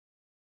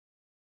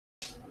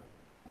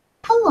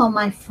Hello,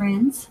 my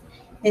friends.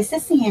 This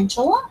is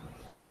Angela.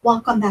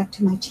 Welcome back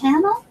to my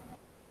channel.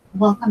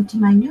 Welcome to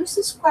my new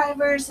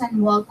subscribers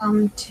and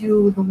welcome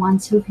to the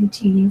ones who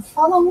continue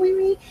following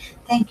me.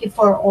 Thank you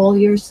for all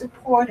your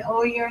support,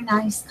 all your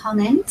nice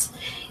comments.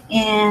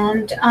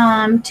 And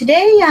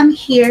today I'm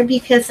here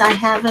because I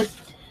have a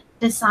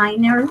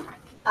designer.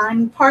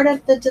 I'm part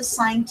of the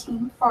design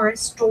team for a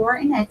store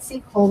in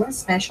Etsy called A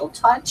Special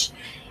Touch.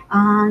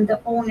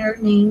 The owner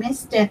name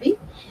is Debbie.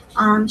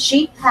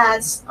 She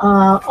has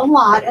a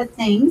lot of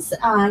things.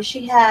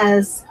 She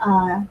has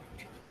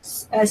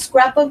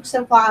scrapbooks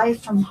of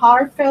life from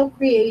heartfelt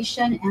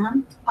creation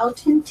and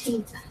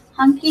authentique,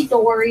 hunky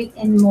dory,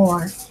 and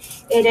more.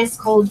 It is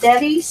called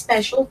Debby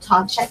Special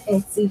Touch at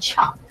Etsy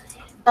shop.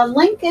 The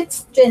link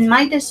is in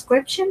my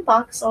description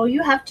box. All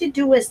you have to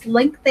do is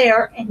link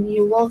there and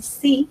you will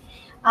see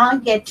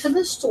get to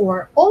the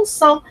store.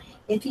 Also,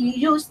 if you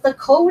use the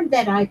code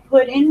that I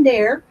put in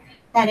there,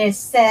 that it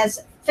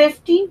says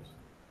 50%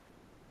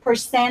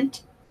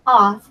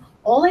 off,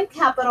 all in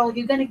capital,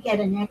 you're going to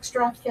get an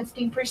extra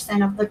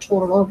 15% of the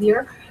total of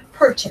your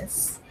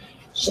purchase.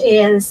 She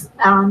has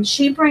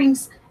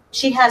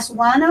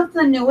one of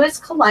the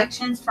newest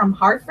collections from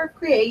Hartford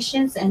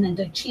Creations and at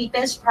the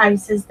cheapest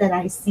prices that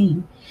I've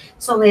seen.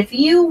 So if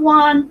you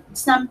want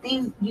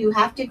something, you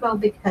have to go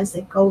because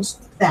it goes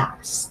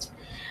fast.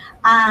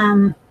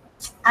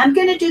 I'm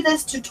going to do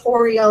this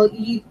tutorial.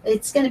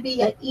 It's going to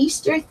be an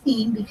Easter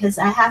theme because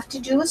I have to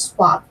do a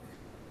swap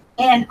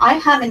and I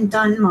haven't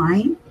done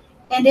mine.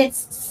 And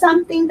it's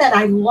something that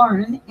I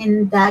learned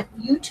in that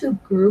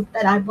YouTube group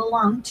that I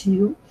belong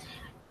to,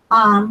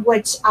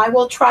 which I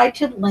will try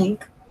to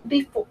link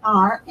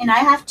before. And I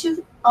have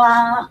to,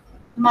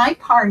 my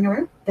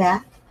partner,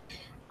 Beth,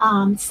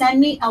 send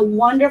me a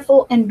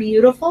wonderful and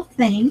beautiful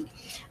thing.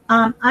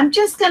 I'm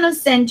just going to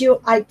send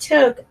you, I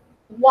took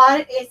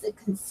what is it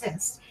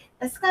consists.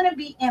 It's going to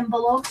be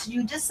envelopes.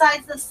 You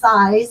decide the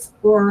size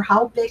or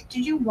how big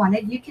do you want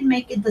it. You can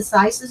make it the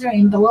sizes or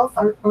envelope,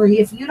 or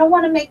if you don't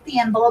want to make the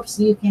envelopes,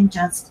 you can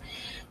just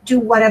do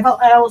whatever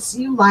else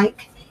you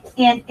like.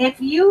 And if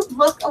you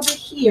look over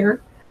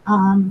here,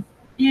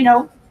 you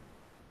know,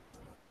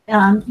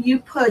 you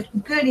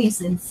put goodies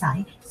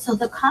inside. So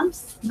the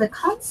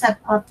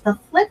concept of the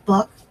flip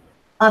book,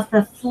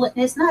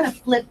 it's not a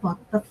flip book,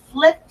 the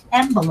flip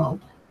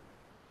envelope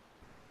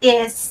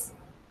is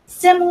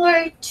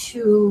similar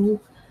to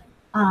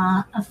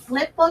a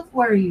flip book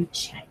where you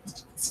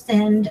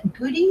send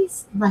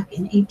goodies, like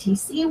in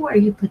ATC where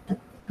you put the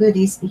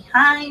goodies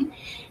behind.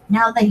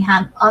 Now they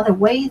have other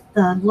ways,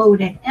 the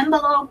loaded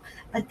envelope,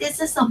 but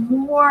this is a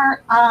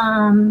more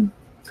kind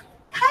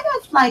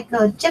of like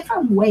a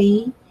different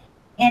way,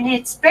 and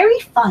it's very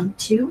fun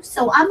too.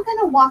 So I'm going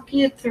to walk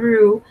you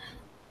through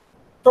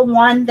the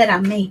one that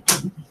I'm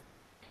making.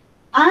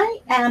 I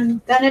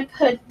am going to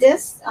put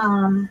this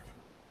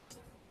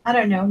I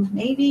don't know,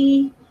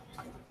 maybe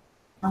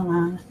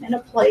in a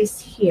place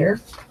here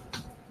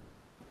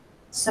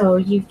so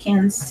you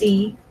can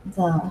see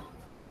the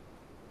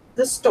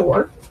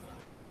store.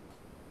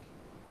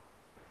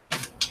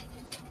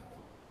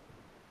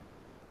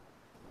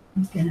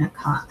 I'm gonna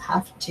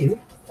have to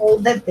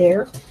hold it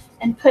there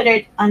and put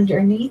it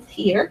underneath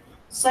here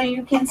so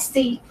you can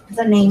see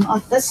the name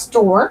of the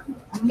store.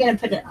 I'm gonna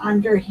put it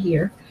under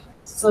here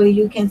so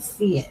you can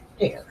see it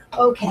there.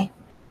 Okay,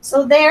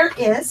 so there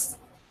is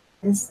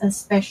a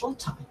special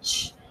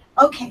touch.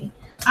 Okay,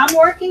 I'm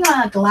working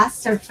on a glass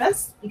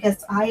surface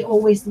because I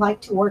always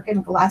like to work in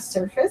a glass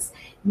surface.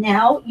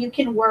 Now you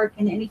can work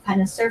in any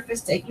kind of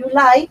surface that you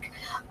like.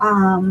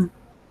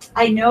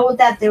 I know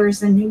that there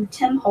is a new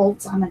Tim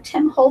Holtz. I'm a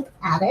Tim Holtz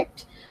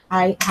addict.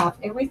 I have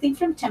everything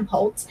from Tim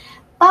Holtz,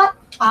 but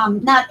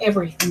not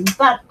everything.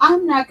 But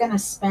I'm not going to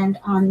spend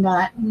on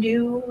the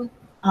new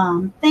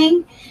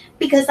thing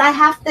because I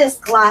have this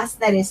glass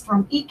that is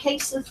from EK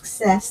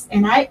Success,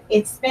 and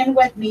it's been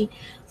with me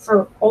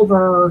for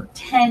over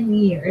 10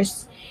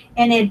 years,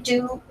 and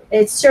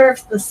it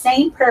serves the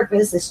same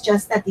purpose. It's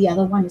just that the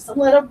other one is a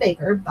little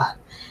bigger, but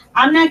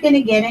I'm not going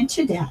to get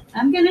into that.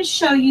 I'm going to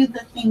show you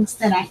the things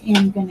that I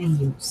am going to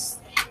use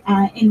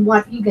and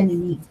what you're going to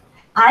need.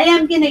 I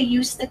am going to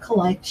use the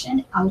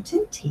collection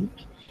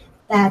Authentique.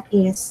 That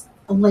is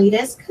the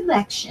latest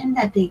collection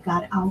that they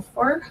got out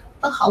for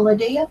the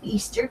holiday of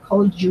Easter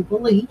called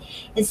Jubilee.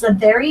 It's a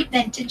very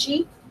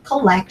vintagey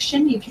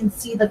collection. You can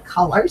see the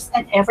colors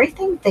and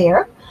everything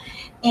there.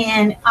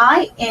 And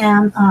I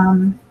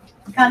am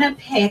gonna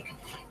pick,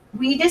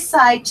 we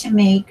decide to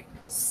make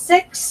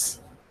 6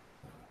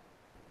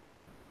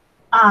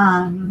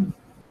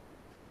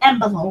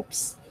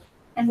 envelopes,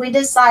 and we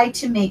decide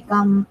to make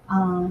them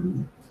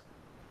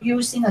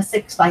using a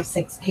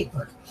 6x6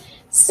 paper.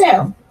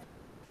 So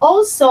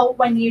also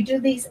when you do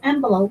these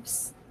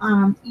envelopes,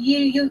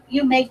 you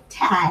make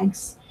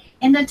tags,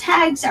 and the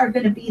tags are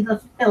going to be the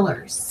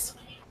fillers.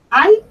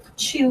 I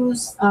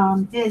choose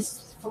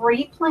this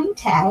 3 plain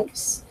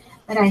tags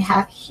that I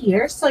have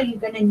here. So you're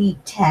going to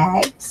need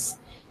tags.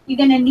 You're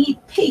going to need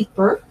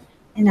paper,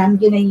 and I'm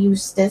going to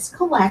use this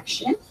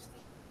collection.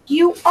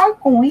 You are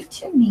going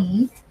to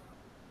need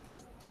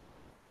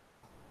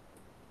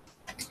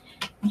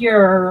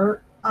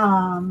your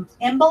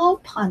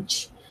envelope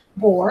punch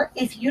board.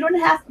 If you don't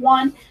have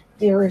one,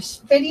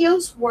 there's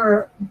videos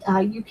where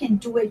you can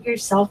do it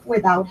yourself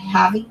without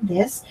having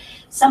this.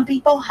 Some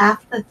people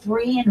have the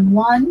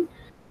 3-in-1.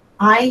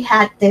 I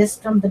had this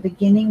from the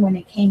beginning when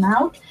it came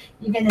out.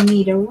 You're going to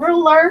need a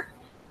ruler.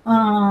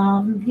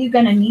 You're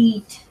going to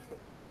need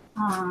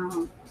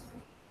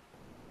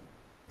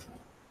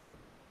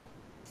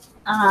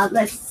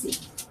let's see.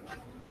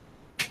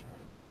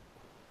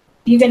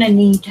 You're going to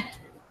need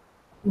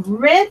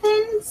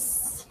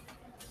ribbons,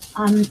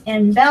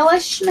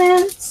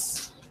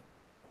 embellishments.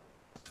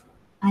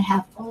 I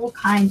have all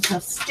kinds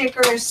of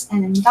stickers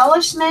and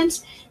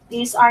embellishments.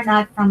 These are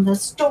not from the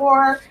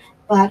store,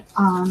 but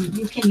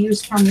you can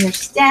use from your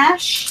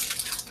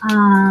stash.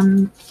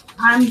 I'm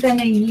going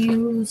to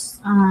use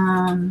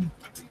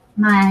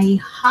my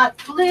hot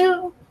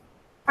glue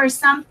for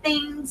some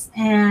things,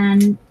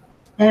 and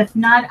if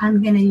not,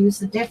 I'm going to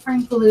use a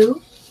different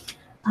glue.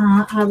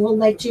 I will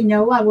let you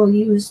know I will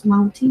use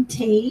mounting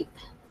tape.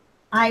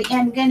 I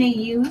am going to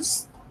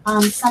use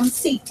some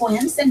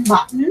sequins and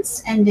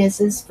buttons, and this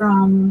is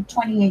from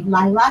 28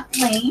 Lilac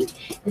Lane.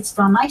 It's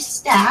from my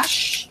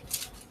stash.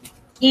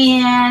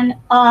 And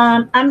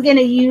I'm going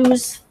to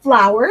use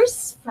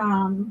flowers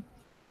from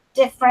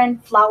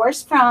different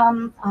flowers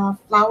from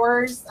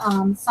flowers.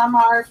 Some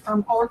are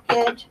from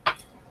orchid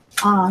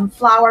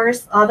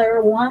flowers,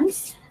 other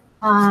ones.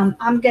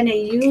 I'm going to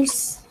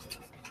use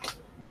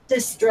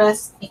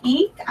distress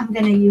ink. I'm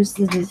going to use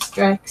the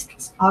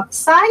distress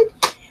oxide.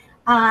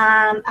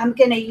 I'm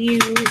going to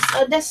use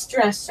a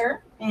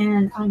distresser,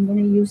 and I'm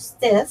going to use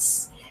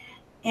this.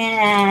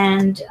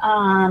 And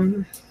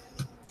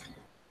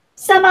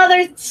some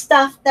other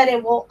stuff that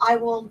I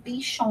will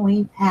be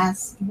showing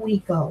as we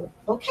go.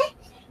 Okay,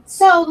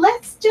 so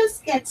let's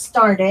just get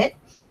started.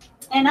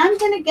 And I'm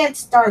going to get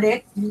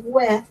started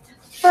with,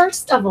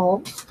 first of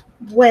all,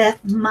 with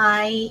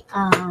my,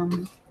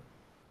 oh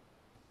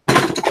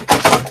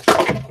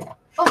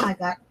my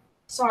God,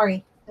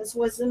 sorry. This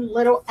was a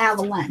little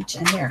avalanche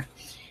in there.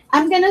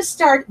 I'm going to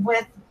start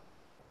with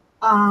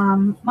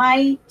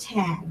my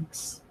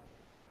tags.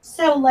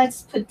 So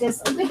let's put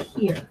this over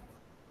here.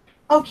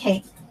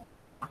 Okay.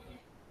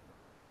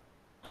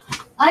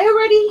 I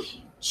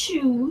already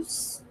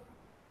choose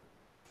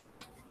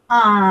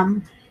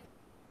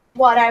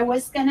what I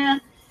was going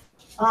to,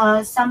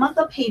 some of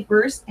the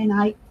papers, and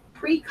I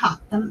pre-cut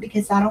them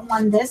because I don't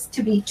want this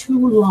to be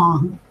too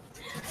long.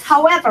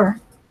 However,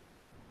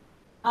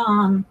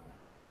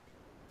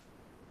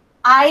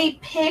 I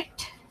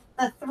picked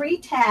the 3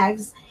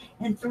 tags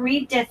in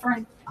 3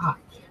 different,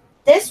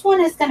 this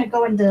one is going to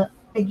go in the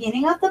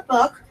beginning of the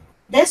book.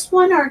 This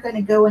one are going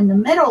to go in the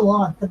middle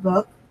of the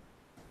book.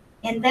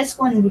 And this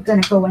one is going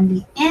to go in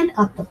the end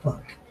of the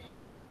book.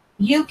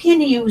 You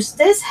can use,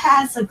 this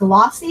has a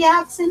glossy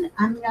accent.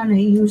 I'm going to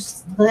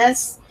use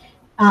this,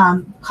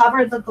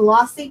 cover the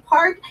glossy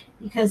part,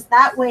 because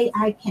that way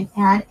I can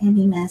add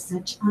any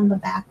message on the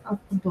back of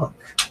the book.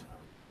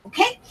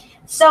 Okay,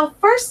 so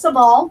first of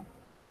all,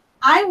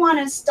 I want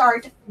to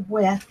start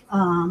with,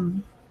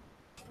 I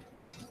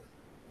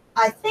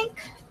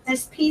think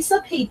this piece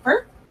of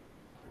paper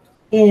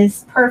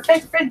is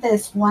perfect for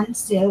this one,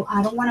 so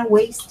I don't want to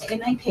waste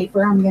any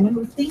paper. I'm going to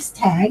move these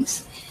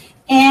tags.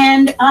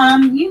 And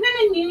you're going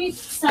to need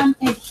some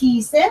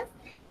adhesive.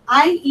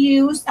 I'm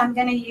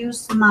going to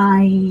use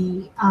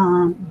my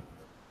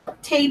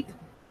tape,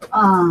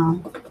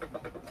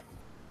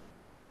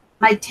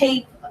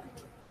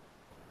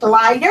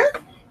 glider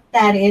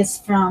that is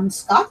from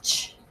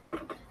Scotch.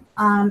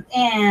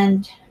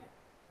 And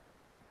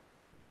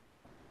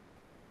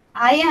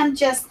I am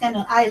just going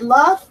to, I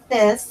love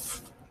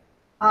this,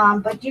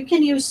 but you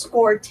can use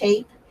score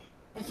tape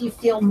if you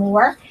feel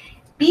more.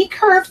 Be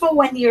careful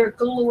when you're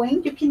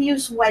gluing. You can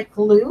use wet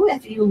glue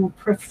if you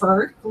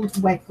prefer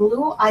wet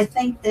glue. I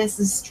think this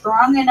is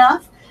strong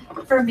enough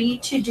for me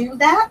to do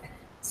that.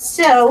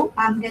 So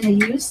I'm going to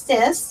use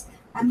this.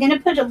 I'm going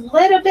to put a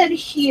little bit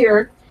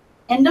here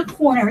in the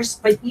corners,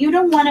 but you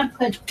don't want to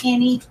put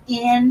any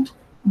in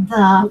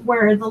the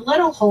where the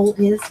little hole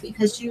is,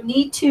 because you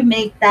need to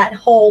make that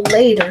hole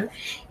later.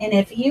 And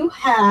if you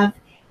have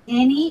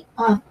any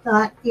of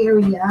that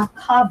area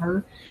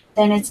covered,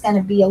 then it's going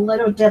to be a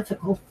little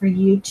difficult for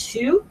you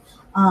to.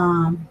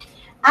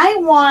 I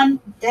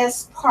want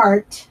this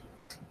part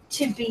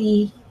to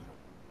be,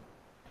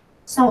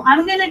 so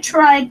I'm going to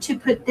try to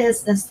put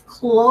this as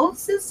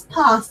close as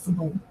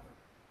possible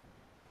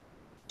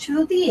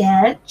to the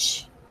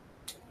edge.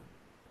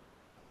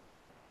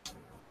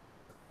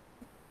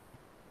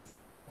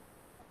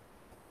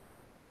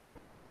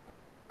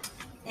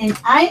 And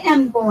I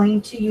am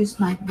going to use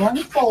my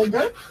bone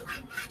folder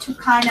to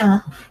kind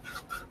of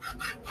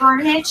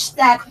burnish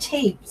that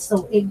tape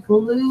so it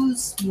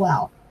glues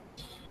well.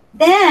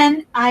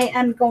 Then I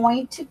am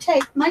going to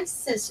take my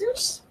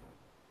scissors,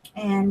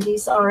 and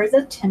these are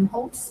the Tim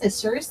Holtz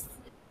scissors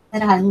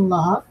that I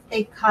love.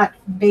 They cut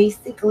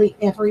basically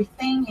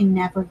everything and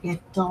never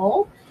get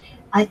dull.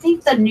 I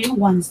think the new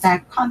ones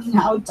that are coming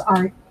out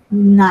are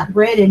not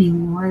red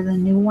anymore. The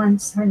new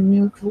ones are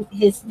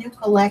his new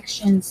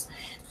collections.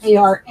 They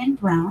are in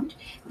brown.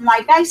 And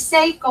like I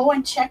say, go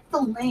and check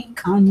the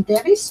link on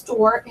Debby's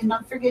store and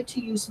don't forget to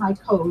use my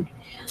code.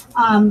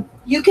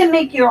 You can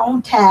make your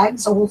own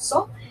tags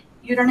also.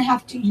 You don't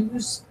have to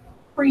use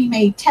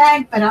pre-made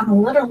tag, but I'm a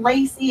little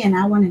lazy and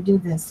I want to do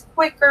this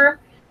quicker.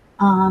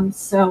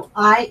 So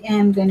I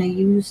am going to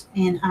use,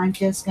 and I'm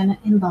just going to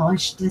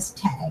embellish this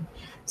tag.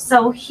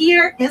 So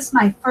here is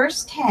my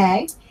first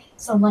tag.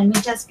 So let me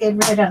just get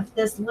rid of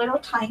this little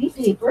tiny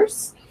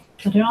papers,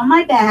 put it on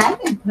my bag,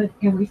 and put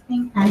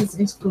everything as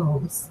it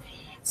goes.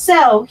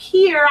 So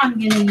here I'm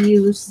going to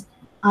use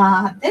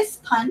this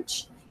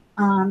punch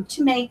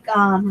to make,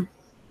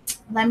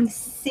 let me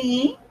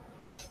see.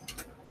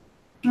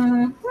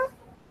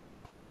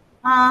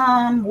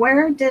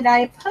 Where did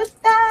I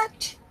put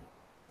that?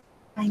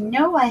 I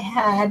know I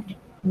had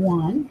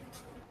one.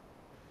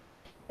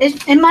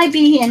 It might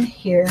be in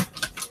here,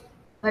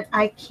 but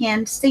I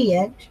can't see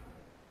it.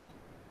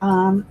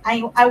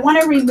 I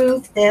want to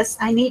remove this.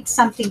 I need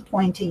something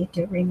pointy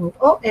to remove.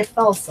 Oh, it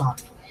fell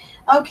off.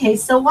 Okay,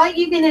 so what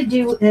you're going to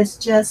do is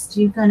just,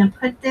 you're going to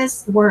put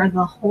this where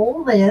the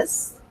hole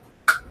is,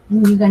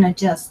 and you're going to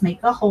just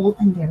make a hole,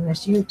 and there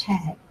is your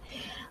tag.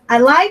 I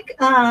like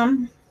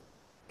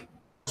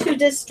to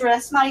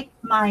distress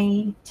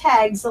my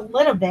tags a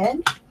little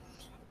bit,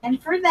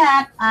 and for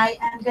that, I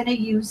am going to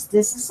use,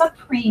 this is a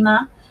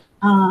Prima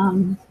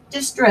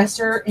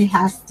distresser. It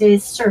has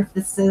these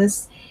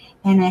surfaces,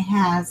 and it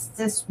has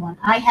this one.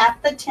 I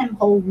have the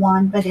Tempo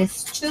one, but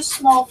it's too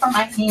small for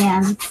my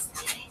hands,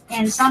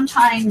 and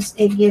sometimes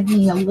it gives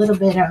me a little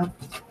bit of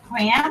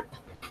cramp,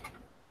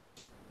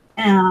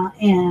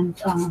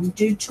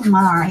 due to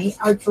my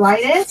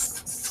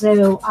arthritis,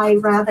 so I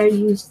rather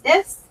use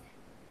this.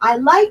 I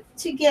like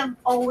to give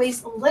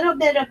always a little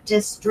bit of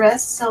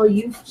distress so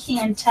you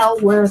can tell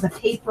where the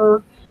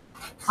paper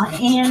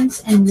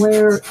ends and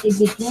where it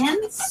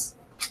begins.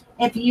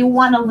 If you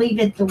want to leave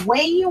it the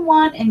way you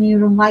want and you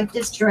don't like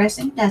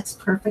distressing, that's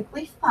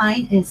perfectly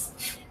fine.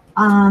 It's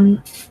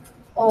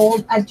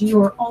all at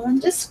your own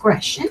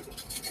discretion.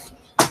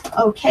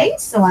 Okay,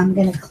 so I'm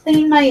going to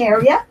clean my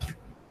area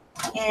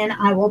and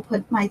I will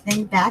put my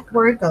thing back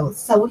where it goes.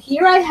 So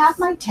here I have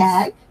my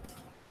tag.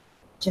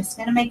 Just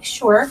going to make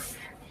sure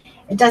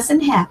it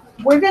doesn't have.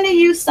 We're going to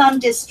use some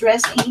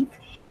distress ink,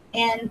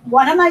 and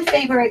one of my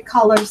favorite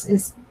colors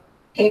is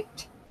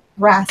picked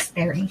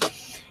raspberry.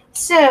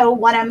 So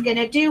what I'm going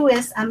to do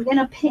is I'm going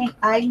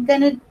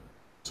to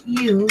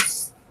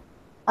use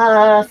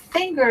a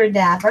finger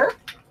dabber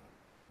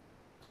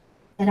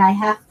that I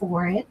have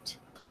for it,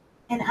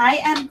 and I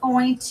am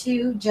going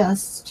to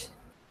just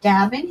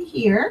dab in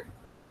here,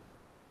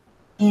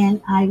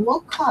 and I will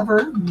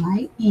cover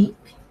my ink,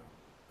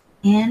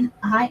 and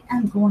I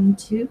am going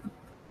to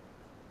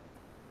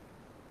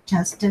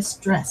just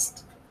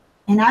distress.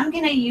 And I'm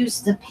going to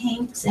use the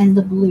pinks and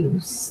the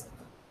blues.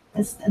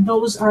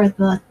 Those are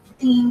the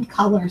theme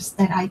colors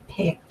that I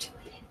picked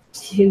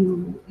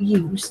to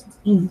use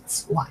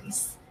inks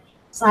wise.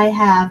 So I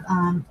have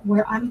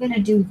where I'm going to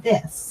do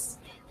this.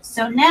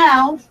 So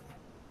now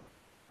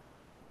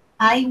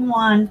I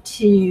want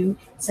to,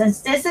 since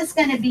this is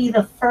going to be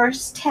the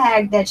first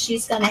tag that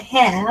she's going to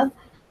have,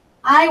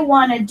 I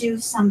want to do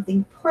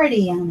something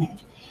pretty on it.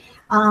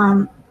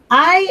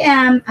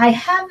 I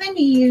haven't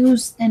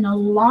used in a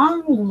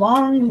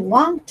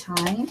long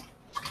time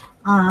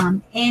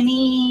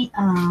any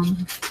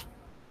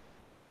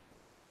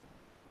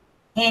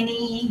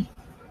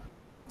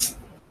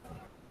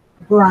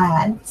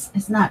brads.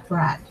 It's not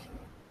brad.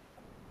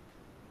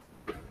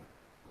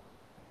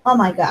 Oh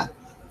my God.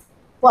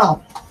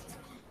 Well,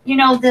 you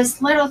know,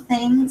 there's little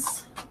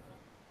things.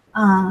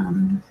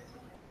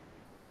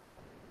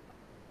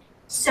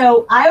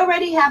 So I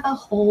already have a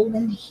hole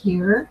in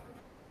here.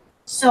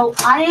 So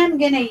I am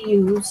going to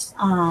use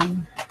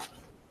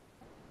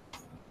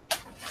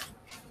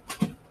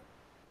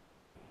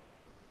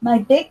my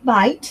big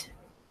bite.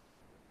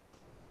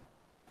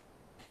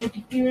 If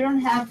you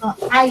don't have an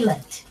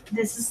eyelet,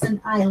 this is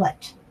an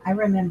eyelet, I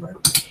remember.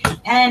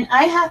 And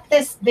I have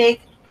this big,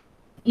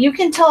 you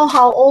can tell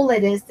how old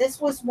it is. This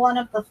was one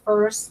of the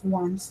first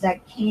ones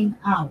that came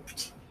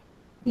out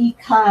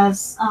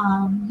because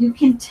you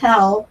can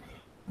tell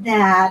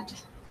that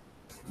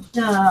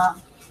the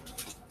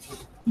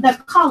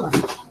color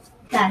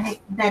that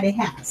it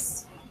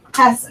has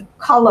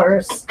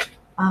colors.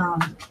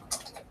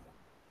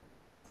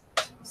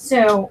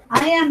 So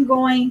I am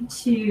going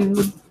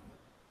to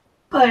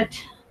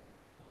put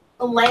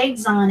the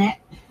legs on it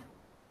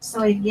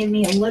so it gives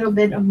me a little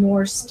bit of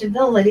more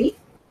stability.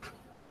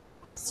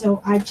 So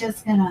I'm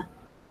just gonna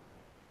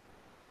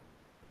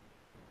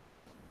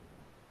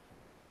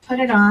put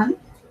it on,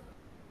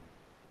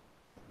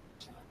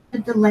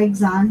 put the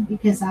legs on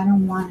because I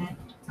don't want it.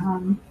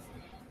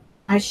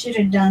 I should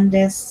have done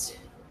this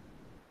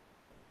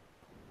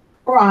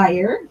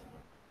prior.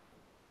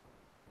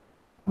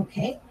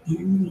 Okay,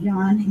 and the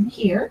on in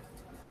here.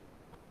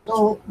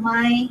 So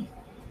my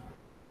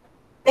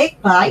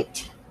big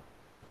bite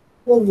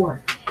will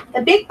work.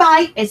 The big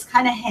bite is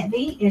kind of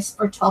heavy. It's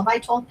for 12 by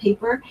 12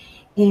 paper.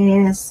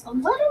 Is a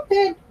little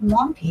bit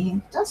lumpy.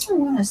 It doesn't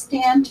want to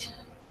stand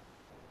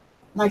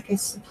like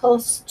it's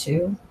supposed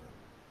to.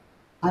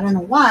 I don't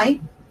know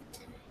why,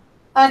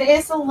 but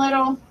it's a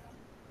little,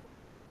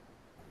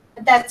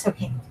 but that's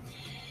okay.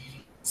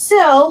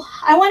 So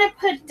I want to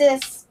put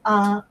this,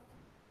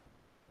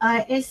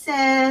 it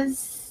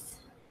says,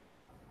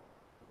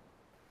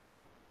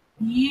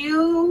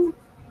 you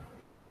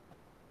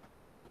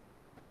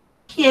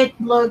kid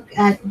look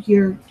at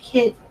your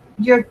kid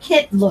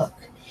look.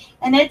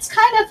 And it's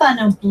kind of on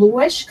a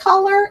bluish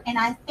color, and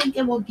I think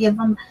it will give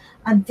them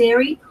a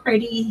very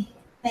pretty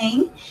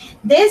thing.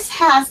 This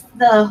has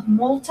the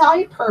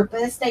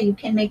multi-purpose that you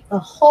can make the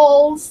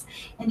holes,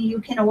 and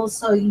you can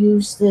also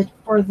use it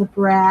for the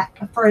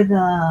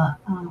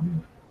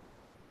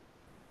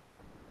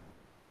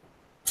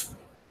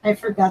I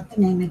forgot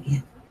the name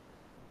again.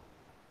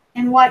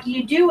 And what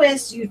you do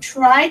is you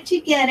try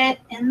to get it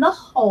in the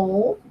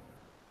hole,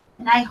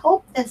 and I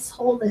hope this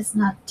hole is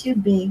not too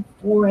big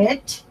for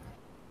it.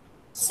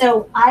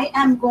 So I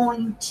am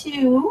going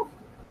to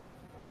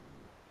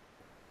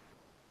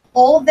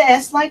hold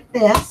this like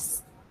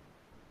this,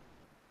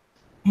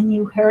 and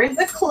you hear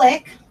the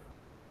click.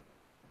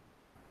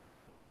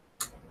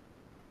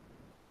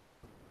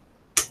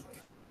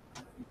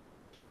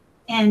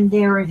 And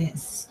there it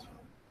is.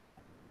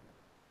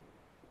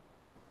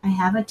 I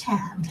have a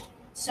tab.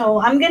 So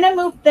I'm going to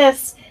move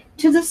this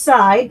to the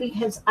side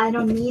because I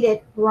don't need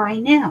it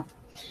right now.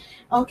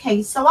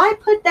 Okay, so I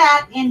put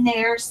that in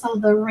there so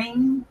the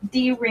ring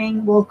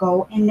will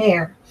go in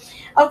there.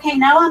 Okay,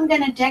 now I'm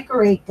going to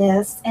decorate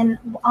this, and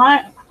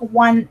what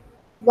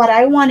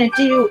I want to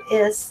do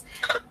is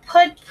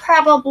put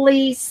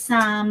probably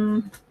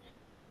some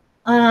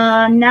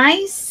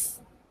nice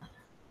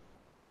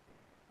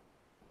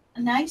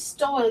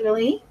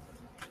doily.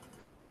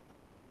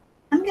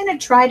 I'm going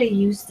to try to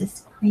use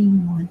this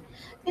cream one.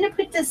 I'm going to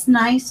put this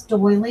nice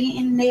doily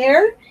in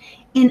there.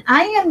 And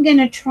I am going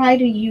to try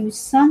to use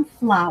some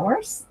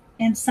flowers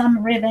and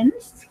some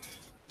ribbons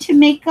to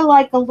make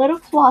like a little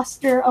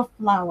cluster of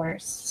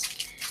flowers.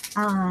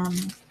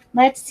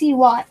 Let's see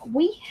what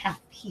we have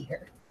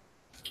here.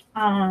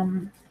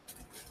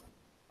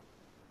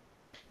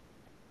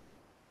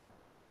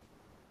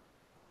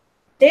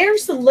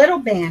 There's a little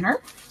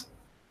banner.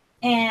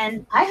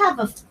 And I have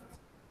a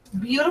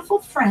beautiful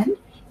friend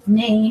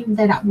name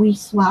that we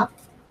swapped.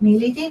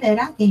 Mili De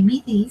Vera gave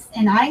me these,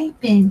 and I've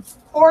been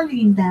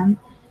hoarding them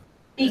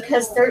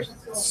because they're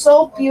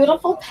so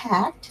beautiful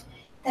packed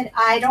that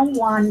I don't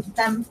want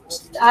them.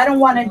 I don't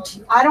want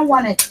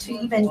it to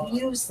even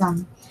use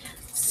them.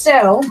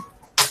 So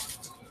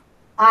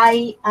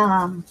I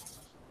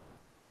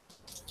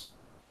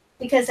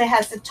because it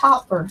has a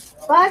topper,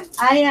 but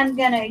I am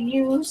gonna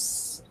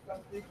use.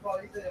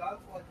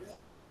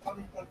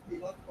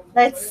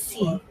 Let's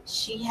see.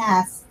 She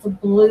has the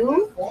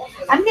blue.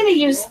 I'm going to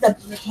use the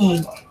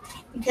pink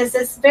because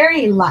it's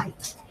very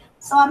light.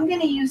 So I'm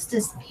going to use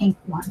this pink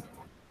one.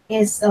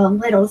 It's a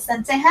little,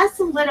 since it has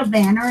a little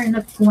banner in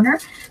the corner,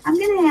 I'm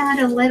going to add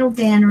a little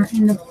banner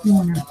in the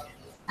corner.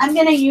 I'm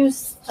going to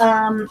use,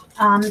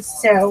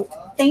 so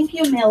thank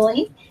you,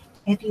 Millie.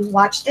 If you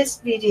watch this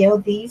video,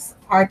 these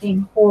are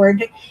being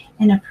hoarded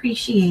and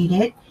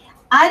appreciated.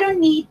 I don't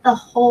need the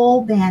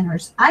whole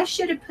banners. I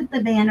should have put the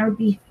banner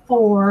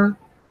before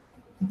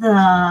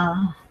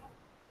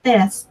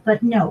this,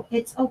 but no,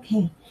 it's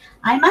okay.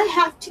 I might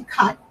have to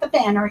cut the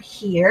banner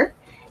here,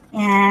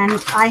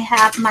 and I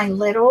have my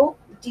little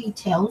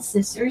detail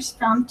scissors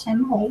from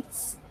Tim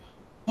Holtz,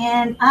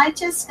 and I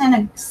just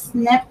gonna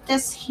snip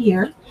this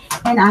here,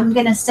 and I'm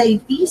gonna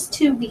save these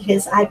two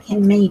because I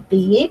can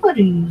be able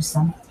to use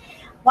them.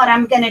 What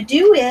I'm gonna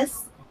do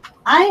is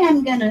I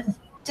am gonna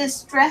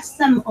distress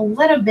them a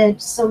little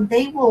bit so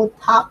they will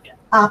pop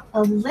up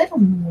a little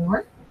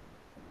more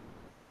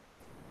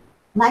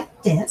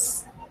like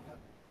this.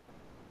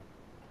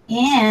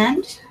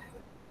 And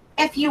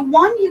if you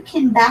want, you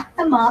can back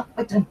them up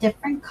with a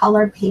different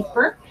color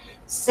paper.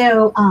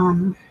 So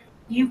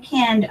you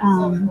can,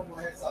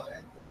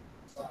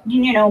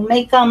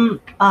 make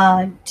them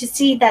to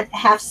see that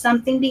have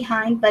something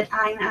behind, but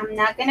I'm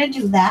not going to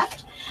do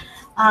that.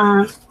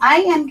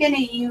 I am going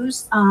to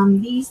use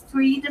these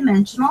 3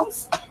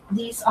 dimensionals.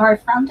 These are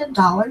from the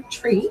Dollar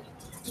Tree.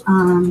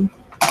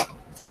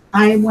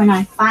 When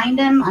I find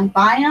them, I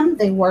buy them.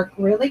 They work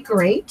really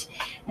great.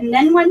 And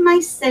then with my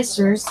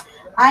scissors,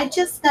 I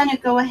just gonna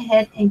go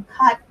ahead and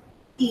cut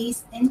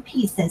these in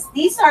pieces.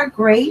 These are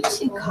great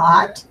to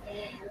cut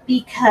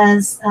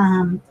because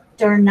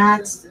they're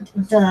not,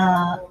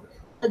 the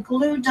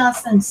glue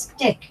doesn't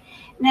stick.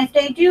 And if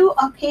they do,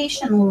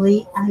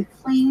 occasionally I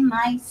clean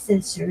my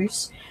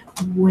scissors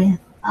with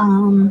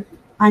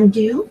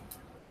Undo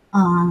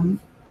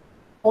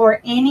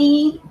or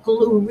any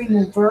glue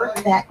remover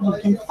that you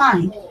can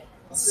find.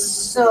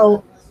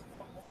 So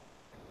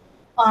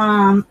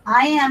I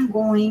am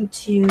going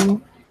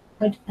to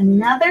put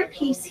another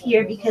piece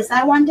here because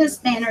I want this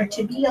banner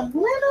to be a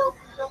little,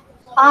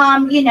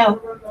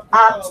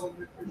 up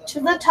to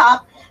the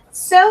top.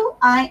 So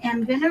I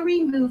am going to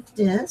remove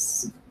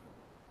this.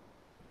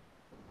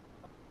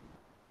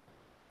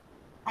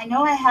 I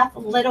know I have a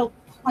little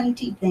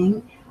pointy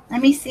thing.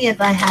 Let me see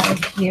if I have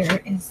it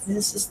here.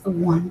 This is the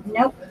one?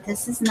 Nope,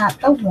 this is not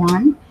the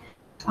one.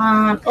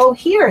 Oh,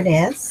 here it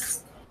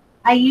is.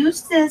 I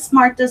used this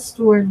Martha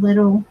Stewart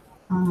little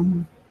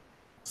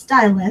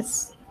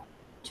stylus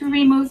to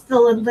remove the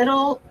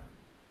little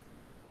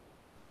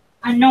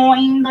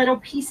annoying little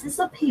pieces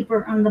of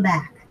paper on the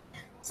back.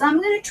 So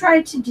I'm going to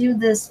try to do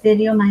this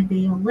video, might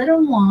be a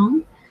little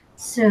long.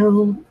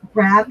 So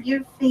grab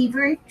your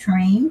favorite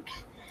drink.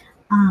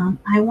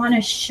 I want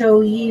to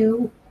show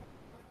you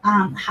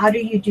how do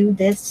you do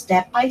this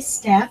step by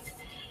step.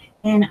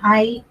 And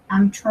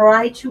I'm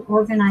trying to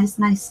organize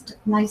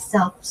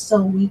myself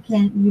so you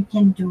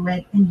can do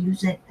it and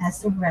use it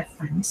as a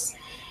reference.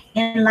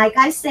 And like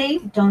I say,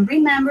 don't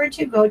remember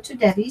to go to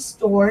Debbie's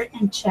store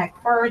and check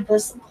for the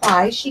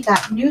supplies. She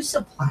got new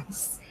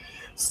supplies.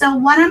 So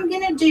what I'm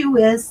going to do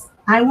is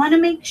I want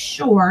to make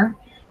sure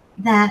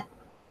that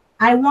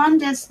I want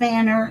this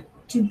banner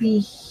to be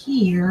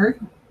here.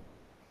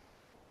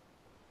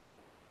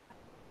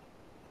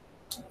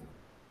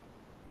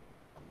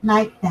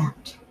 Like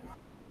that.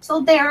 So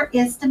there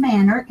is the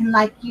banner. And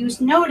like you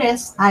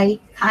notice,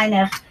 I kind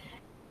of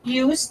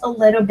use a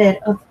little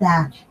bit of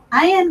that.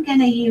 I am going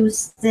to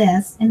use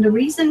this. And the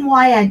reason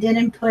why I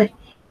didn't put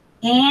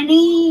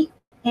anything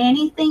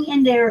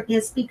in there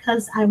is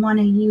because I want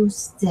to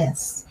use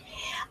this.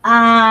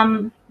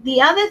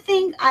 The other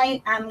thing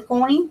I am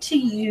going to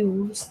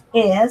use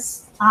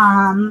is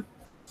some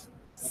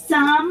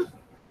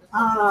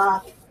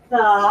of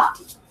the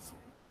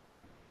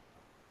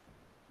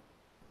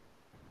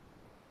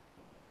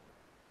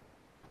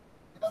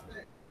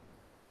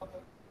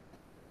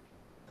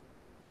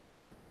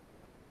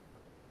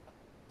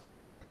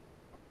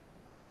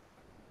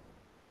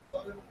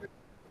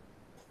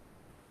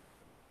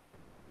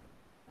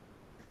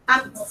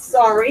I'm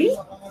sorry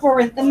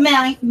for the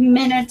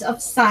minute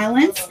of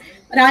silence,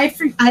 but I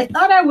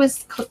thought I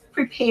was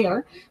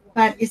prepared,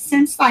 but it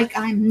seems like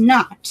I'm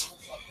not.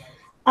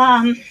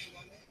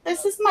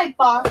 This is my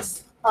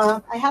box.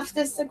 I have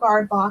this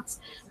cigar box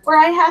where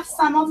I have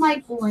some of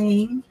my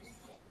bling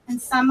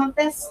and some of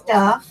this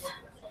stuff.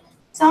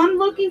 So I'm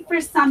looking for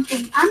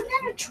something. I'm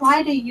going to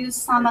try to use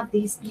some of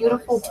these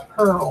beautiful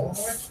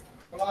pearls.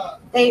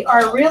 They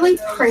are really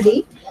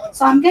pretty.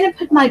 So I'm going to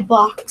put my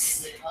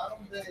box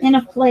in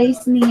a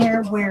place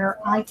near where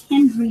I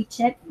can reach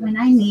it when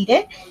I need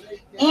it.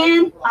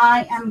 And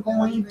I am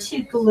going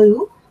to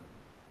glue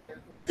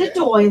the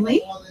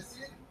doily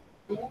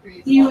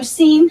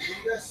using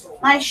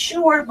my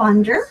shore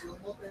bunder.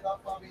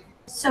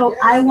 So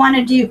I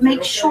want to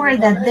make sure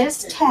that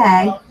this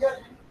tag,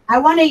 I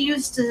want to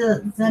use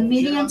the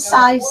medium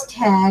size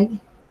tag.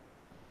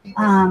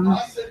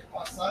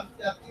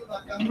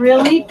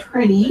 Really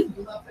pretty.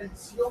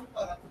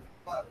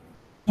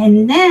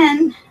 And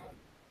then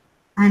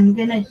I'm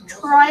going to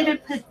try to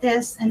put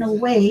this in a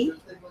way.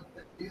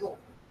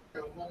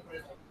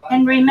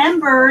 And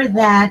remember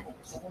that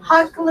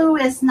hot glue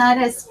is not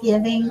as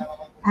giving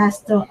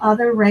as the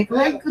other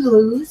regular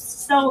glues.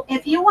 So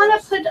if you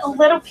want to put a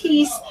little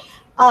piece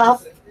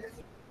of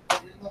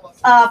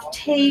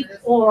tape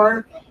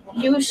or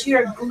use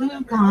your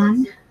glue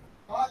gun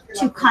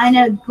to kind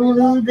of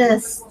glue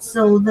this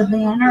so the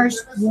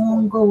banners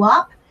won't go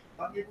up,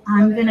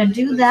 I'm going to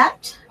do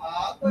that.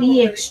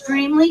 Be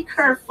extremely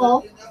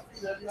careful,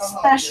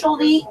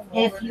 especially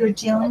if you're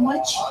dealing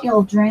with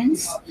children,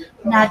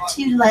 not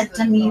to let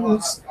them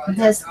use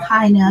this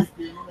kind of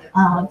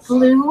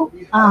glue.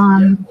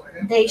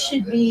 They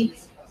should be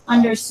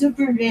under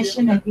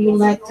supervision if you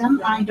let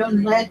them. I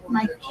don't let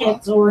my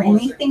kids or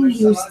anything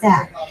use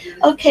that.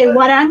 Okay,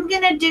 what I'm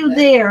going to do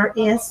there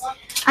is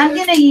I'm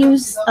going to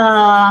use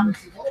a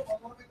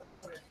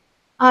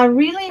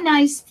really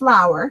nice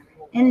flower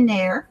in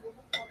there.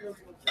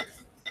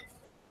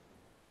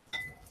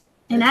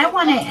 And I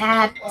want to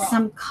add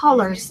some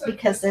colors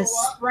because it's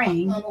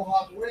spring.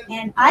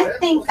 And I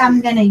think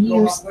I'm going to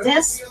use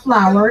this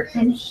flower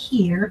in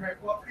here.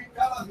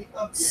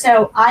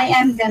 So I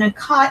am going to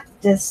cut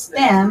the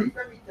stem.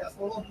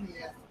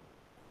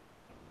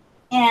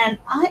 And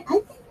I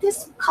think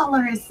this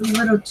color is a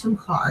little too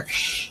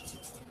harsh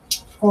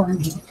for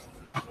me.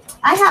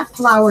 I have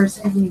flowers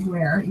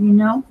everywhere, you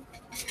know.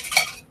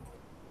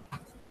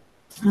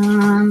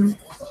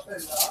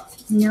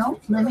 No,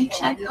 let me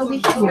check over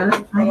here.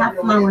 I have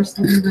flowers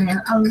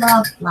everywhere. I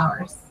love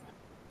flowers.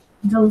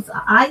 Those,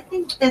 I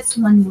think this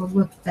one will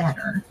look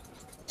better.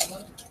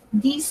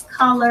 These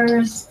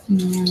colors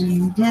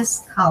and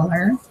this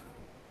color.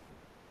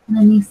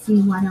 Let me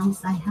see what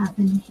else I have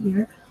in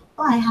here.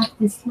 Oh, I have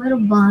this little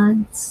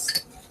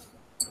buds.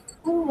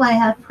 Oh, I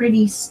have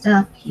pretty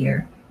stuff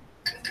here.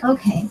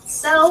 Okay,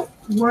 so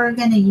we're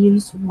going to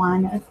use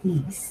one of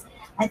these.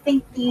 I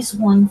think these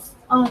ones,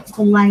 oh,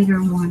 the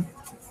lighter one.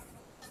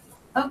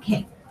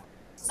 Okay,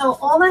 so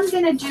all I'm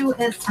going to do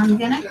is I'm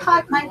going to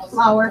cut my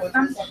flower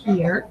from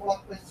here.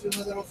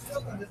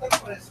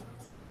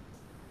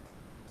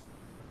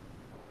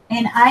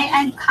 And I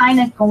am kind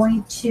of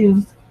going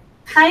to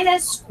kind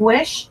of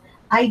squish.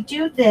 I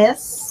do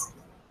this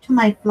to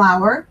my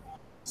flower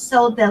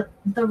so that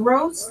the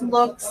rose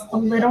looks a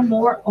little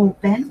more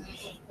open.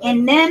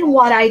 And then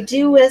what I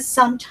do is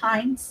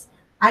sometimes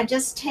I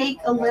just take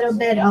a little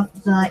bit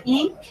of the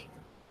ink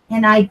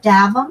and I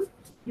dab them.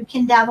 You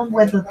can dab them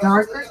with a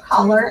darker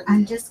color.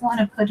 I just want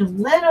to put a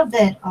little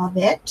bit of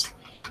it.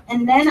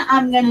 And then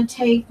I'm going to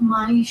take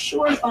my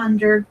Sure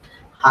Bonder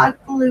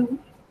hot glue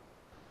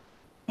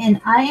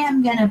and I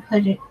am going to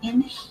put it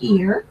in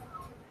here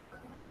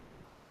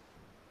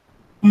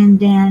and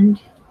then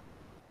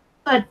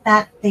put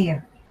that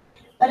there.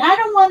 But I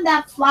don't want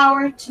that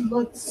flower to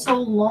look so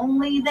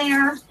lonely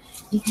there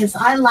because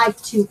I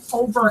like to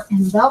over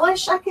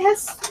embellish, I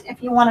guess,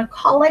 if you want to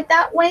call it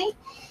that way.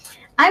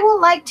 I would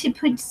like to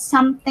put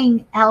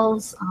something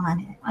else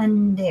on it,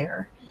 on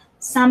there.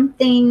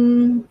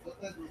 Something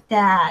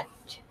that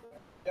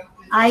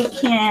I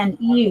can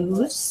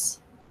use.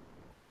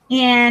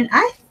 And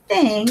I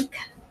think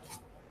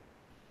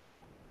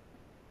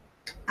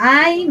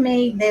I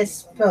made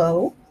this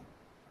bow.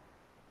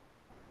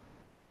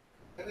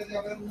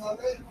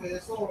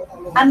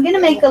 I'm going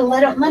to make a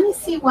little, let me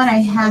see what I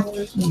have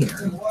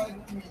here.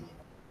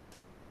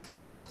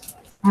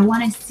 I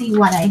want to see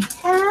what I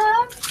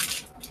have.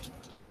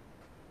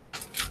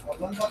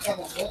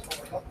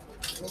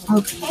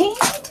 Okay.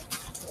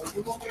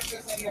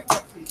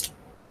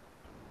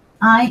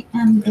 I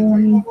am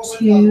going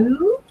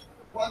to,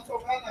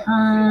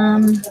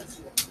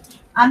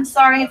 I'm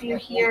sorry if you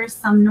hear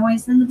some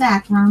noise in the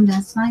background.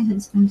 That's my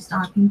husband's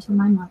talking to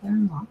my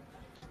mother-in-law.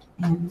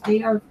 And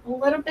they are a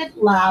little bit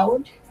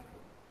loud.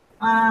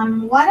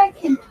 What I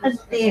can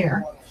put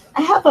there,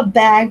 I have a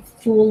bag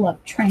full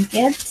of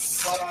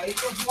trinkets.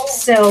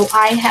 So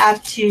I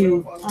have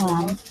to,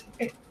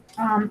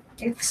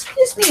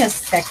 excuse me a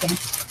second.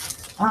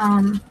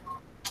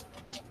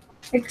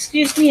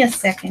 Excuse me a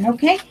second,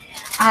 okay?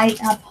 I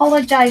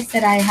apologize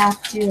that I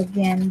have to,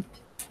 again,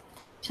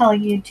 tell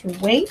you to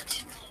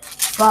wait.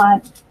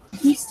 But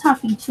he's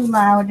talking too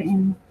loud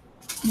and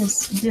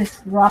is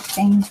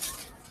disrupting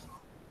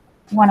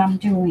what I'm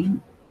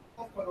doing.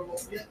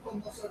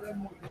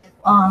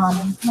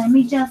 Let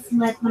me just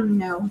let them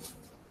know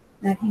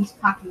that he's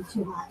talking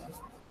too loud.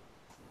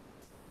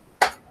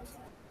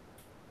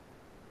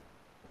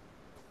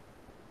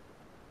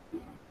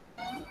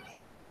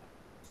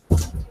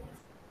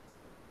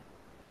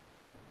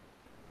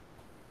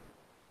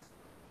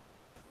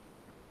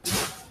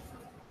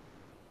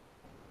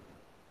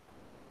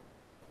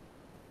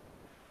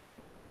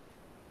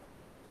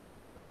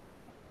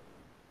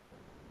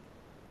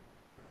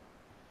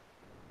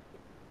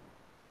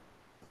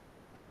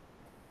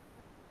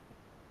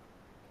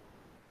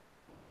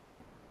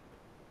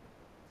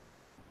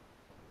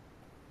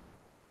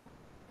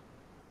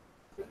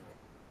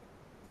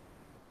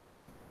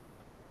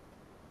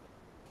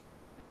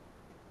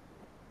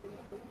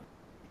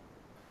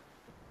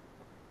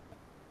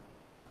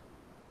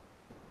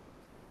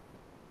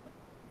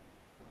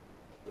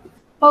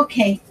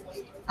 Okay,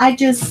 I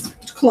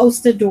just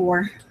closed the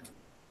door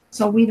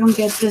so we don't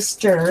get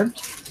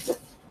disturbed.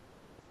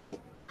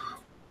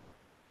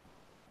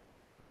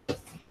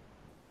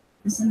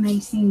 It's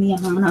amazing the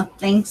amount of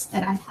things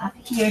that I have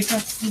here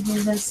just to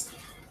do this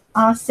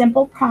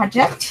simple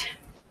project.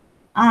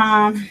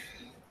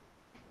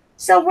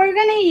 So we're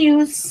going to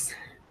use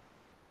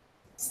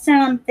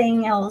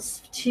something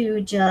else to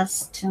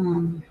just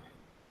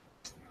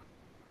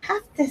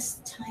have this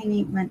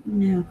tiny one.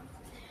 No.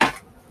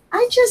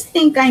 I just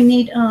think I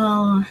need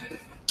a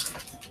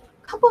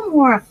couple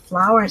more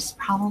flowers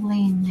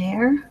probably in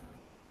there.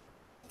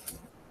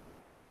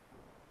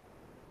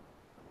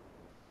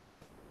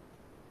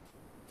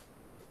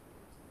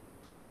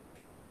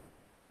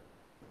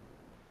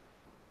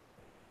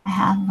 I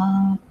have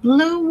a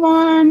blue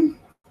one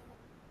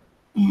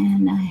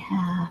and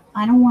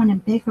I don't want a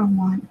bigger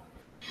one.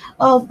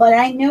 Oh, but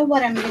I know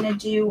what I'm going to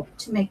do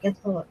to make it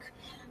look.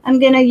 I'm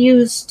going to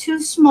use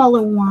two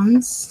smaller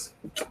ones.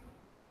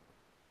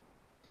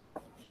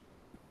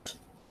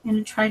 I'm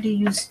going to try to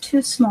use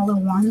two smaller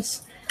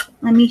ones.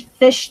 Let me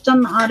fish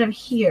them out of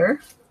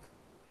here.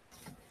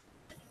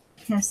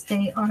 Yes,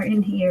 they are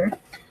in here.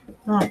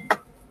 But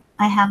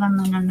I have them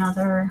in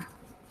another.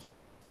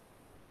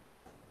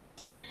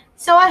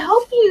 So I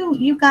hope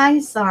you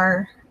guys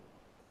are,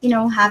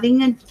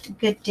 having a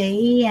good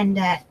day and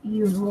that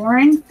you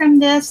learn from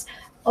this.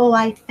 Oh,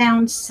 I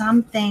found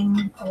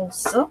something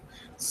also.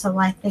 So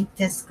I think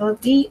this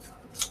could be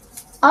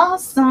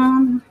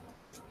awesome.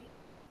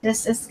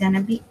 This is going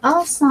to be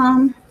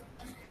awesome.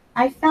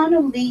 I found a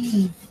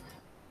leaf.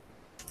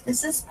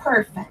 This is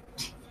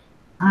perfect.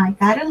 I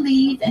got a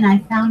leaf and I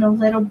found a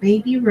little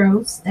baby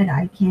rose that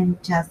I can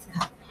just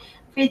cut.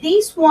 For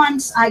these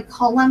ones, I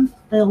call them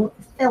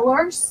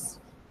fillers.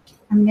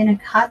 I'm going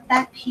to cut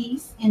that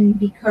piece and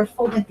be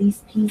careful with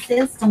these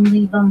pieces. Don't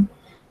leave them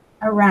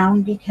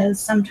around because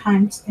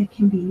sometimes it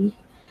can be.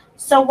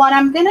 So what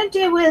I'm going to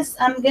do is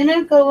I'm going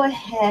to go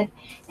ahead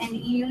and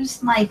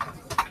use my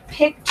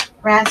picked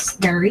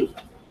raspberry.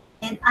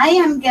 And I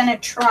am going to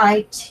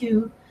try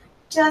to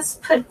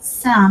just put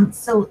some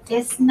so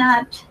it's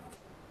not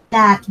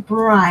that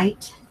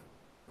bright.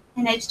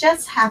 And it's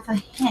just have a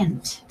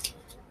hint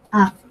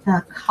of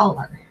the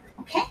color.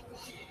 Okay,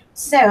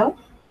 so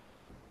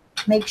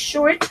make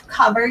sure to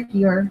cover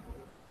your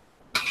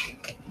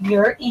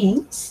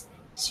inks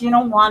so you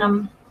don't want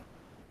them.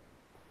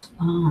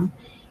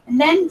 And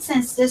then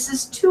since this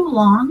is too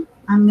long,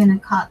 I'm going to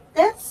cut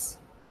this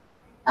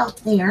out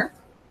there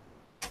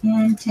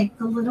and take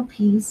the little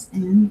piece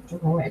and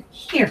throw it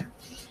here.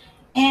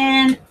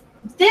 And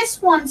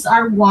these ones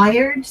are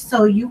wired,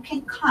 so you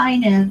can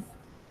kind of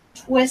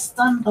twist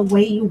them the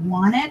way you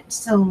want it.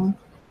 So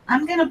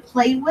I'm going to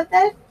play with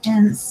it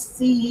and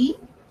see.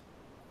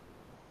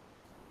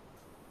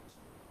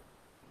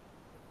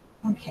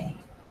 Okay,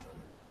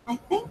 I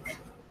think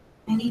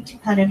I need to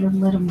cut it a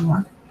little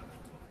more.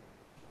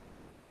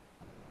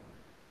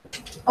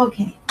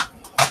 Okay,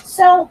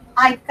 so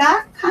I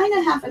got kind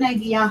of have an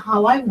idea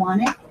how I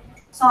want it.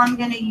 So I'm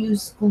going to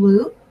use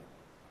glue.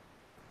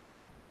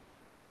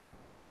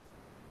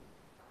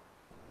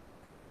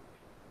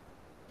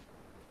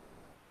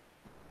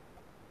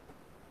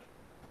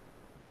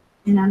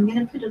 And I'm going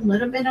to put a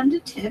little bit on the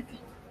tip.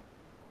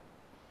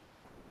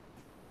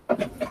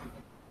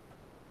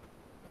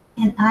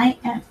 And I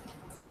am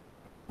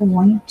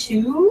going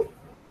to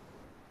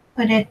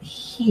put it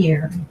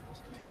here.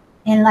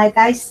 And like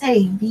I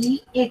say,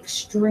 be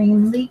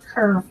extremely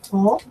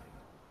careful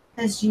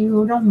because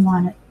you don't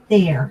want it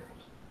there.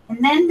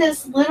 And then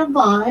this little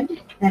bud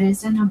that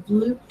is in a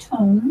blue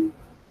tone,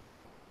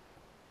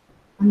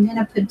 I'm going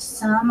to put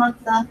some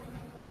of the,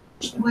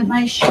 with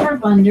my sugar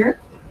blender,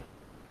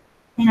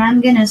 and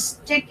I'm going to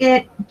stick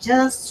it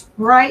just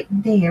right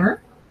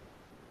there.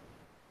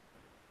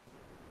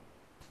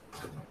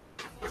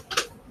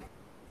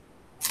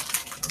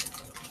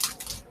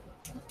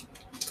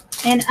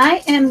 And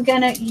I am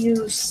going to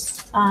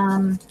use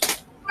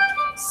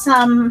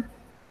some,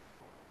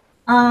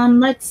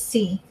 let's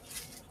see,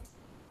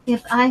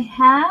 if I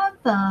have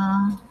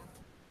a,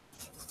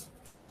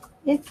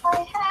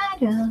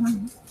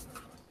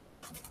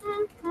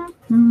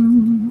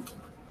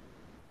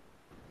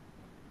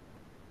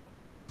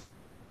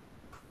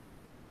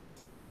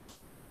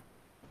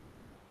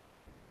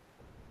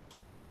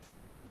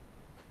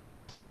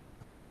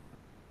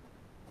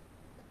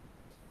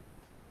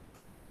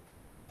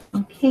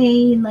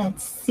 okay,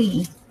 let's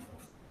see.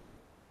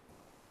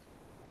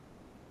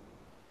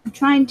 I'm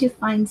trying to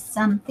find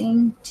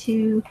something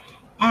to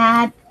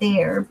add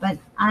there, but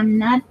I'm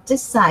not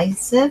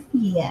decisive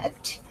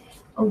yet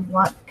of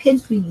what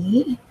could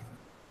be.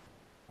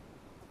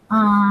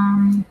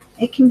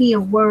 It can be a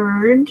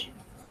word,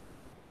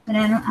 but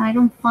I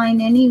don't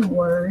find any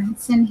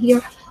words in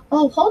here.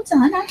 Oh, hold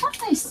on, I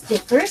have my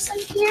stickers in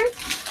here.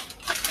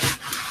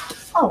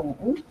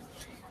 Oh,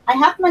 I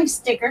have my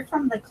sticker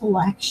from the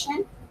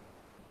collection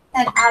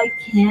that I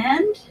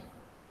can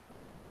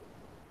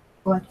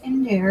put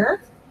in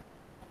there.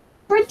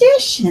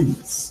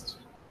 Traditions.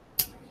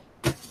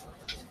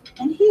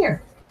 And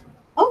here.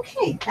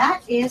 Okay,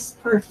 that is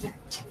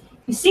perfect.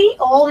 You see,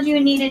 all you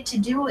needed to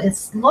do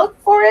is look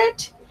for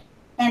it.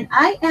 And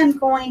I am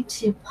going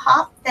to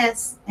pop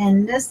this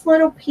in this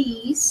little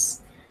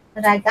piece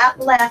that I got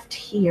left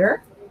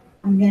here.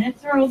 I'm going to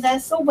throw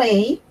this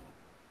away.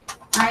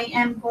 I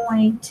am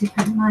going to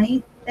put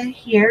my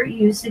here,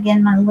 use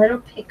again my little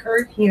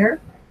picker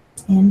here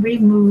and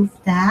remove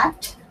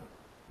that.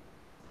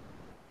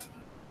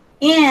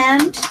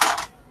 And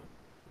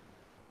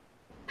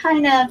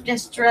kind of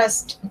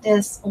distressed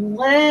this a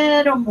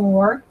little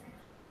more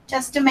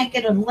just to make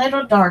it a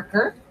little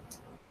darker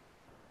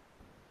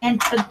and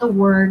put the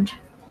word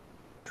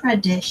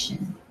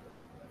tradition.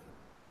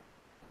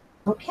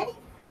 Okay,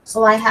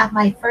 so I have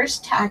my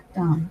first tag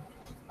done.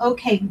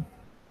 Okay,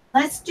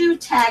 let's do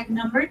tag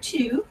number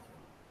 2.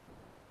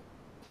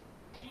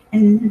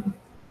 And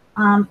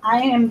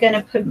I am going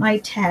to put my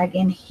tag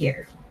in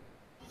here.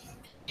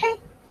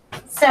 Okay,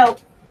 so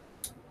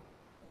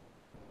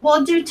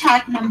we'll do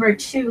tag number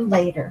 2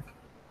 later.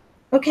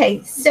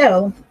 Okay,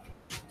 so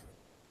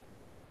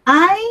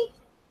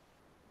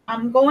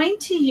I'm going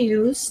to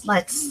use,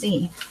 let's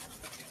see.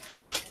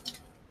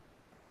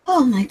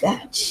 Oh my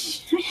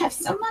gosh, I have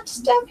so much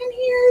stuff in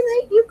here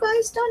that you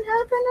guys don't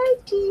have an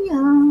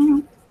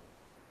idea.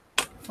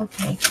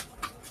 Okay,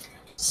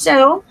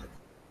 so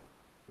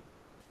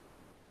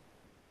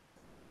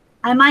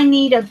I might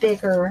need a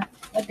bigger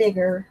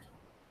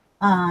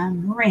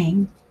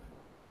ring.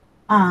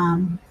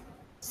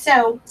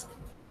 So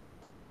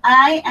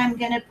I am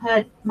going to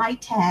put my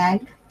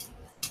tag.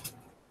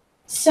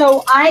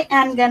 So I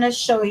am going to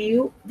show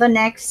you the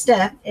next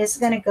step is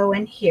going to go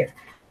in here.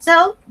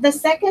 So the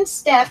second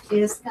step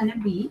is going to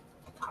be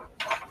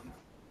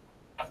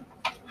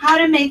how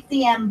to make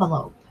the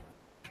envelope.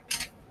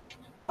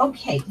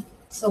 Okay,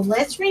 so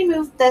let's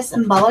remove this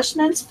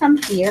embellishments from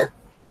here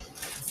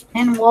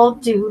and we'll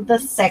do the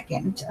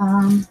second.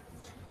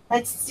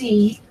 Let's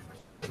see.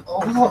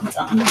 Oh, hold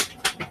on.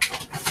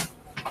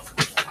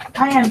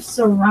 I am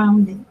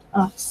surrounded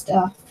of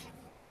stuff.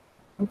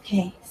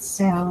 Okay,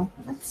 so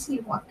let's see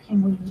what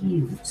can we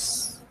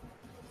use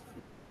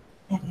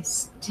that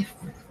is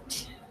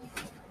different.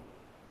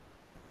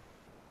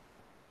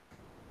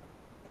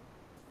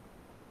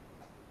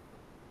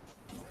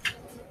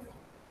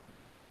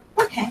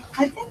 Okay,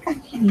 I think I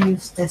can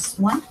use this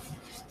one.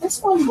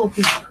 This one will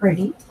be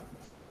pretty.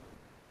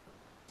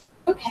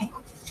 Okay.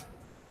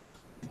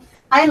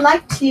 I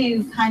like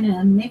to kind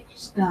of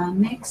mix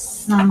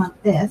some of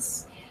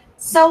this.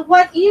 So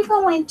what you're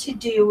going to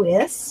do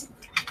is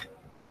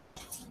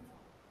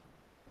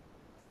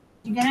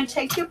you're going to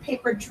take your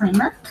paper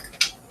trimmer.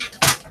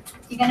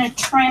 You're going to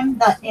trim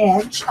the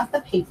edge of the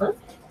paper,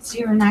 so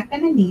you're not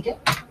going to need it.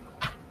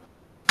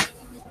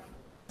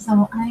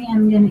 So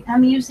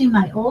I'm using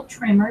my old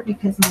trimmer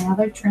because my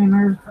other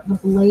trimmer, the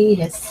blade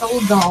is so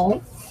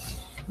dull.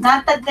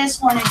 Not that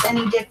this one is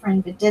any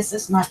different, but this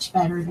is much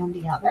better than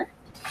the other.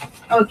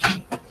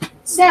 Okay,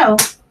 so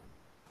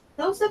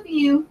those of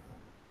you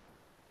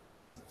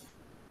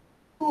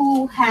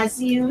who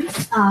has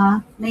used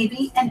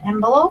maybe an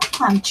envelope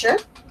puncher,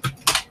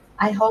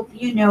 I hope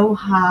you know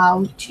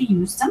how to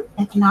use them.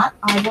 If not,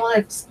 I will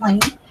explain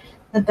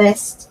the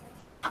best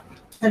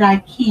that I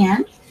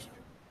can.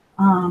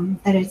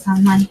 That is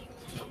on my.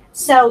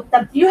 So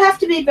you have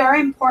to be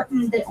very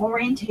important the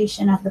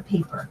orientation of the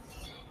paper.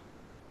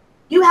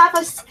 You have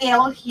a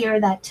scale here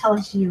that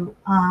tells you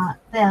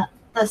the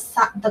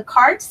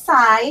card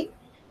side,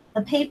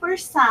 the paper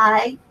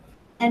side,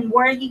 and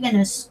where you're going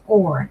to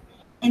score.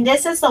 And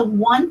this is a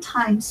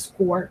one-time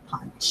score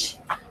punch.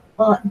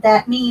 Well,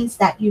 that means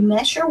that you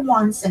measure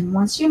once, and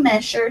once you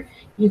measure,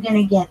 you're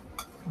going to get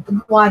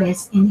what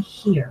is in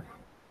here.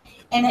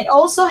 And it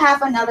also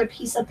have another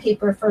piece of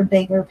paper for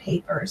bigger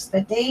papers,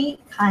 but I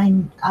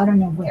don't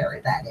know where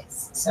that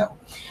is. So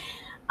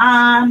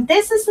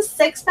this is a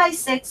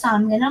 6x6, so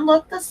I'm going to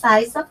look the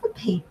size of the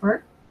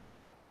paper.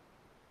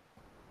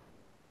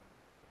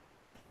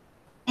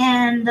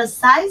 And the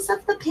size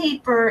of the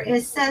paper,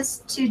 it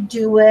says to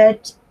do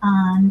it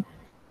on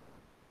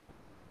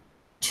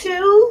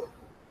 2.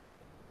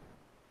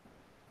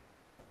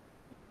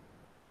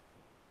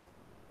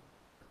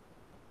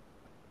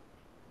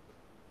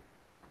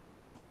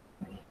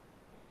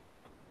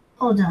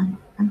 Hold on,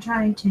 I'm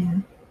trying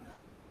to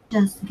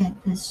just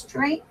get this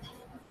straight.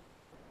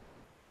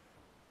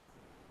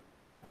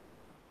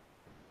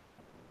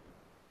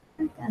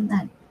 I've done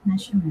that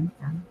measurement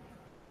from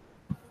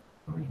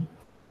 3.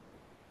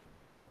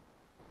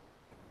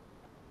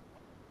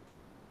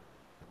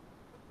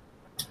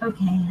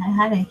 Okay, I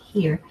had it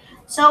here.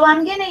 So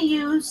I'm going to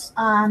use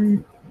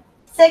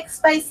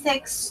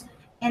 6x6,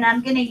 and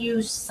I'm going to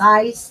use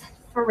size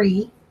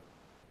 3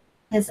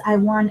 because I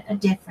want a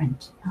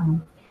different.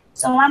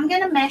 So I'm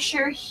going to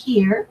measure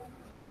here,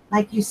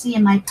 like you see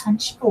in my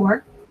punch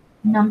board,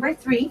 number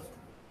 3.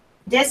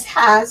 This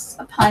has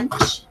a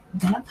punch. I'm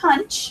going to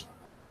punch.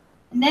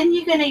 And then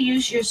you're going to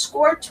use your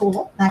score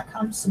tool that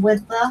comes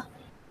with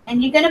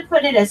and you're going to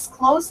put it as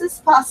close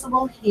as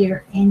possible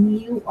here, and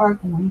you are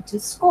going to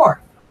score.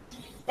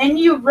 Then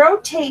you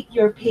rotate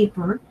your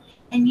paper,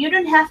 and you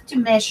don't have to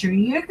measure.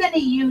 You're going to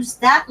use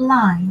that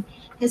line,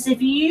 because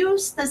if you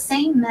use the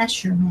same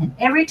measurement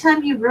every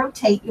time you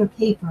rotate your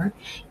paper,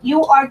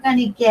 you're going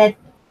to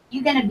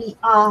be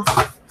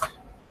off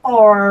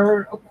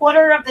or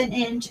 1/4 of an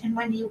inch, and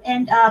when you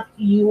end up,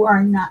 your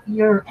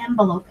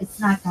envelope is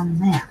not going to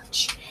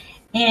match.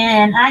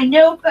 And I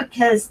know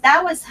because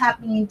that was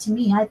happening to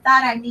me. I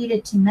thought I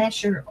needed to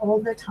measure all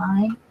the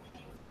time,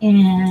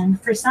 and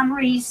for some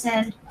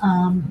reason,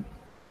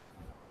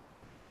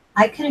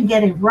 I couldn't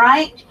get it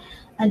right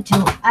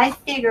until I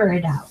figure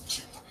it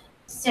out.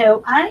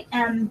 So I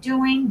am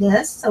doing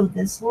this, so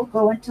this will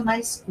go into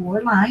my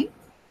score line.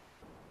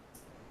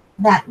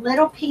 That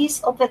little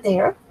piece over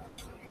there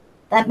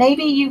that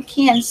maybe you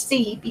can't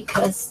see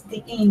because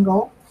the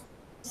angle.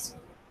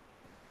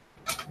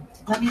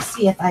 Let me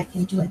see if I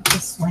can do it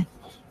this way.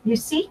 You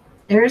see,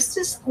 there's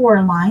the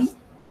score line,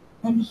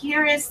 and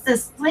here is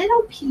this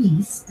little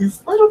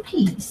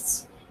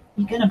piece.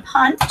 You're going to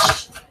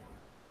punch,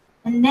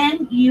 and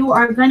then you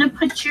are going to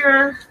put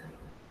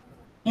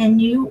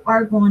and you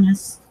are going to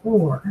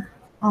score.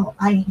 Oh,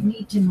 I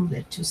need to move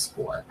it to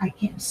score. I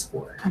can't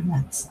score on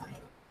that side.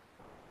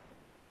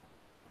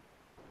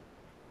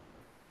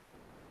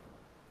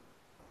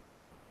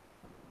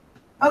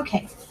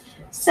 Okay,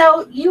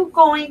 so you're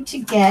going to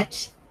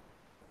get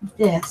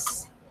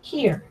this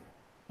here,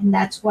 and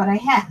that's what I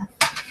have.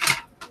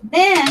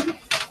 Then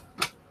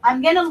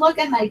I'm going to look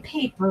at my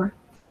paper,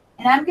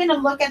 and I'm going to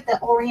look at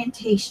the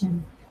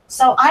orientation.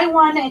 So I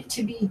want it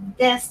to be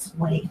this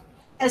way,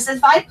 because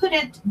if I put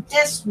it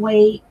this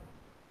way,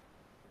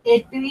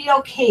 it'd be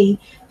okay,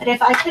 but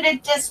if I put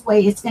it this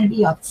way, it's going to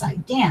be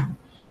upside down.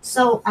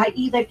 So I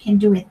either can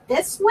do it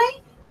this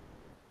way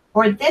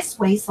or this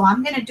way. So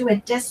I'm going to do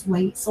it this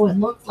way so it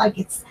looks like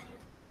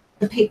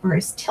the paper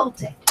is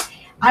tilted.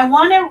 I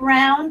want to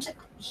round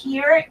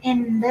here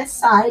in this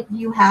side.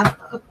 You have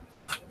a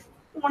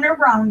corner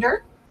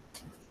rounder,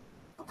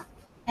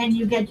 and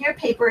you get your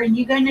paper, and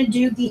you're going to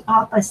do the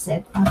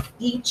opposite of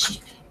each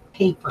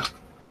paper.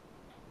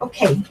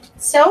 Okay,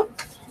 so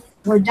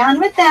we're done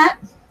with that.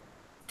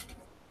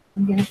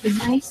 I'm going to put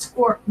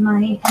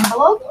my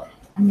envelope.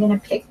 I'm going to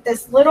pick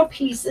this little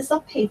pieces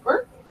of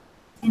paper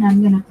and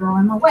I'm going to throw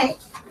them away.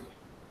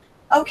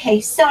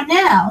 Okay, so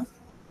now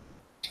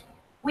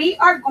we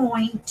are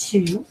going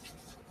to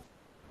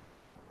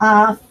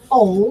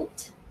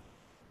fold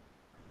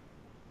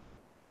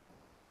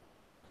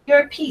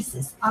your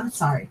pieces. I'm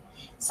sorry.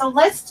 So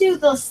let's do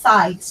the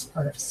sides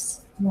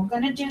first. We're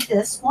going to do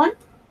this one.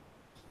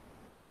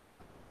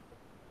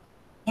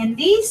 And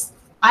these,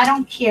 I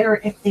don't care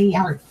if they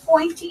are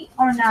pointy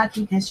or not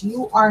because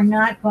you are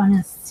not going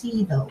to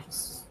see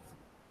those.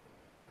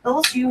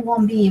 Those you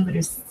won't be able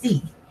to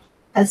see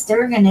because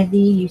they're going to be,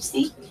 you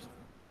see,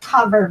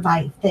 covered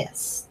by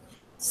this.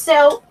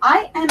 So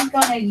I am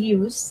going to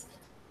use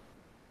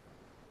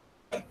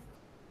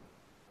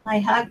my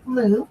hot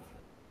glue.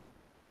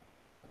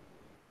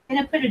 I'm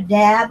going to put a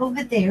dab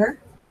over there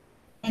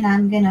and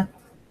I'm going to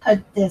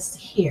put this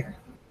here.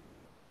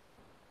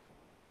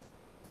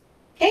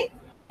 Okay,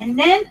 and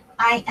then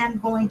I am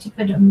going to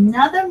put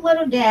another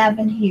little dab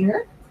in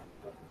here.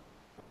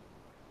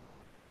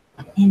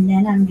 And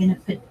then I'm going to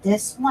put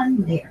this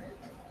one there.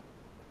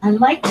 I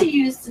like to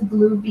use the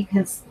glue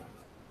because,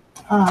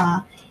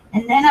 and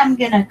then I'm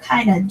going to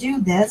kind of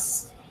do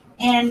this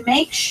and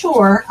make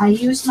sure I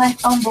use my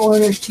foam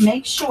border to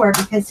make sure,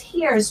 because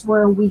here's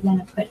where we're going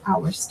to put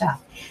our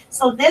stuff.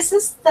 So this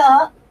is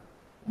the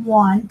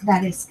one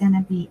that is going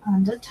to be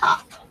on the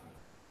top.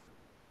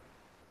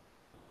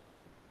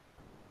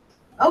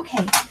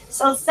 Okay,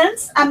 so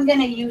since I'm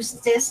going to use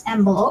this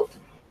envelope,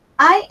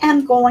 I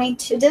am going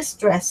to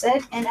distress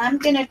it and I'm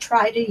going to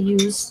try to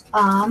use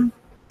a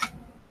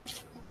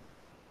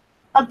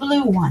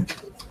blue one.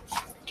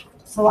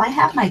 So I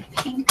have my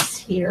pinks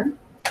here.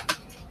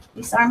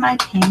 These are my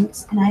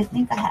pinks and I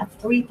think I have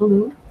 3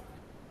 blue.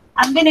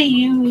 I'm going to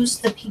use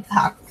the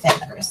peacock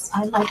feathers.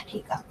 I like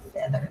peacock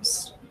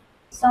feathers.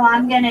 So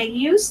I'm going to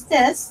use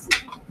this.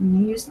 I'm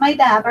going to use my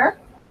dabber.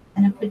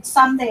 I'm going to put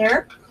some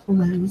there,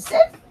 close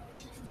it.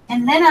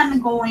 And then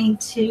I'm going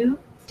to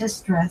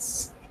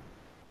distress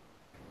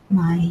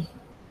my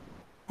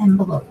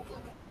envelope.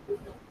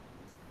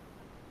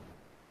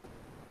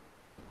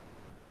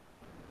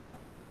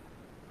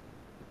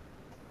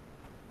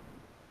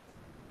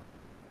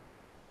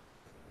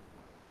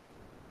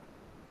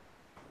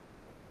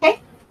 Okay,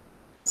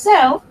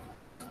 so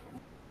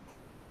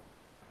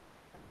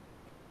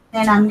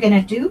then I'm going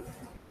to do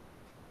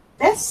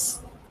this.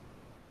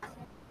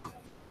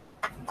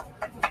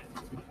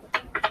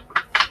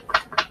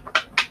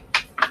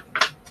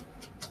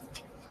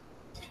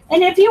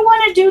 And if you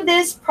want to do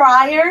this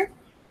prior,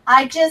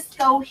 I just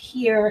go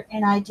here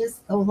and I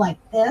just go like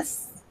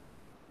this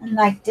and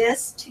like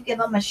this to give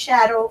them a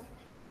shadow.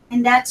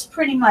 And that's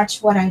pretty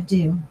much what I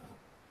do.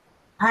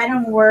 I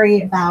don't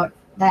worry about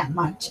that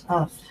much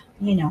of,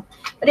 you know.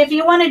 But if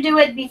you want to do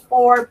it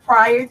before,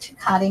 prior to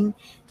cutting,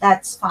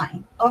 that's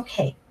fine.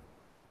 Okay.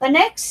 The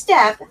next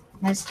step,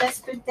 let's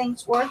just put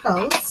things where it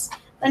goes.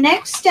 The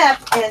next step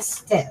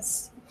is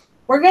this.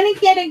 We're going to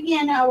get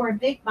again our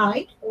big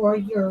bite or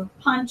your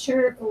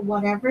puncher or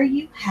whatever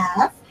you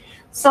have.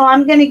 So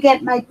I'm going to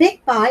get my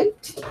big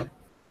bite.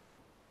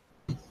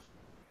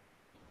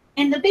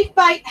 And the big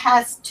bite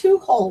has 2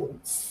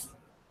 holes.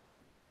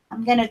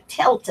 I'm going to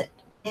tilt it.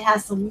 It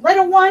has a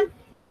little one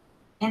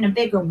and a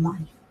bigger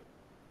one.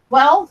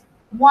 Well,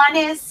 one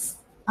is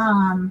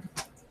 1/8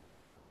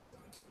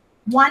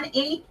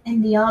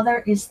 and the other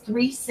is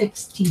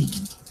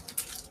 3/16.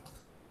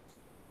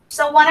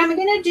 So what I'm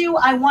going to do,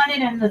 I want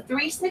it in the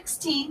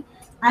 3/16.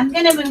 I'm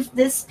going to move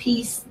this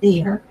piece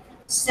there.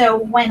 So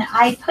when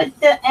I put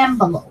the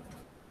envelope,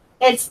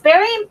 it's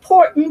very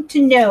important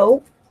to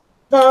know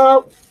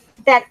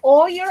that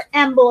all your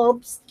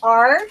envelopes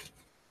are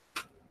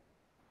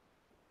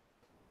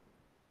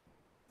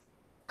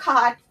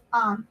cut.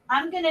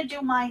 I'm going to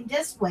do mine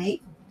this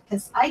way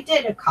because I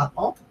did a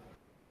couple.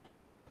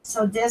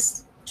 So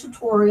this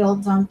tutorial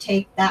don't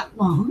take that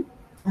long.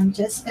 I'm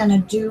just going to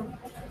do,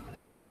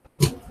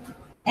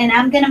 and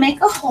I'm going to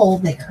make a hole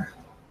there.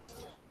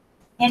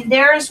 And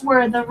there's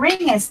where the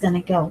ring is going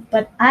to go.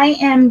 But I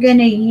am going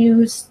to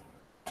use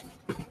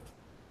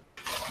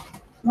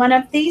one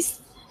of these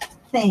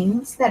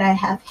things that I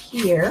have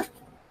here.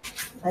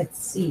 Let's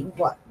see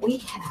what we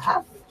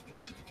have.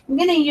 I'm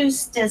going to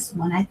use this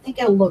one. I think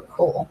it'll look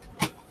cool.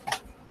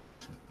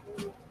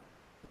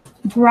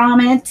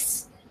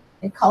 Grommets.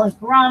 They call it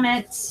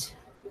grommets.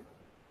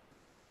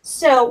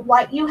 So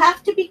what you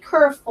have to be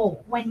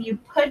careful when you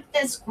put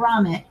this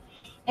grommet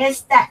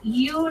is that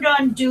you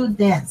don't do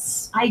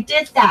this. I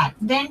did that.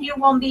 Then you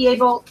won't be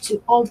able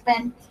to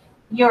open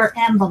your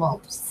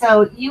envelope.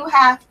 So you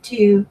have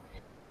to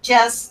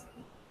just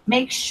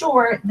make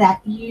sure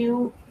that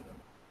you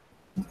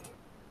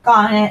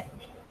got it,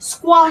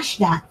 squash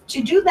that.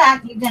 To do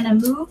that, you're going to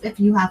move, if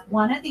you have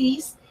one of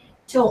these,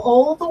 till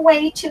all the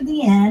way to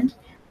the end.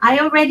 I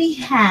already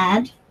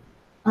had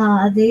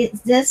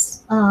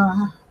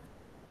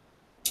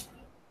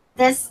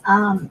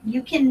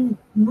you can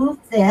move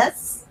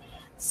this.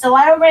 So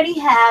I already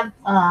have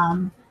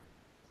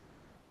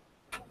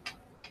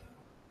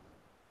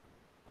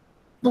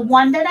the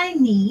one that I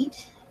need.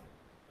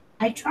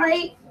 I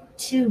try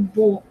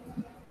to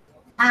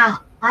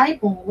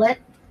eyeball it.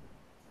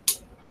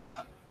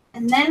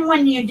 And then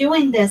when you're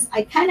doing this,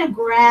 I kind of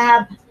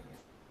grab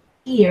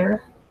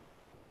here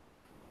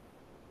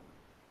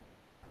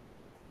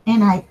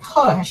and I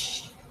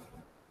push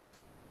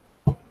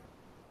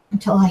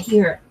until I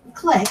hear it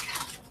click.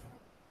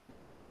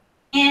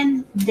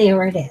 And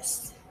there it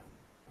is.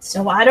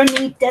 So I don't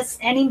need this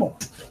anymore.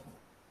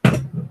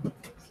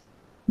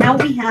 Now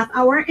we have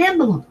our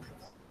envelope.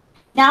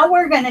 Now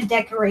we're going to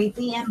decorate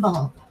the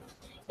envelope.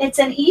 It's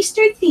an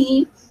Easter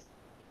theme.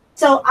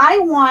 So I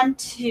want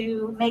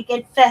to make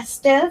it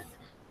festive.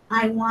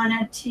 I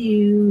wanted to,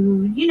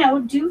 you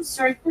know, do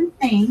certain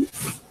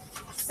things.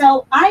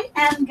 So I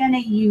am going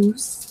to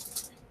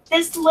use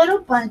this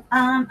little bunny.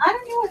 I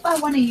don't know if I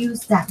want to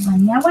use that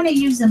bunny. I want to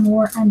use a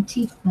more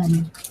antique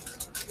bunny.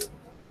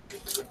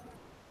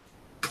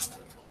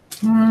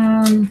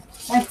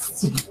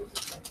 Let's see.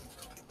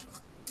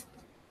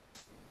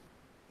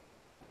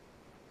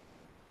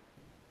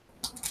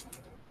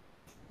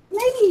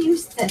 Maybe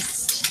use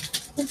this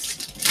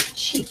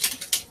cheek,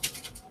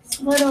 this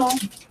little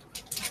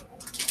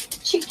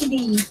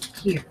chickadee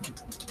here.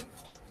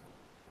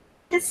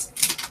 It's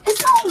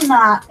all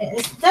not,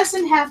 it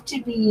doesn't have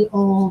to be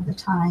all the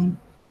time.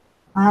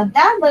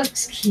 That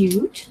looks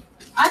cute.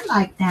 I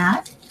like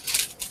that.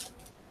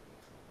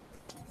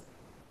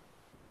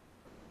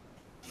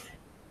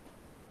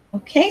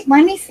 Okay,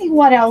 let me see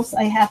what else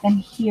I have in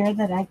here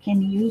that I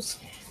can use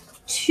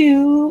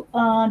to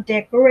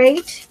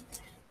decorate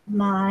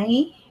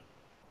my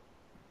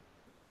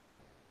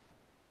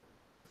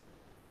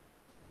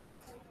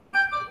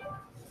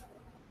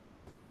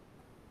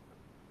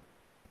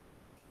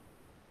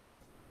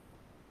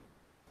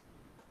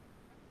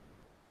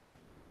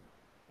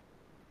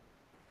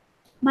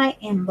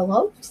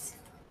envelopes.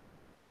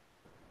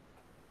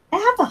 I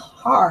have a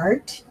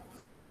heart,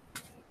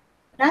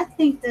 but I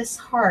think this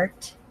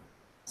heart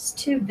is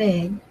too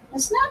big.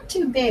 It's not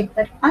too big,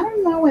 but I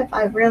don't know if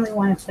I really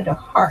want to put a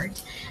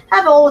heart. I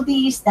have all of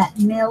these that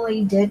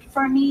Millie did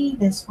for me.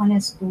 This one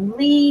is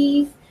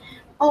BLING.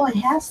 Oh, it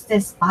has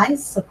this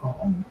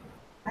bicycle.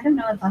 I don't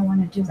know if I want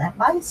to do that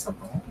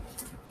bicycle.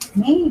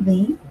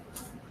 Maybe.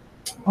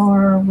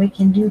 Or we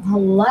can do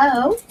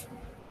hello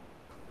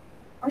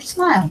or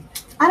smile.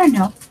 I don't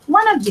know.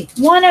 One or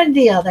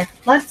the other.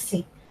 Let's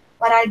see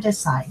what I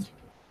decide.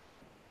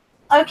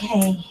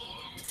 Okay.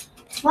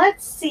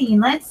 Let's see.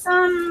 Let's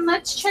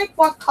check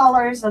what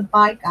colors of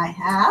bike I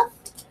have,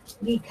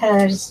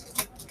 because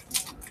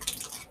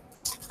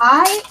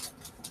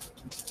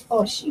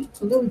she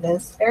glued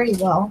this very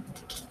well.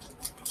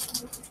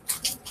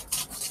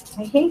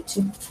 I hate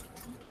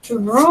to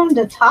ruin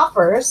the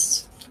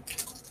toppers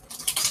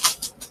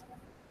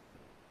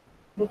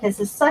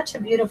because it's such a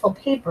beautiful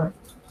paper.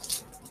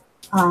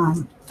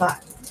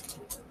 But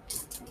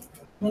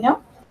you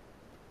know,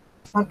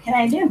 what can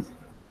I do?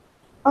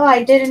 Oh,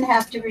 I didn't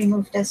have to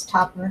remove this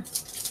topper,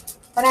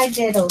 but I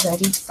did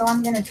already, so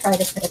I'm going to try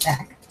to put it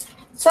back.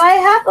 So I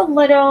have a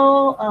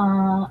little,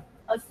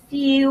 a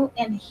few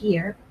in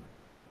here.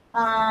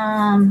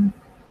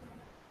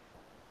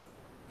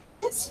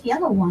 This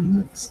yellow one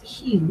looks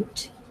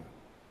cute.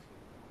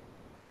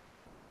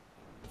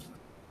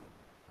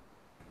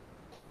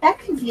 That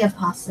could be a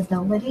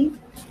possibility.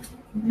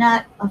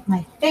 Not of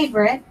my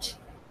favorite,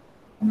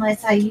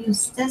 unless I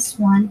use this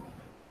one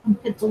and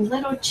put the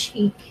little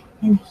cheek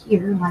in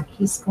here like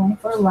he's going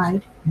for a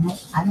ride. No,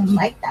 I don't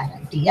like that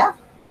idea.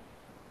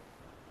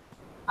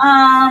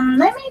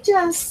 Let me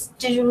just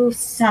do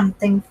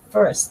something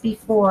first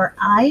before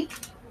I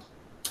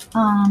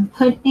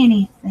put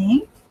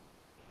anything.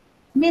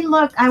 Let me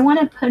look. I want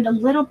to put a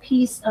little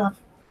piece of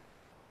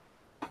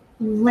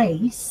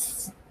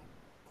lace.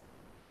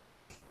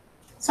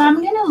 So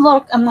I'm going to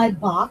look at my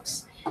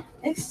box.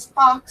 This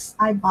box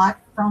I bought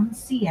from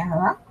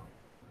Sierra.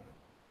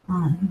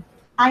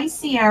 Hi,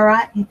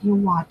 Sierra, if you're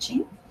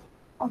watching.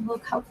 Oh,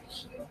 look how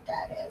cute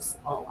that is.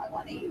 Oh, I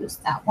want to use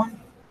that one.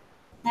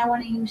 I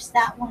want to use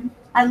that one.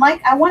 I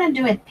want to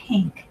do it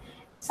pink.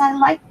 So I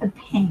like the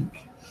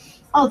pink.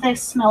 Oh,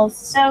 this smells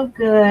so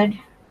good.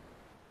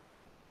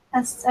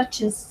 That's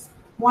such a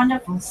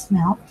wonderful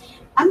smell.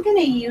 I'm going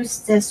to use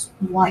this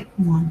white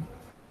one.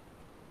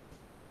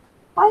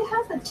 Do I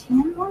have a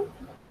tan one?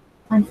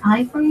 An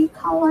ivory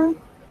color?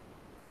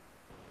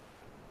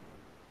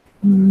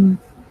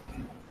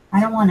 I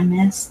don't want to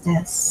miss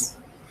this.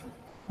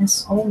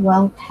 It's all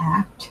well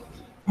packed.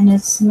 And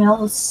it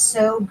smells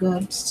so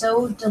good,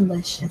 so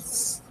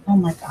delicious. Oh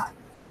my God.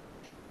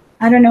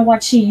 I don't know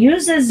what she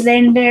uses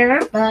in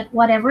there, but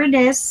whatever it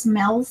is,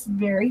 smells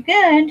very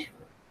good.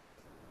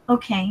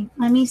 Okay,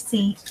 let me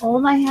see.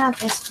 All I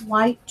have is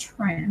white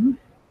trim.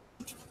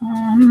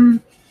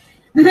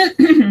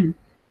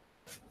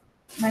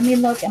 Let me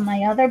look at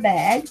my other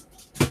bag,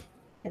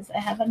 because I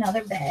have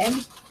another bag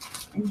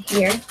in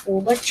here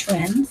full of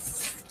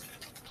trims.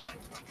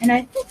 And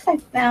I think I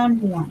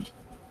found one.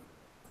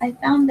 I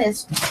found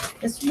this one,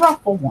 this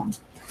ruffle one.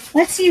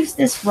 Let's use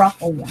this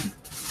ruffle one.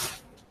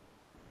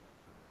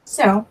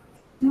 So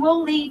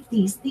we'll leave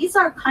these. These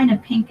are kind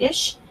of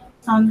pinkish,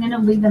 so I'm going to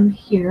leave them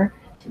here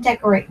to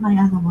decorate my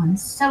other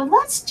ones. So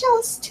let's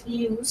just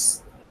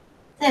use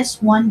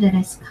this one that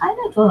is kind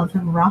of a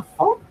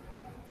ruffle.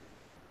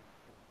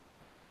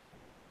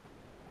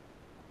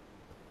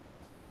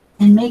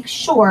 And make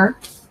sure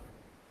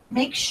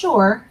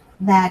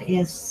that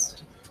is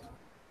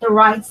the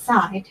right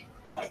side.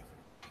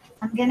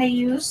 I'm going to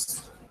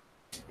use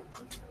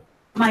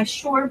my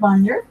shore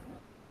bunder.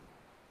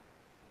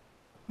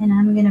 And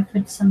I'm going to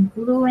put some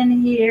glue in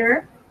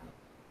here.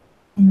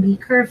 And be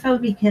careful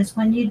because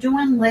when you're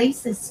doing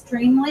lace, it's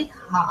extremely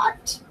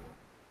hot.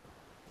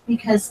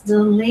 Because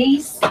the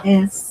lace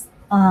is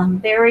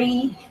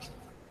very,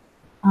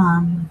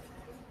 what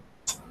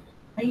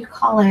do you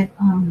call it?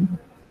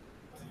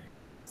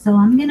 So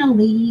I'm going to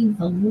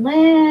leave a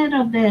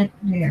little bit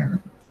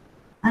there.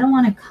 I don't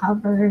want to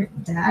cover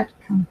that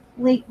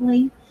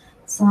completely.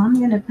 So I'm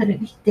going to put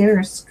it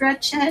there,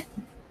 stretch it.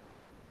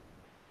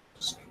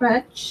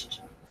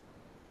 Stretched.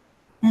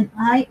 And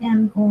I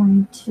am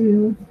going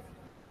to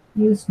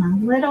use my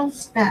little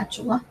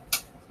spatula.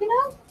 You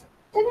know,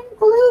 didn't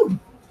glue.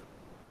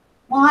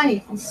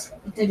 Why?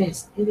 It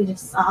is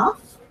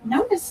soft?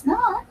 No, it's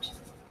not.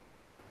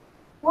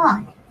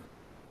 Why?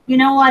 You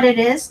know what it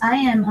is? I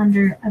am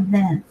under a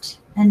vent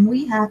and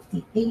we have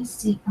the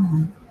AC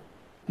on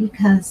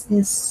because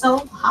it's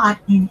so hot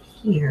in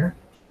here.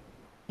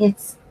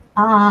 It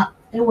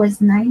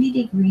was 90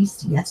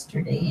 degrees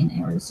yesterday in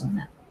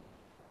Arizona.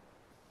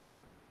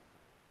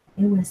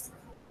 It was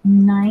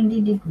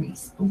 90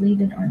 degrees, believe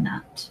it or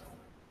not.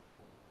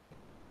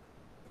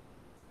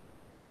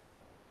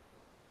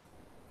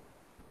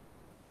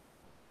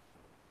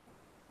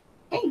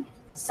 Okay.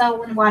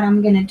 So what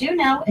I'm going to do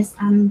now is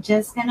I'm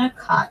just going to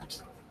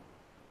cut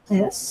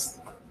this.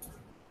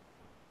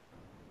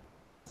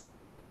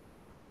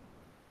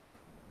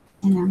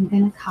 And I'm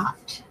going to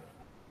cut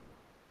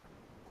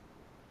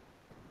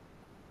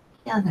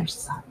the other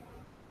side.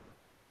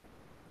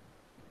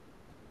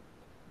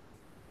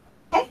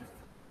 Okay.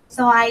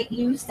 So I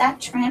use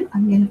that trim.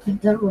 I'm going to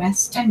put the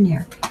rest in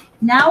there.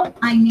 Now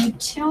I need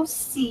to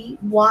see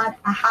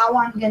how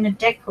I'm going to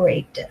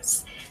decorate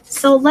this.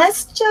 So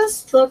let's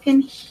just look in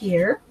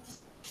here.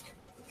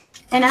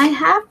 And I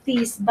have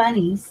these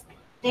bunnies.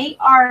 They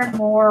are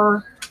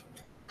more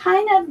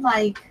kind of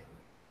like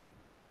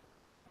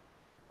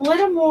a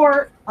little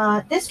more,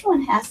 this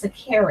one has a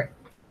carrot.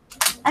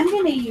 I'm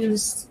going to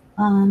use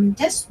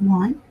this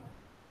one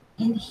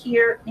in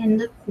here in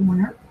the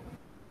corner.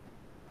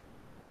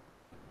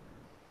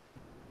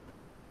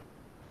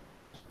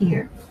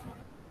 Here.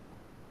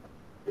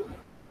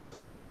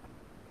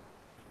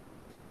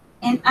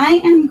 And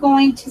I am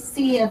going to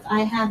see if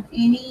I have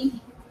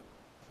any.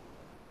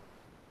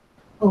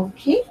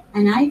 Okay,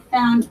 and I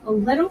found a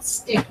little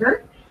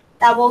sticker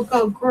that will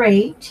go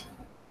great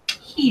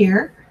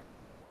here.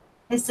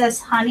 It says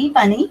Honey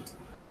Bunny,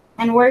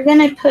 and we're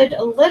going to put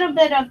a little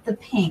bit of the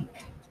pink.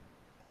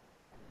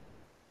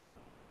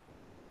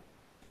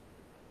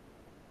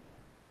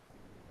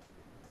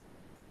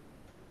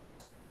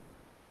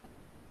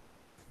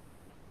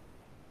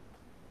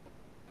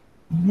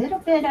 A little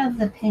bit of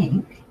the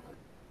pink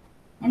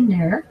in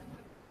there.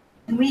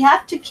 And we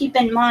have to keep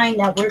in mind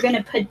that we're going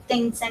to put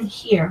things in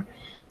here.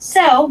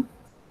 So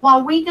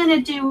what we're going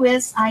to do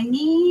is I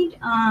need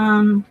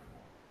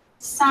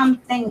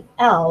something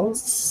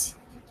else.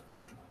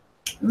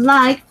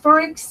 Like, for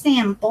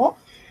example,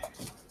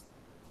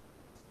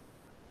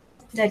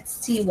 let's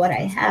see what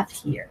I have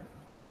here.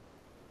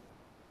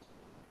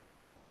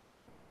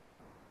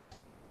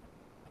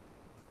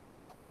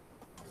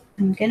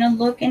 I'm going to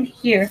look in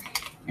here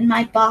in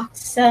my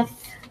box of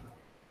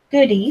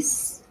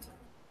goodies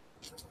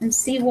and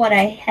see what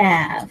I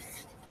have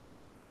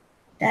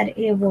that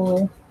it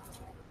will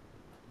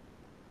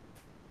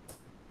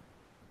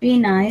be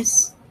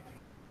nice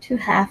to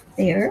have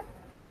there.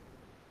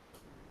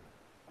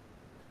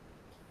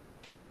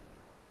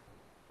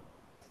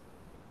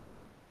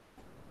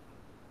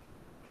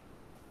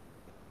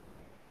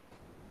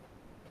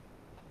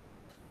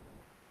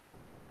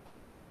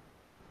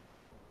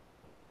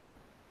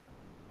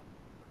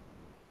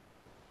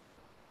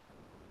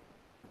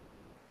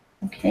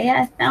 Okay,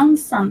 I found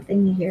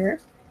something here.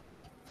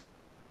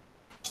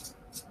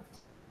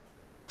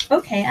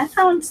 Okay, I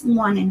found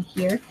one in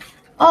here.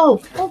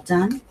 Oh, well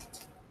done.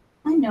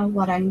 I know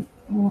what I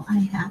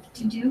have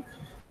to do.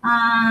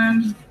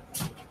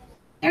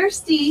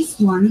 There's these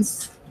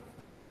ones,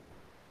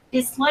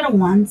 these little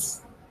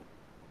ones.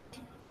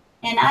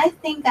 And I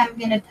think I'm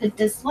going to put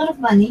this little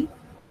bunny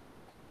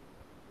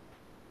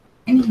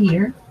in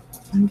here.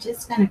 I'm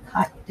just going to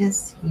cut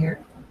this here.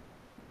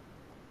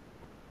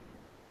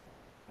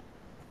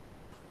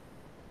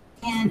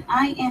 And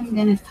I am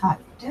going to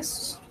cut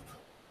this.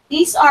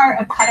 These are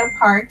a cutter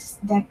parts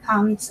that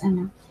comes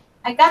in.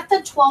 I got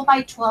the 12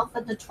 by 12,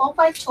 but the 12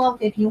 by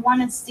 12, if you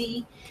want to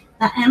see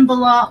the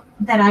envelope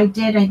that I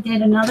did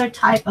another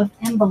type of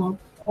envelope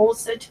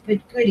also to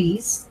put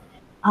goodies,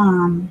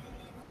 um,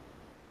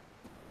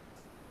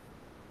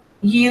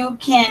 you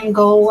can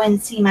go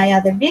and see my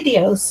other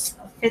videos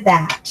for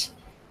that.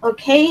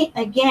 Okay,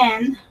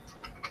 again,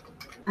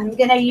 I'm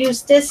gonna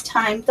use this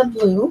time the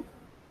blue,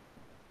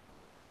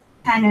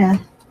 kind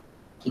of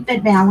keep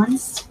it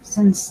balanced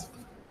since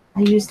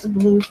I used the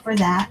blue for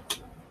that.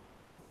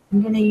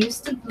 I'm gonna use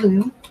the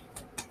blue.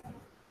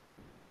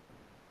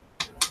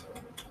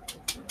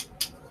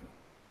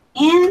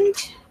 And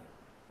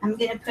I'm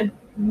gonna put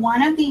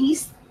one of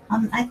these.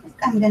 I think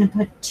I'm gonna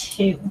put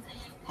two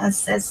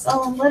because it's a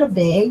little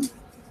big.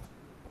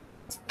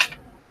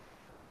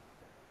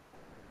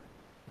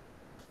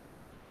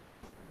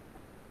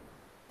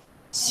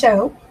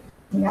 So,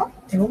 yeah,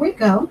 there we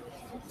go.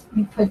 Let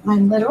me put my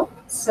little.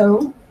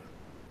 So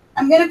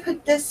I'm gonna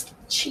put this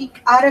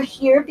cheek out of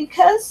here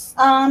because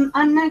I'm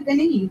not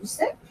gonna use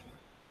it.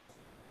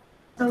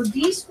 So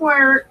these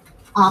were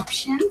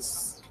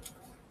options,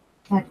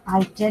 but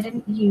I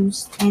didn't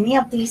use any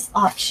of these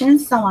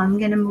options. So I'm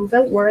gonna move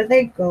it where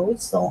they go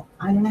so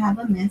I don't have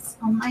a mess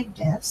on my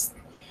desk.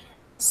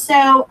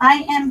 So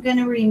I am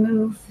gonna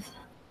remove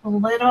a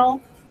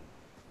little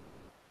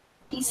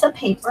piece of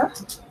paper.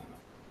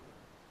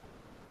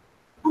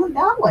 Oh,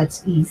 that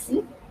was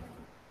easy.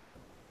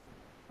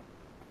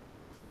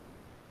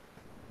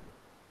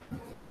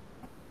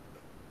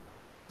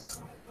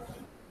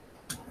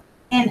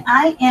 And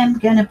I am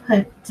going to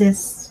put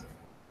this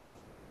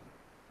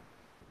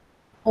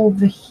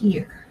over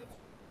here.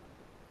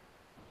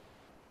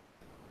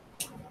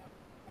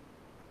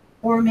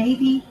 Or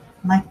maybe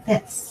like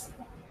this.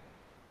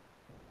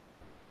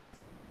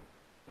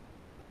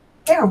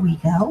 There we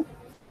go.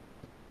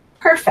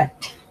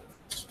 Perfect.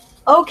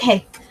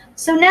 Okay,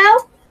 so now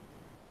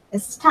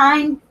it's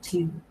time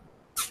to,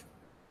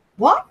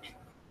 what?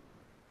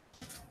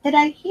 Did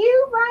I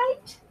hear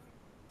right?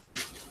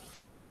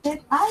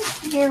 Did I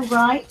hear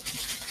right?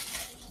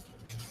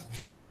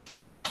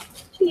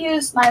 To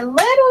use my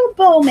little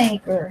bow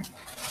maker.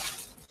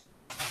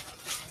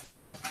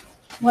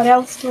 What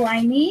else do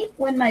I need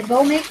when my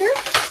bow maker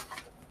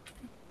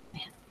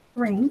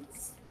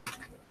rings?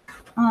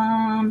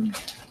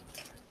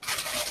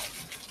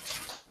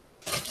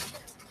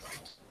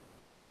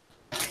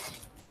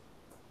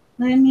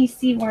 Let me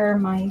see where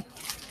my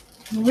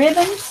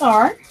ribbons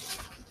are.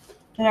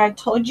 That I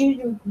told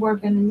you we're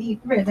going to need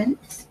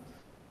ribbons.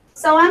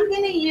 So I'm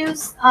going to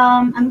use,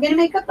 I'm going to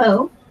make a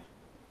bow.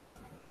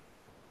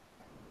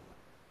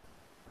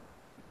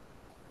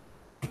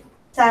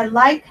 So I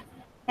like,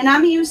 and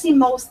I'm using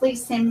mostly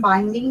seam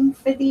binding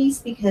for these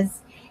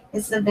because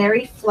it's a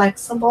very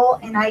flexible,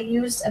 and I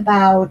use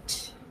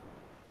about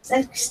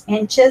 6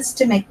 inches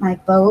to make my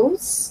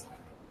bows.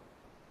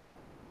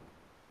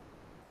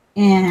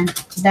 And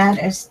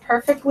that is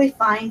perfectly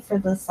fine for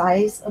the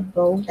size of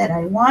bow that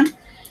I want.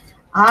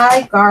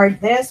 I guard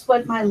this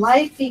with my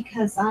life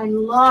because I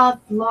love,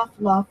 love,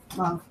 love,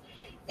 love.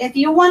 If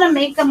you want to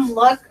make them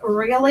look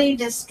really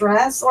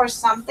distressed or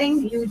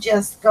something, you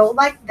just go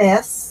like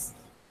this.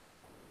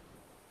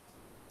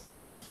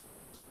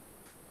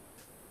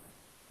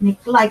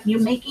 Make like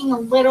you're making a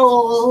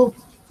little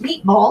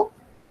meatball,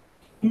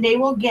 and they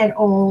will get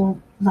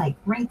all like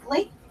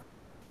wrinkly.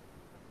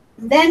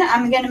 Then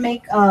I'm going to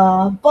make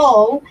a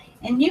bow,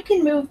 and you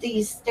can move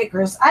these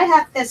stickers. I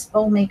have this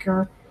bow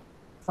maker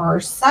for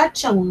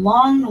such a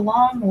long,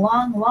 long,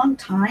 long, long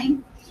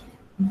time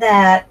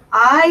that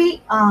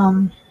I,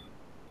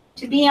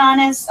 to be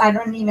honest, I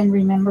don't even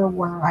remember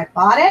where I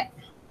bought it.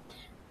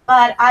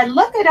 But I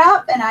looked it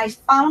up and I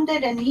found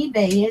it on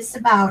eBay. It's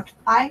about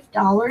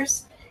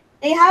 $5.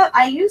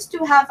 I used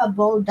to have a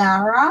bow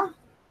Dara,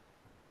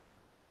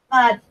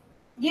 but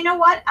you know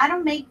what? I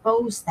don't make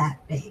bows that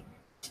big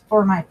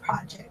for my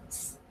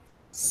projects.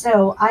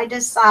 So I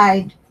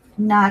decide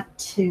not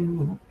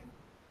to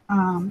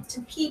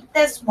keep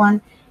this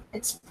one.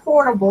 It's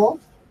portable,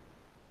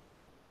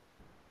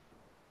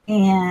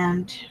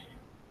 and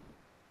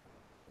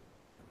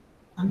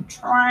I'm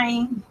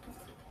trying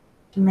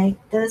to make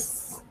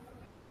this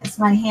as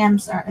my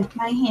hands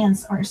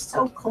are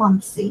so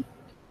clumsy.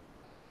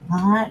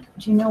 But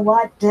you know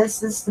what?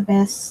 This is the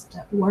best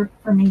work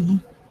for me.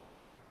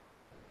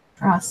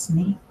 Trust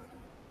me.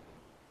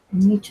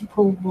 You need to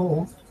pull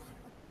both.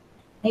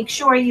 Make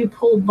sure you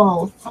pull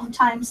both.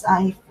 Sometimes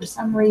for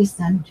some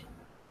reason,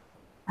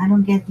 I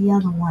don't get the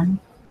other one.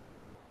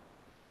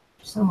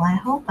 So I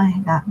hope I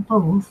got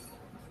both.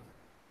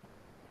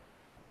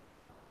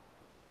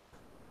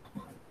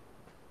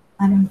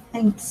 I don't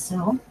think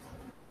so.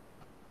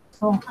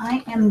 So I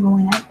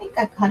think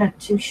I cut it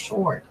too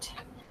short.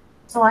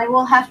 So I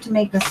will have to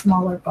make a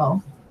smaller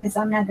bow because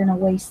I'm not going to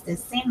waste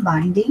this seam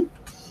binding.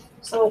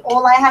 So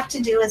all I have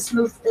to do is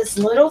move this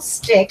little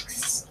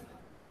sticks,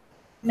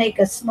 make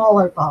a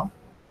smaller bow.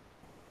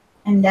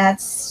 And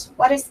that's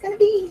what it's going to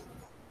be.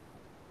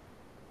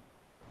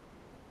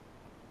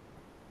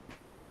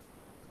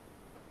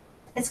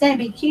 It's going to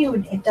be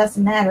cute. It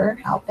doesn't matter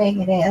how big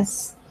it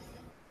is.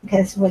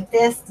 Because with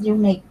this, you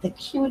make the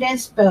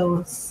cutest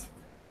bows.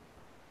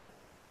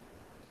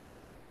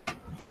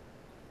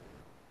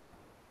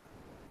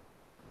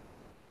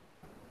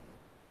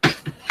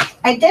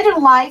 I did a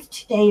live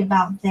today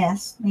about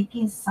this,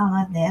 making some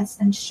of this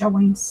and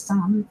showing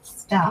some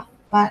stuff,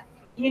 but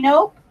you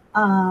know,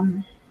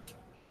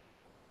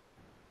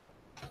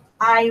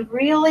 I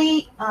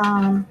really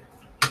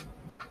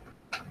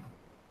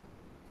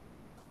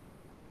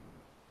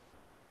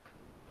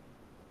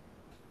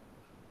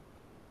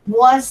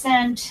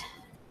wasn't,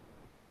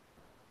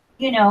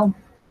 you know,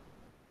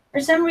 for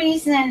some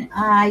reason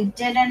I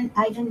didn't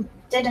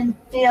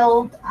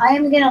feel. I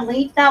am gonna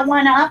leave that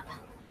one up,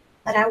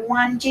 but I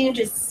want you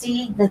to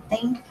see the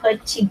thing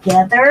put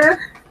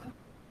together.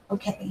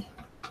 Okay,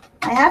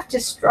 I have to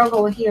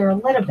struggle here a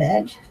little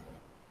bit,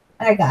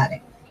 but I got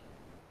it.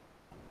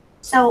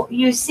 So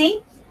you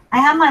see, I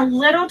have my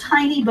little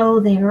tiny bow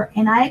there,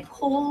 and I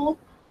pull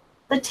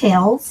the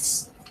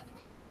tails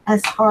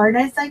as hard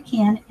as I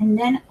can, and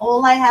then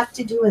all I have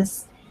to do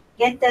is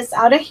get this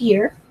out of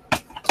here.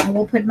 I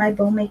will put my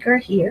bow maker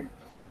here,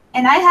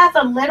 and I have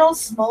a little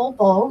small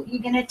bow.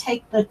 You're gonna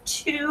take the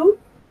two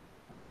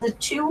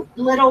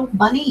little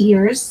bunny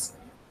ears,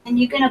 and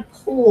you're gonna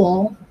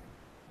pull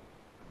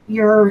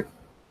your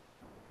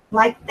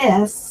like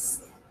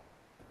this,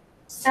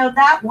 so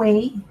that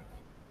way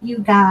you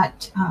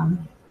got.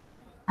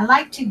 I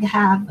like to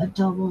have a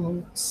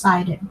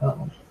double-sided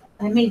bow.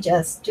 Let me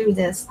just do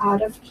this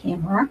out of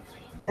camera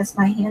because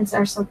my hands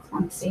are so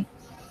clumsy.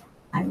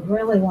 I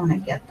really want to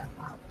get them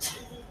out.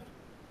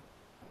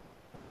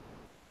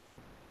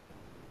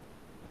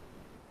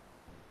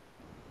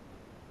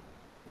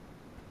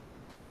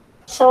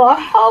 So I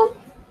hope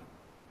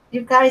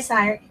you guys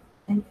are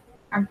going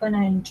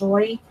to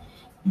enjoy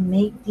and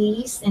make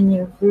these in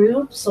your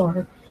groups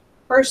or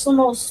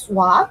personal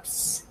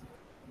swaps.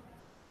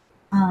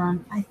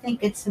 I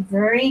think it's a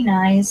very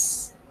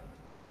nice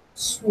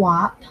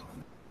swap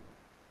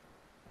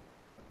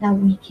that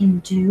we can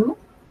do.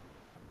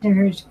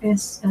 There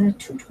is a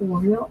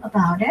tutorial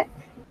about it.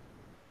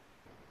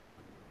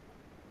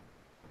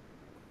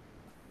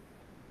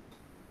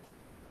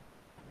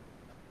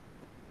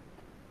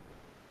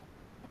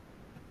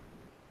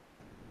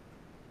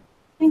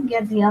 And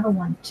get the other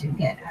one to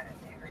get out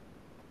of there.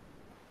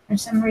 For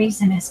some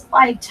reason it's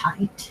quite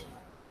tight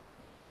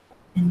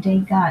and they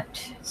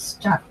got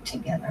stuck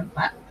together,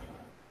 but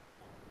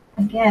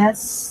I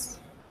guess,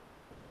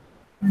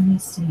 let me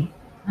see.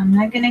 I'm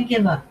not gonna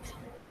give up.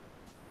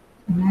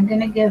 I'm not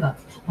gonna give up.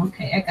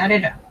 Okay, I got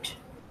it out.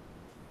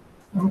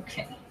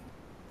 Okay.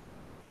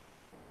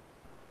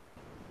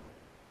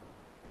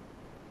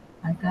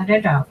 I got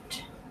it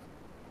out.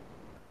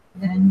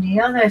 Then the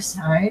other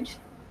side,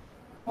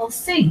 we'll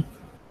see.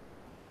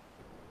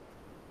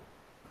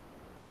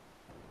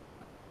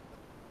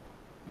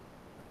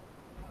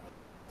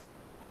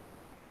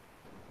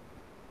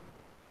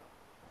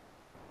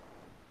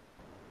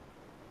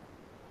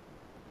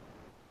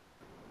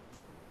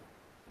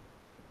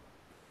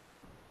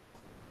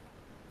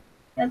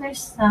 The other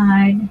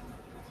side,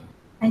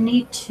 I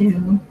need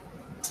to,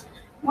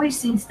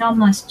 wasting so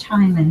much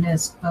time in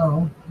this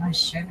bow. I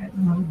should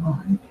move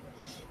on.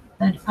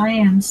 But I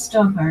am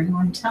stubborn.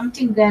 When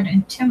something gets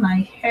into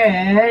my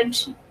head,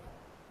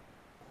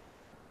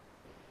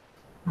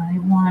 I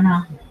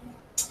wanna.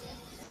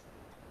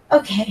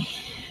 Okay.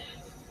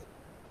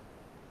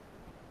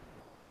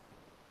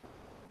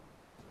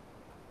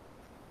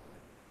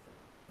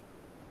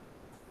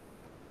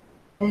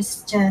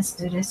 It's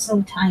just, it is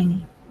so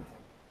tiny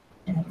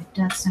that it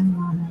doesn't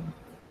wanna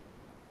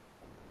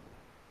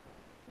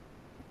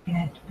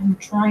get. I'm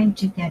trying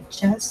to get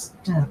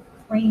just the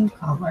cream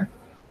color.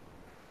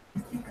 I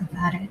think I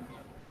got it.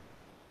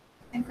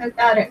 I think I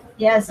got it.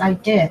 Yes, I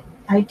did.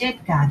 I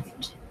did got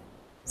it.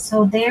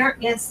 So there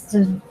is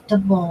the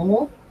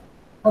bowl,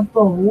 a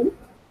bowl,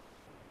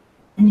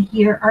 and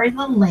here are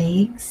the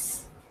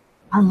legs.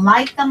 I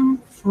like them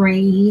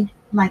frayed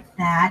like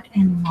that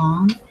and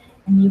long,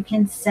 and you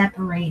can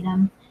separate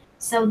them.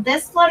 So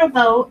this little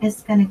bow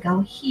is going to go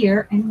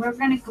here, and we're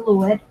going to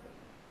glue it.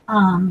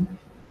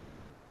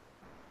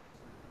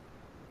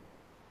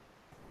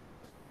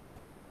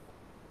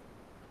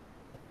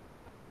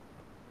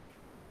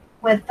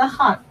 With the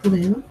hot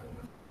glue.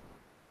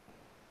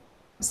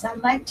 So I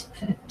like to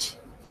put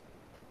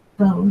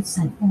bows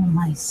in all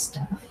my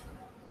stuff.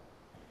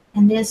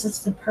 And this is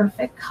the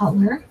perfect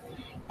color.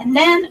 And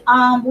then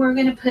we're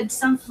going to put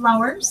some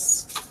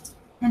flowers.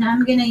 And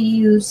I'm going to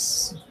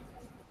use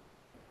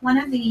one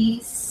of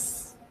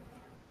these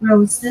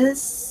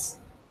roses,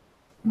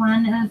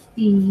 one of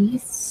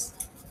these,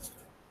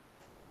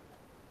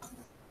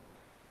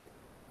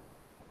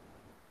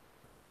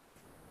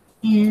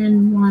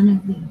 and one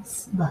of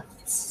these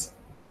buds.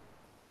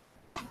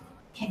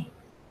 Okay,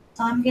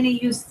 so I'm going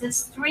to use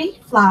this 3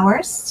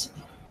 flowers.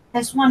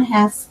 This one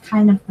has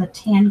kind of the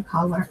tan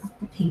color of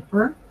the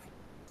paper.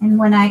 And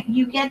when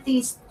you get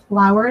these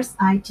flowers,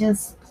 I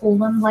just pull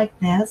them like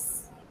this.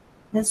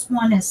 This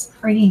one is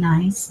pretty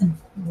nice and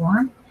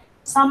warm.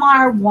 Some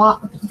are,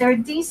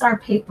 these are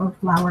paper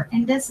flower,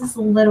 and this is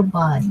a little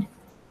bud,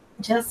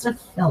 just a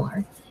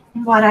filler.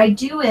 And what I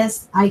do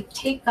is I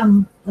take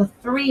them, the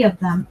 3 of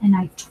them, and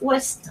I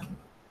twist them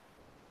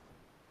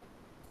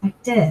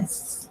like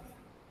this.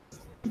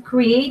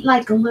 create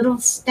like a little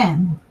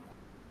stem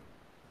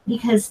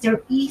because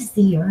they're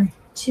easier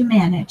to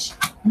manage.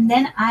 And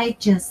then I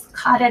just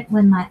cut it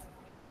with my,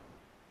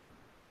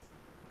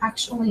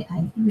 actually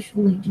I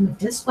usually do it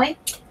this way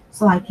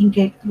so I can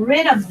get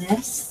rid of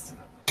this.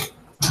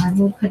 I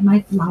will put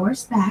my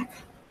flowers back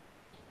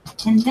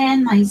and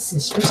then my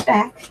scissors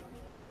back.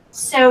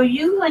 So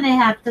you're going to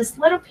have this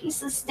little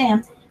piece of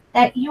stem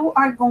that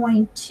you're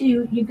going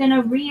to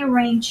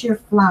rearrange your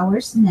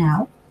flowers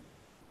now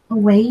the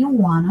way you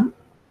want them.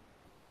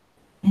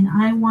 And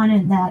I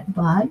wanted that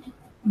bud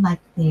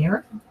like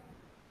there.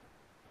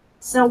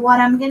 So what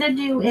I'm going to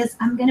do is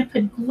I'm going to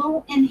put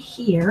glue in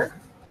here.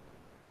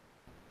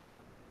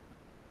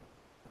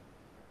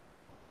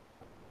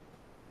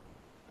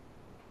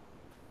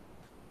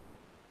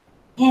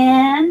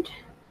 And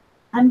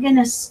I'm going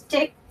to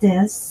stick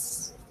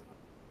this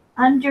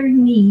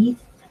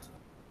underneath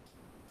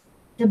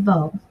the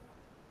bow.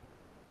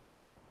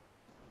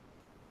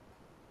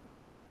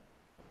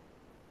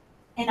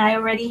 And I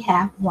already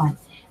have one.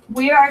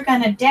 We are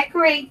going to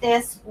decorate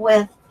this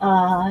with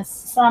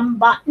some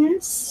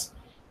buttons.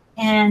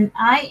 And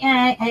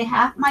I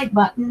have my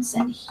buttons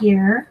in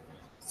here.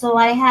 So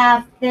I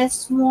have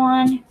this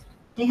one.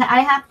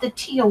 I have the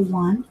teal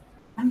one.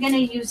 I'm going to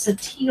use a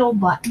teal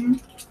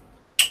button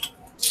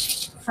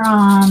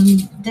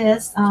from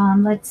this.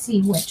 Let's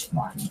see which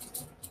one.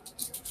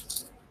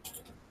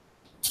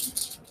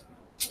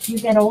 You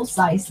get all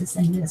sizes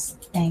in this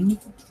thing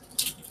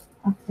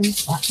of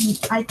this button.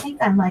 I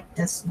think I like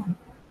this one.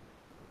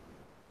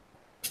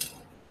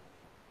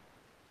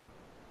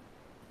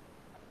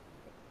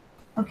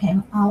 Okay,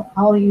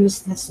 I'll use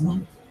this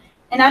one.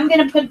 And I'm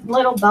going to put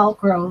little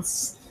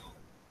Velcros.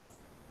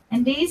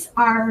 And these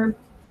are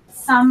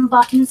some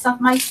buttons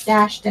of my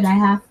stash that I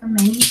have for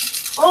many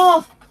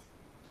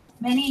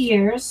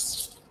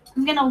years.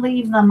 I'm going to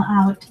leave them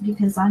out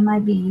because I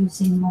might be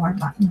using more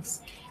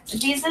buttons.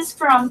 This is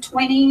from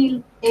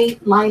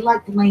 28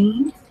 Lilac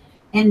Lane.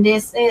 And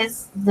this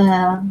is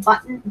the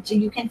button. So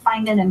you can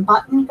find it in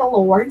Button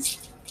Galores.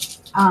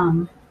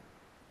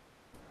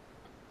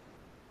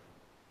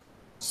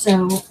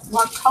 So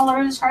what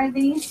colors are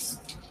these?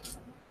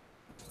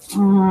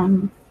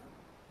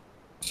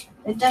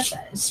 It does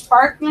a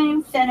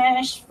sparkling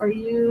finish for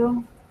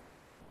you.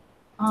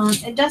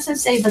 It doesn't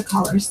say the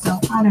colors, so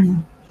I don't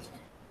know.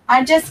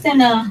 I'm just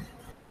gonna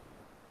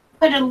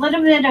put a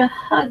little bit of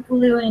hot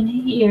glue in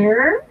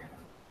here.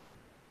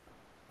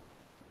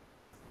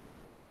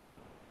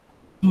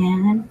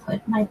 And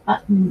put my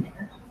button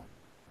there.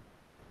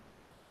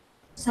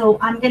 So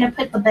I'm gonna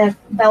put the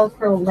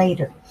Velcro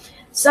later.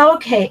 So,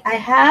 okay, I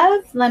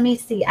have, let me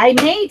see. I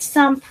made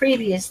some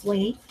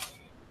previously.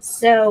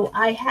 So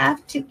I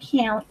have to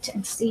count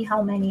and see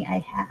how many I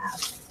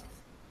have.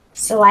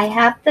 So I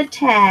have the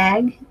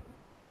tag.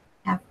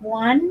 I have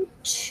 1,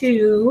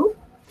 2,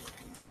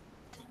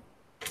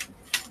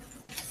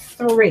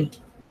 3.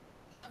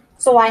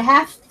 So I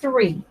have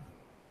 3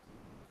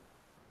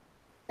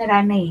 that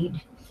I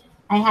made.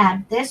 I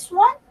have this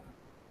one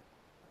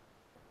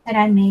that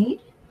I made.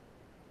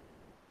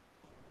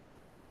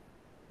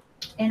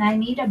 And I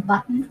need a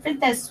button for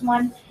this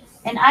one.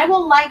 And I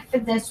will like for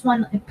this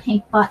one a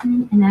pink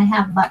button. And I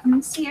have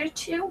buttons here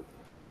too.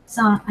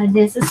 So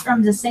this is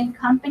from the same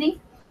company.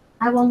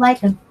 I will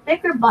like a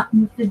bigger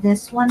button for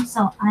this one.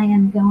 So I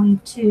am going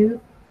to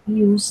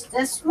use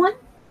this one.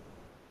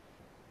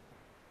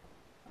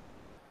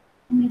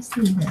 Let me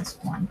see this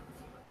one.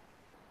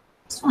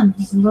 This one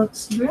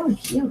looks really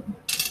cute.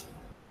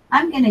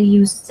 I'm going to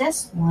use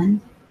this one.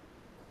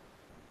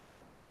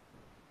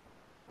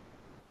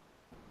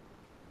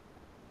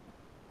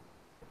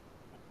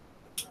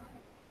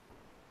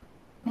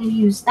 I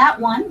use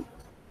that one.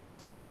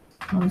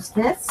 Close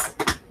this.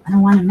 I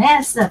don't want to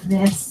mess up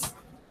this.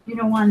 You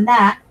don't want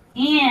that.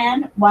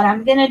 And what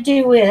I'm going to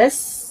do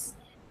is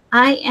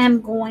I am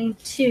going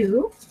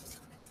to,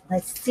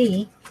 let's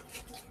see,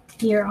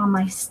 here on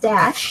my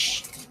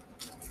stash.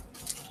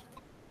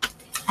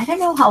 I don't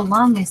know how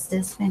long has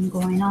this been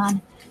going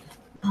on,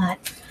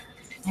 but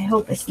I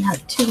hope it's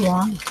not too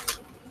long.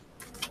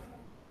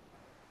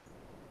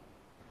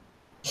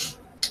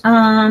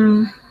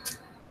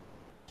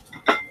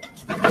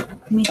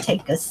 Let me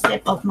take a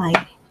sip of my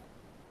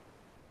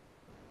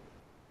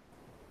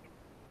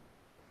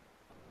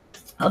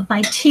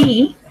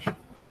tea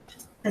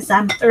because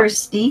I'm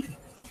thirsty.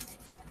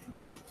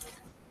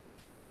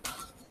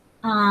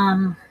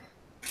 I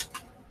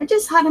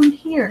just had them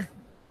here.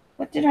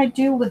 What did I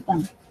do with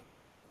them?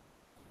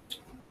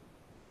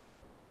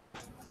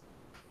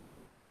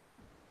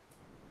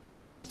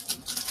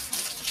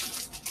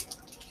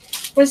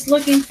 Was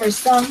looking for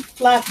some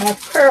flat back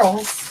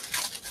pearls,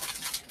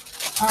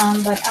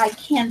 but I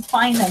can't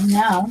find them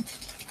now.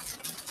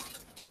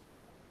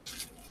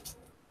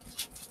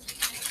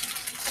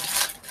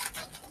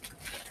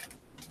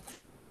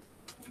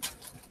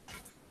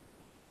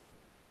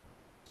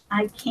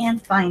 I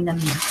can't find them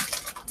now.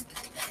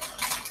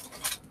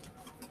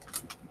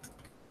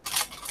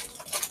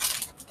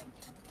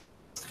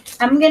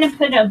 I'm gonna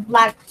put a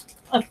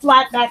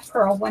flat back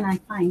pearl when I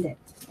find it.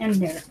 in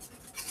there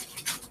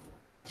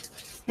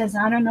because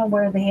I don't know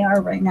where they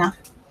are right now.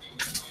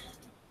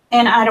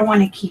 And I don't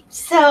want to keep.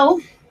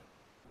 So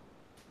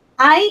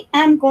I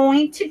am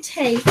going to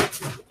take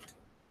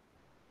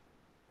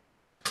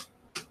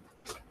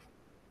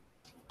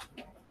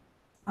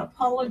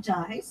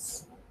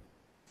apologize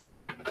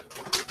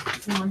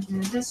for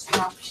the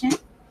disruption.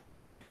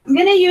 I'm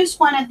going to use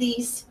one of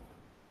these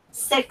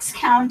 6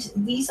 count.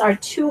 These are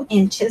 2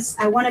 inches.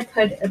 I want to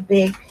put a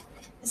big,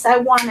 because I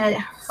wanted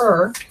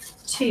her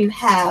to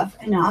have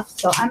enough.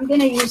 So I'm going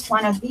to use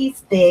one of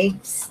these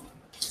bigs.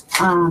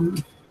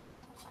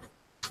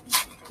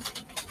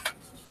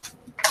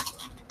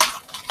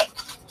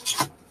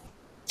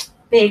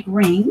 Big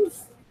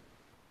rings.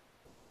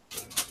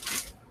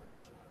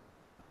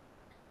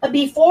 But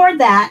before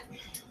that,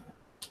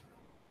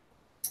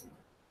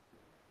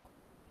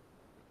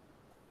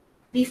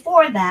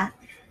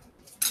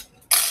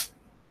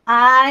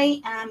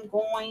 I am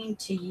going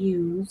to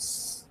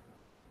use,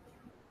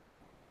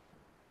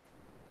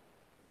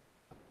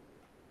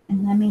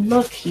 and let me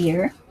look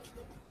here,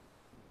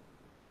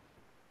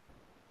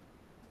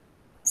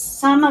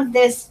 some of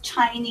this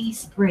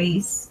Chinese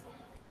braid,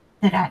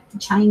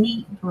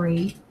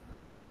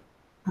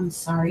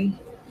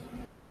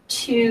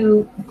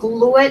 to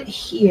glue it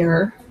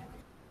here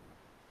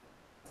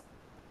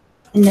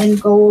and then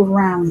go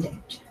around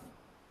it.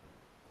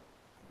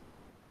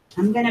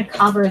 I'm going to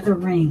cover the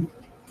ring.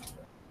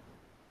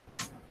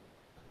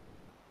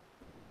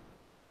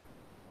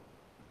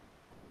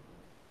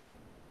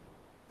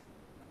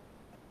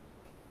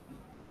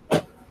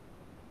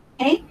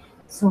 Okay,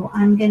 so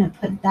I'm going to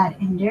put that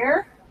in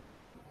there.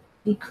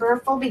 Be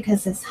careful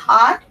because it's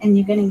hot and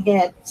you're going to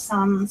get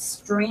some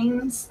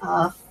strings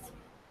of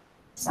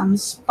some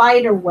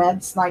spider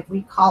webs, like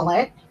we call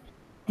it.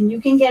 And you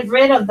can get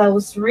rid of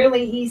those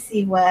really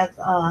easy with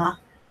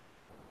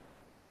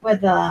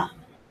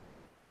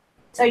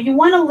so you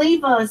want to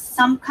leave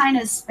some kind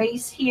of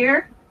space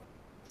here.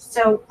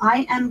 So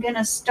I am going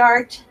to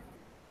start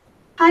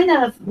kind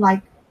of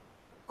like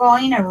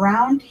going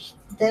around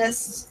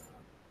this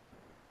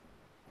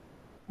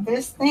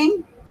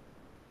thing.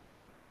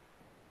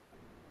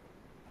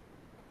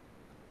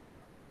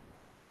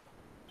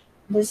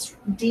 This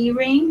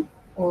D-ring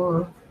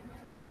or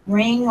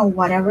ring or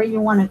whatever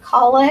you want to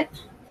call it.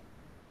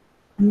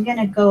 I'm going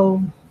to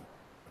go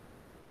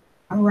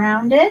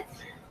around it.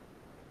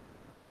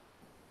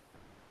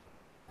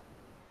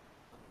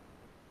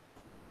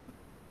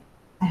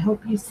 I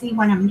hope you see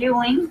what I'm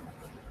doing.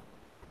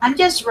 I'm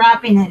just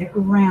wrapping it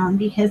around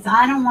because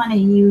I don't want to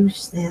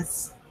use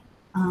this.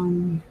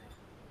 And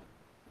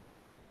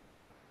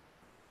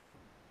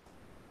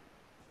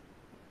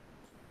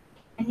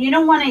you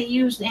don't want to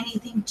use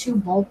anything too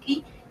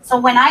bulky. So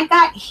when I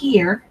got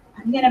here,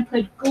 I'm going to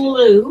put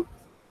glue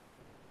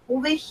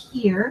over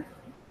here.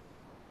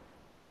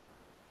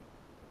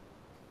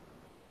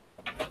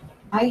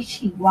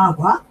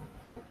 Chihuahua.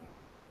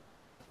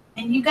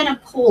 And you're going to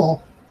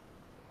pull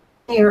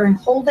there and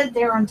hold it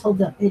there until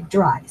it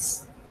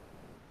dries.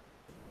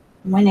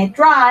 When it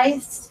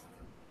dries,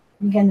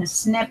 you're going to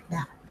snip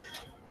that.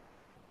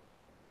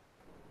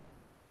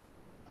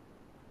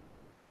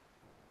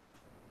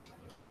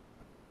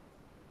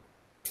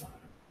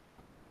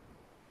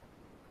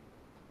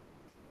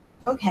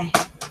 Okay,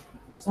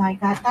 so I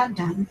got that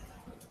done.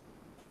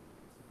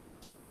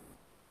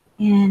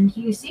 And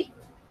you see,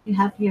 you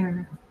have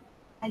your,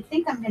 I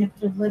think I'm going to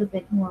put a little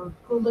bit more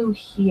glue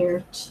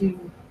here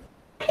to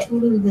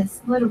glue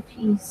this little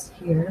piece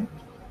here.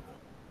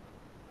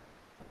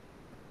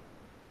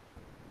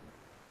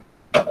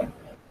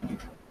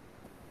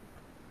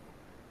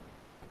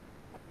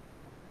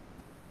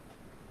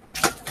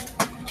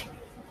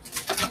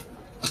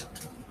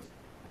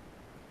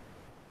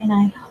 And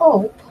I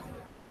hope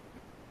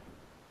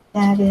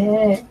that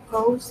it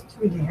goes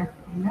through there,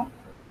 you know.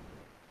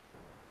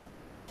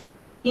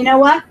 You know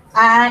what?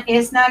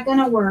 It's not going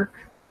to work.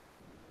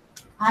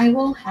 I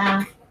will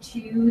have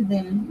to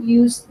then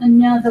use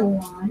another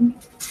one.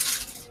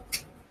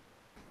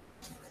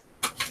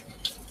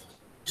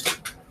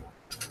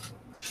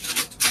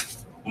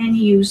 And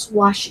use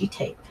washi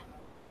tape.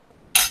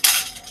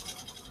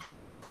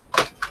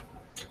 I'm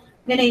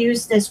going to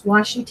use this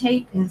washi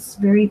tape. It's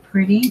very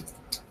pretty.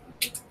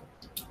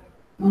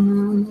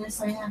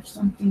 Unless I have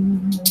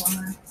something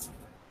more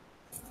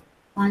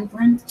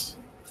vibrant.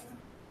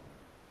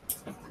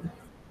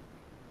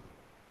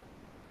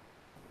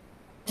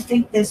 I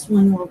think this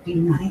one will be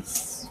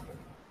nice.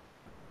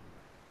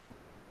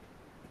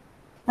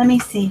 Let me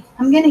see.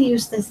 I'm going to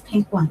use this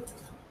pink one.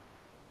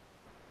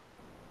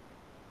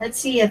 Let's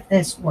see if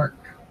this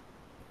works.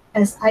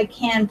 As I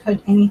can't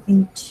put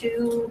anything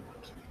too,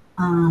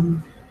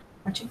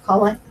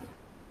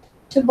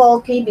 too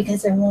bulky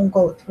because it won't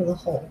go through the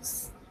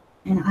holes.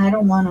 And I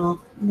don't want to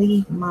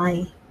leave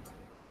my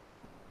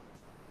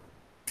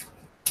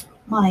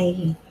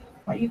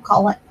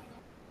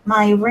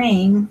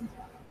ring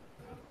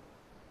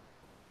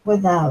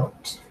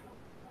without,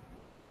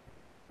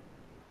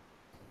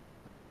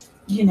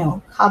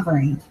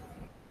 covering.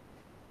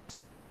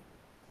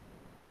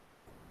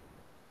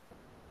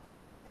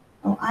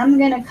 I'm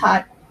going to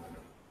cut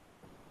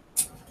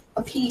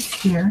a piece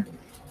here,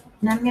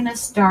 and I'm going to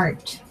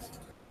start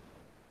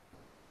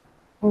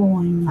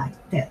going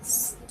like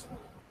this.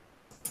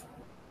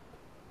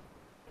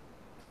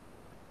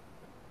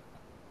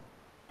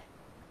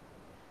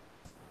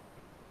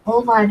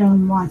 Oh, I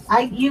don't want,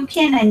 you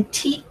can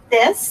antique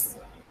this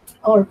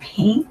or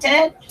paint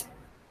it.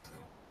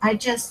 I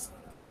just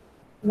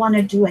want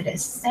to do it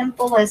as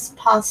simple as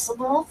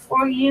possible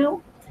for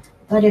you.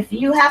 But if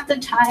you have the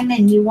time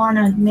and you want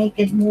to make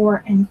it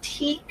more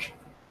antique,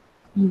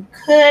 you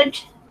could.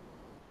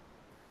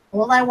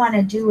 All I want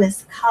to do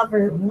is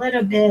cover a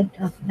little bit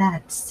of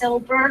that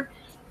silver,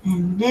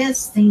 and this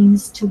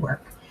seems to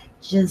work.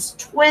 Just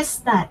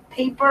twist that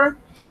paper,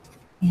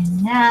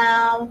 and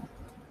now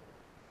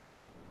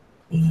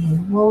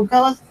it will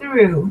go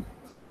through.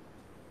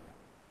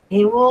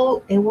 It will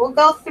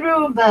go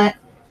through, but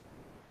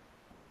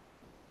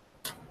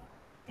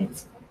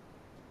it's,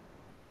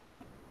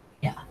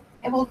 yeah,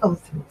 it will go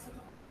through.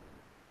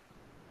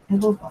 It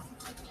will go.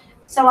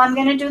 So I'm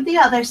going to do the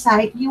other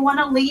side. You want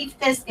to leave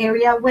this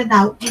area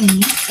without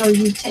any. So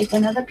you take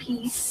another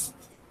piece.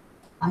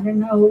 I don't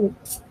know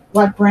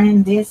what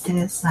brand this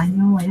is. I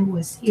know it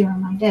was here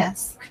on my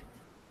desk.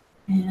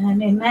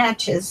 And it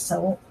matches.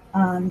 So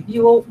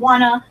you will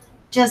want to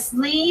just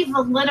leave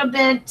a little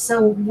bit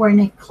so when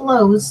it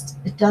closed,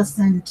 it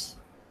doesn't,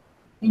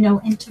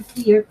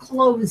 interfere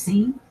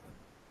closing.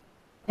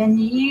 And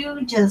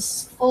you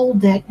just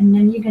fold it, and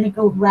then you're going to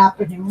go wrap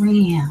it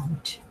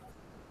around.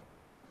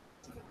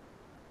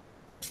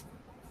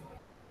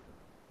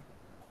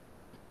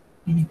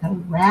 You're going to go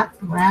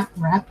wrap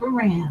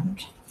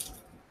around.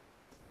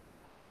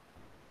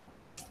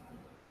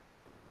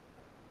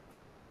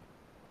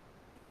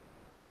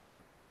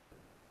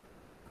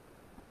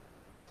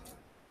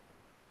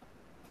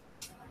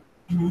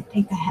 And I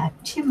think I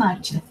had too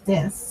much of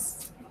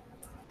this.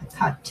 I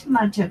cut too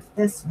much of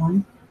this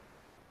one.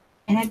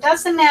 And it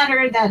doesn't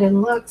matter that it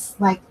looks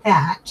like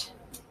that.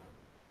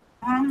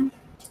 I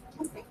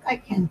think I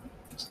can.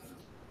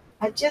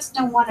 I just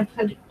don't want to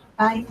put it.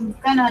 I'm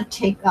going to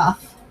take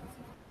off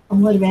a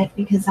little bit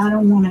because I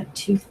don't want it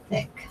too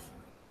thick.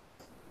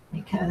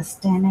 Because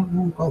then it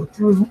won't go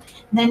through.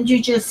 Then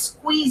you just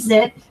squeeze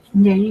it.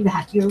 And there you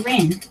got your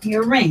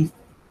ring.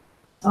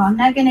 So I'm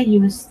not going to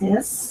use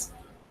this.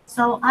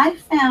 So I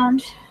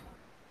found,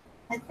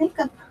 I think,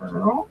 a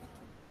pearl.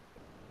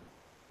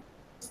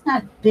 It's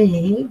not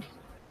big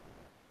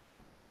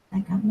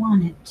like I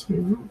want it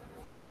to,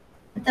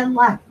 but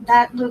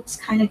that looks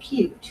kind of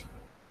cute.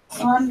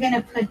 So I'm going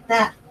to put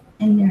that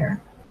in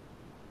there.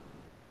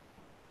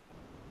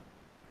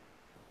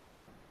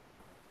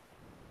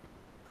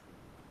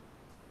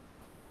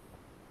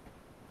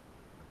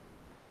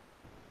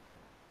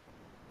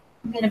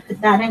 I'm going to put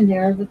that in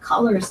there. The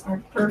colors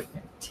are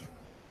perfect.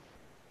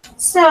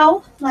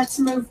 So let's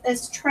move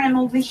this trim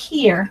over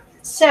here.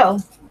 So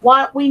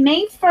what we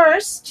made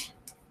first,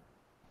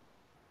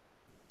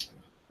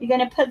 you're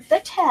going to put the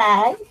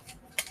tag.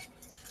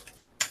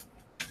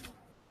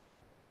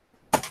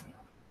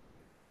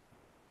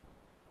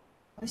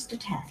 Where's the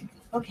tag?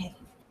 Okay.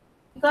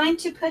 You're going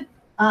to put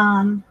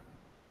the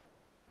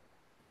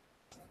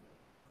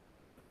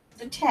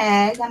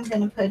tag. I'm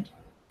going to put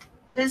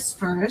this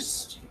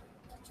first.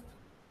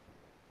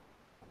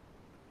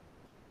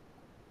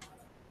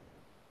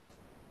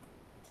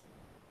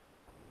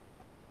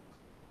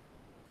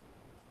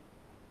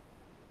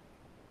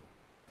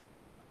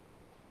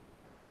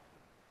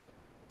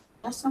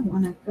 Doesn't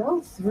want to go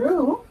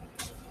through.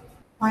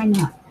 Why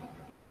not?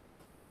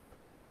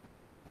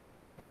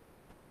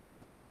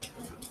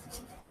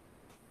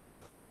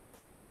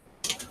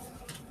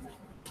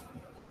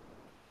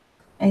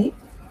 Okay,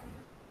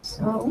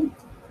 so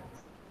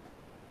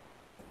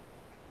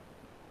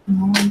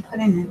now I'm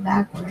putting it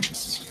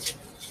backwards.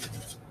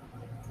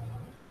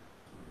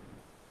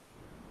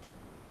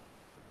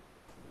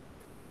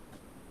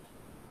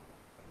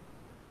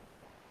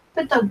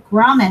 Put the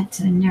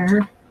grommet in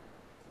there.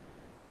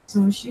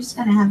 So she's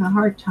going to have a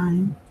hard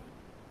time.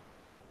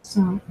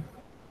 So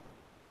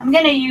I'm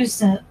going to use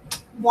the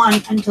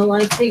one until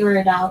I figure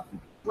it out.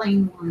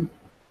 Plain one.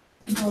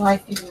 Until I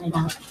figure it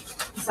out.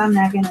 Because I'm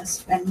not going to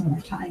spend more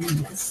time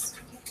in this.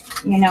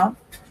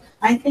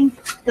 I think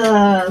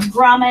the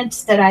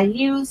grommets that I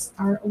use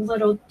are a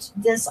little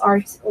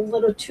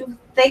too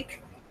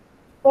thick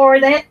for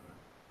it.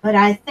 But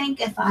I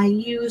think if I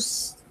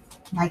use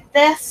like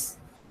this,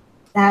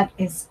 that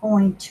is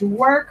going to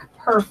work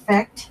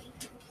perfect.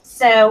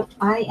 So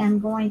I am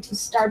going to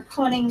start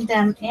putting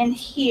them in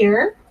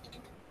here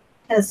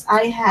because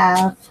I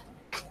have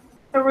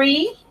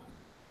 3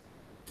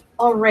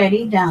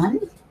 already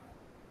done.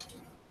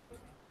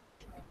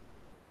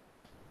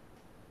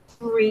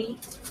 3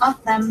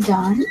 of them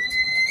done.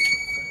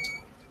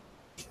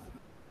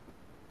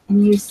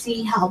 And you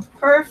see how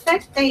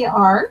perfect they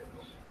are.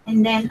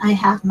 And then I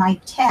have my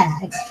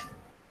tag.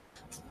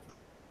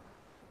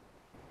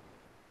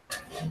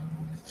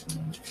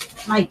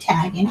 My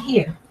tag in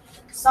here.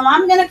 So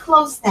I'm going to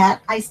close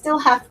that. I still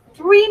have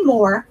 3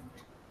 more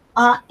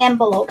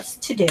envelopes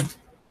to do.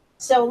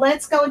 So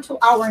let's go to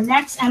our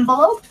next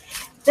envelope.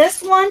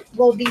 This one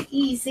will be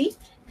easy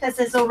because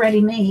it's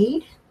already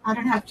made. I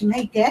don't have to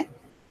make it.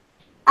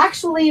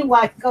 Actually,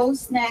 what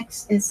goes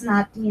next is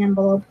not the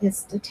envelope,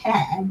 it's the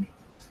tag.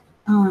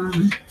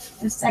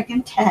 The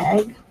second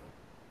tag.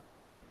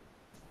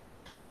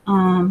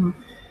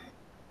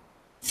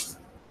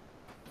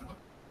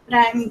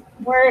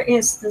 Where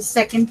is the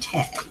second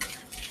tag?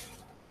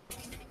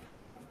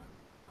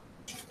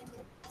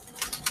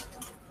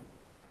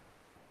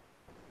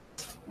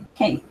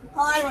 Okay,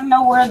 I don't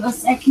know where the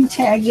second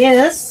tag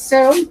is,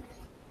 so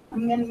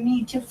I'm gonna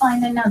need to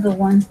find another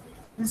one.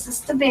 This is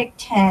the big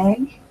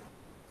tag.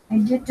 I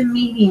did the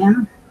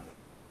medium.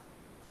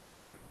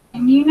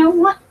 And you know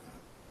what?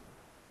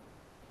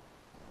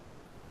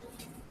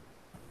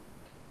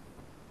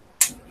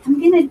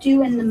 I'm gonna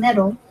do in the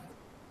middle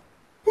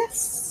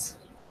this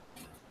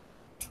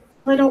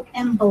little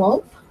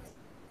envelope.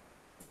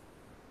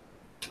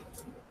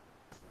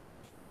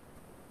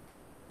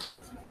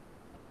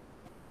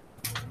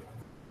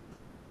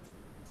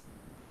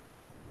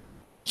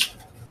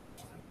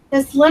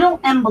 This little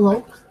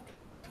envelope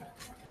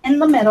in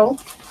the middle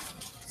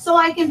so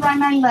I can write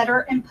my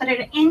letter and put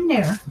it in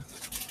there.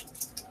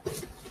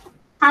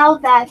 How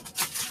that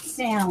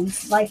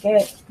sounds, like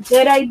a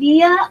good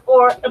idea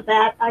or a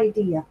bad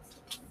idea?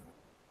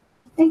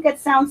 I think it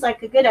sounds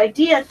like a good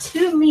idea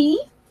to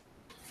me.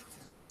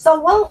 So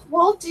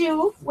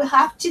we'll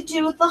have to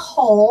do the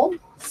whole.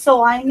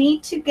 So I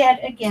need to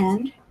get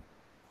again,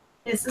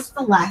 this is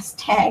the last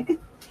tag.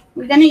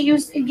 We're going to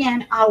use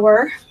again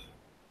our,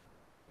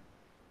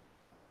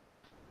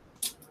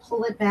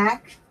 pull it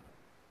back,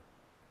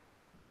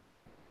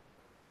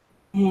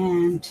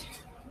 and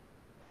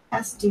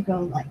has to go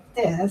like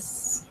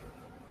this.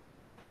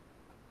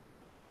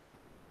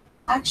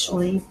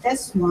 Actually,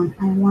 this one,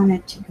 I want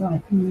it to go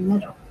in the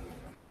middle.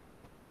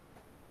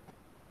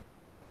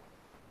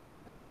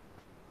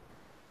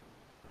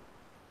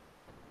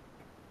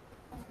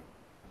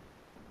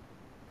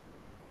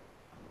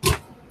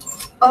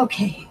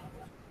 Okay,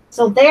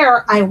 so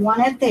there, I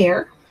want it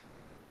there.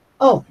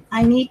 Oh,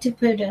 I need to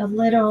put a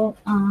little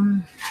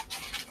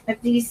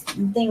of these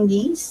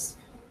thingies.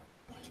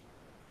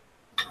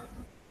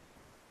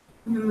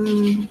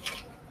 And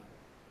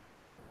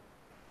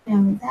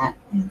that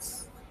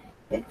is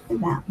good for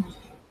that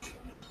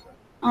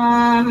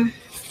one.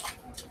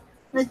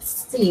 Let's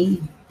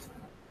see.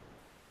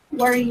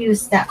 Where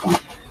use that one?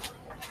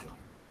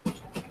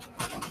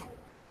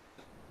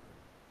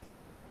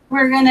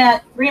 We're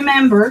gonna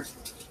remember,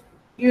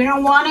 you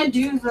don't want to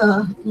do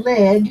the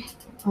lid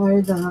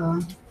or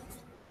the.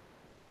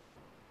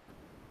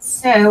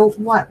 So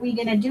what we're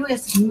gonna do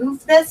is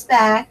move this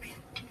back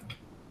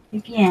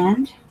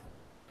again,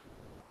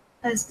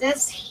 because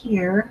this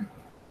here,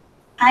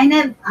 kind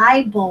of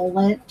eyeball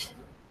it.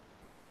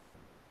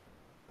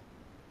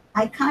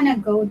 I kind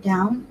of go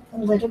down a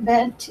little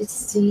bit to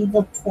see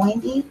the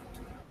pointy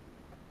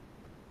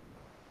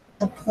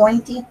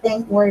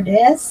thing where it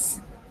is.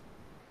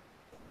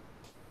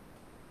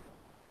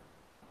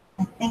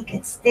 I think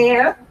it's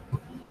there.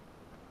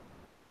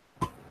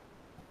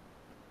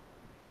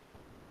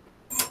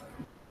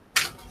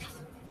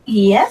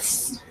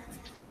 Yes.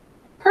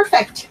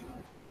 Perfect.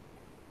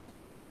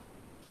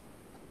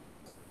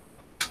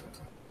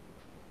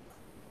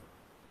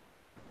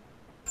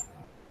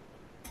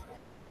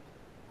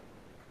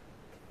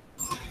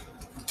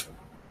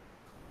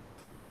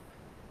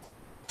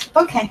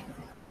 Okay.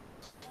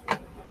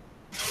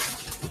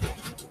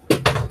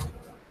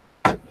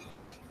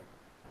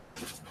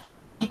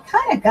 It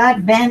kind of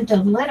got bent a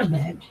little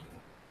bit.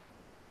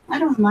 I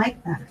don't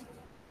like that.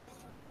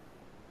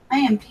 I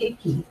am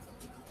picky.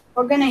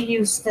 We're going to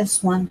use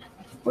this one.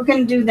 We're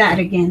going to do that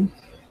again.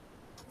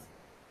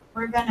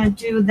 We're going to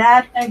do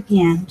that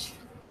again.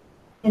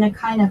 Going to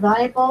kind of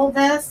eyeball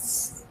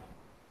this.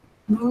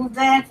 Move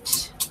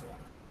it.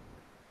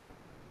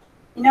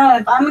 You know,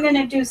 if I'm going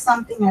to do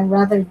something, I'd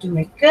rather do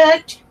it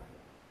good.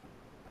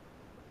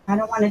 I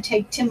don't want to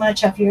take too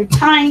much of your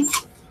time,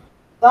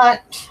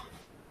 but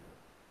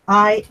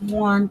I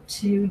want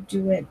to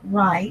do it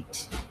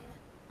right.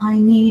 I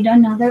need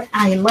another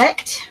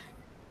eyelet.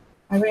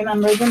 I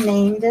remember the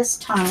name this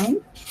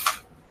time.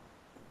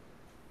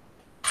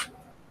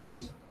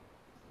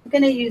 I'm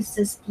going to use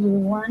this blue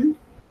one.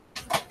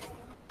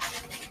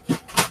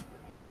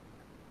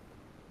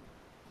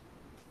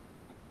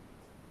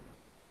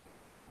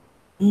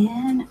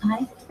 And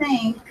I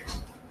think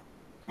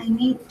I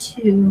need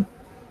to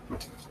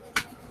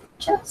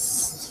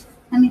just,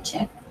 let me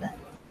check that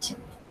tip.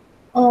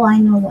 Oh, I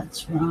know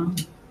what's wrong.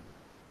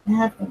 I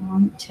have the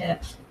wrong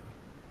tip.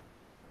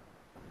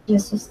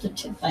 This is the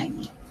tip I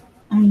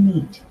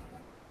need.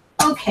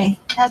 Okay,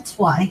 that's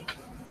why.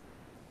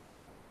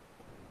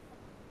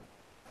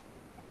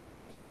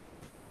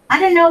 I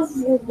don't know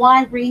for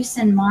what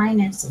reason mine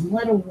is a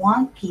little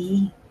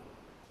wonky.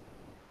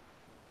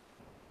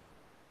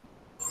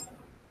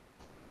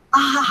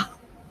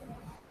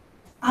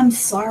 I'm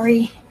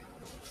sorry.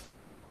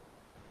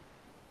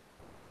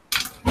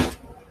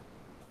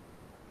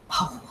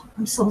 Oh,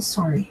 I'm so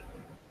sorry.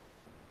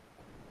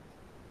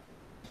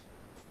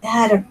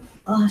 had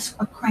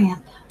a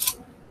cramp.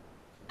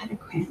 I had a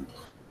cramp.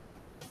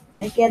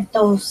 I get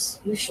those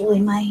usually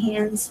in my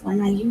hands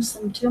when I use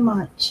them too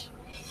much.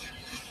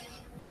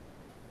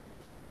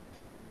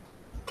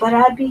 But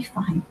I'd be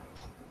fine.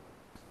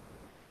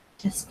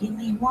 Just give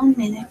me 1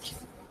 minute.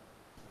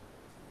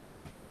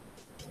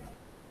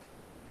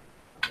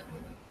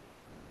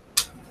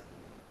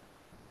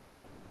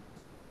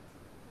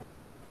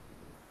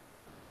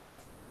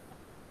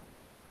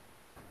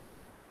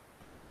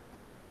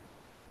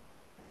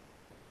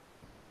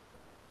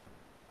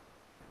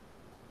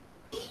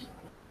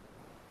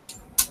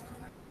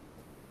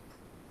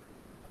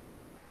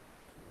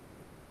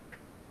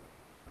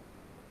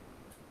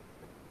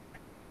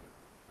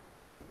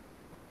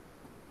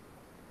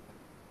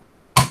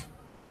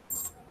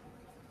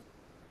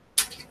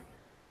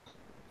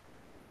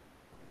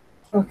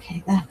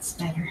 Okay, that's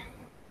better.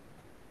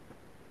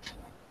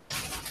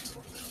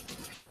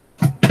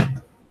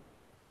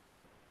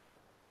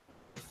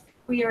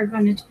 We are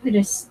going to put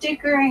a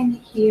sticker in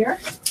here.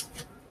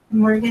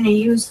 And we're going to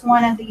use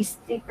one of these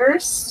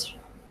stickers.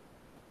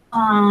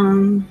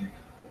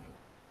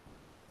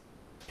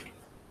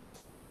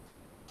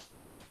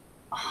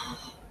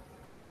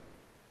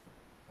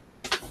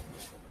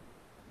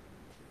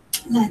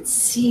 Let's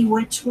see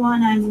which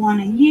one I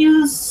want to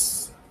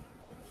use.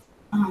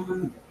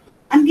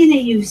 I'm going to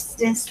use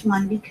this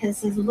one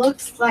because it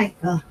looks like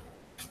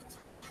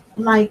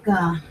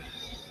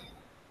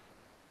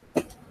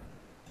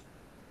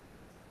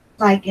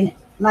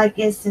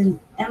it's an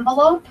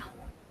envelope,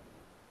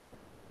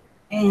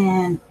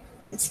 and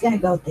it's going to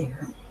go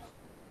there.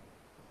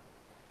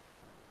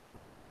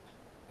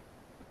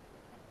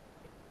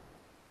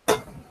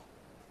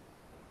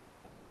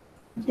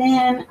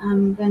 Then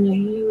I'm going to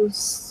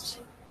use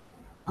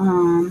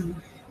a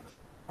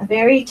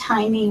very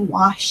tiny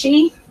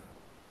washi.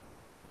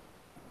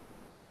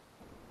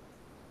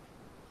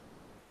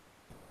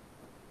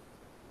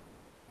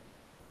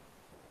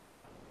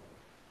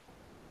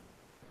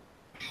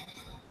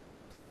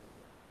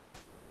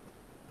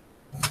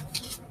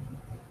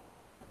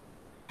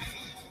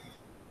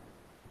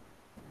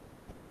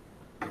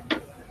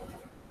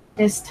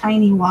 This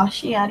tiny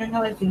washi. I don't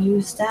know if you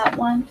use that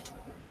one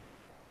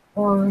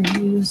or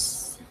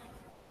use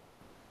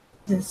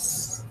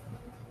this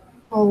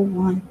whole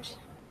one.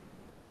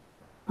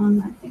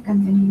 I think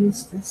I'm going to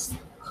use this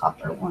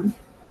copper one.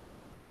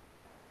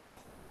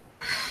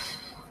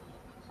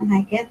 And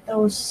I get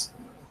those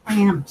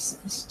cramps.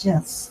 It's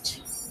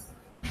just,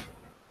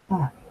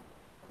 but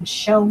the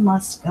show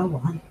must go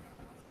on.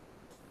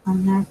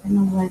 I'm not going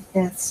to let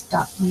this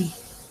stop me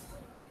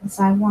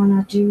because I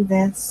want to do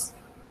this.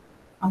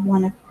 I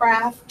want to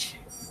craft.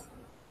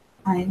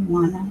 I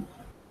want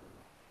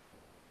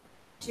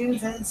to do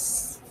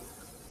this.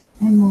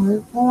 And we're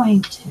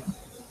going to.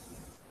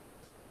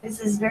 This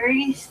is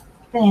very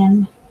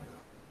thin.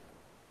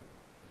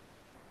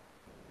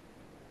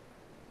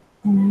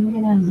 And I'm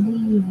going to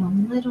leave a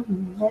little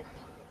lip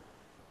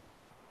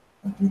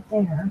of it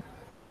there.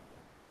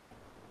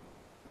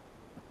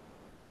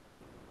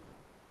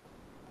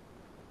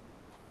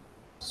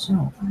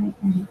 So I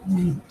am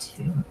going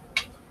to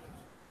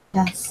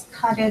just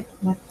cut it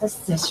with the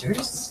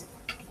scissors.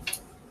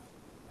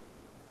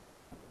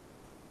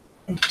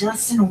 It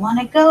doesn't want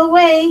to go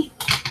away.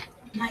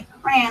 My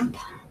cramp.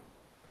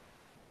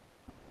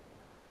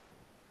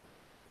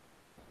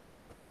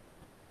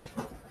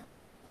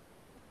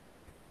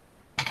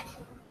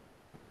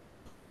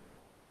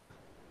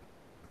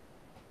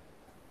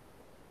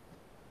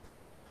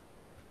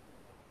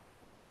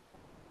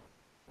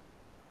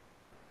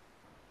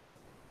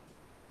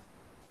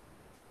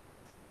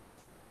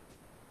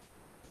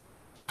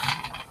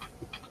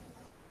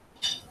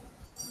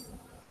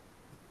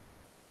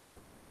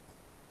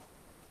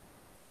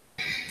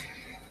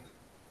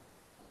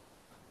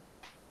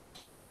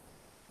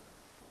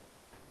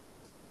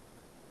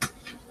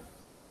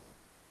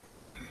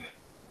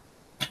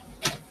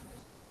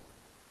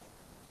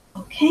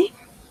 Okay,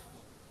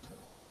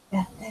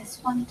 got this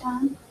one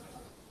done.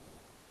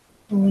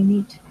 Do we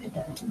need to put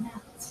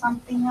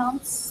something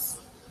else?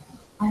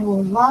 I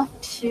would love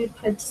to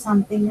put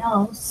something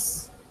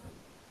else.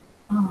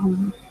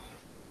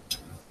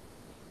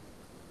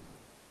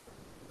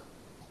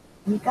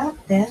 We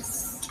got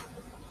this,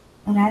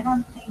 but I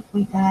don't think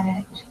we got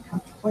it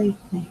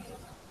completely.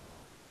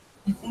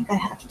 I think I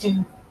have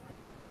to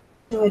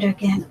do it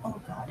again. Oh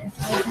God, if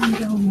I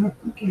bend over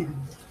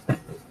again.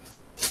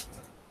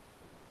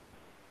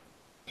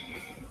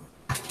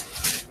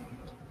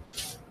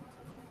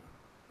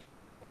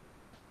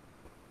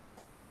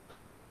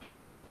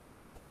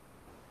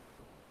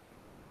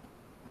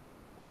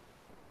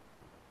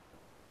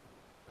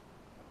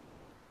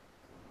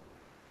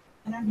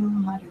 I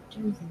don't know how to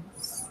do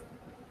this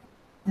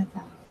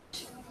without.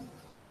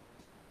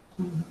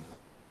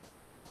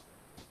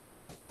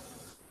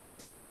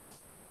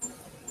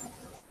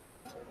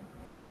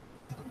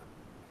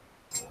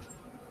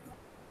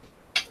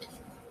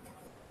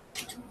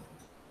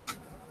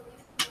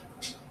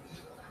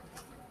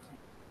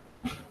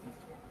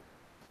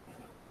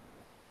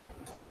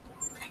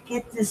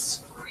 get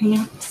this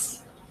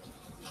cramps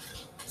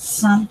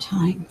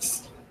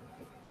sometimes.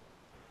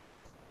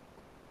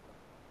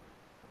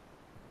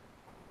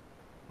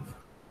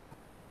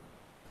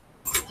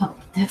 Oh,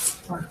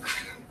 this work.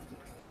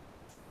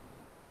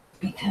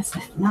 Because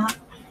if not,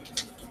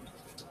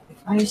 if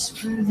I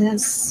screw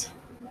this,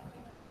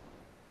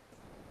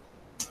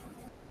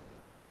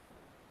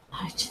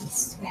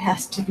 it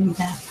has to be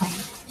that way.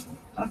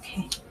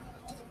 Okay.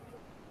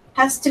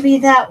 Has to be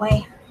that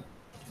way.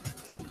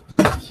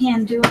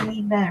 Can't do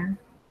any better.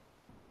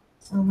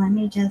 So let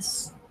me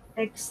just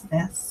fix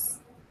this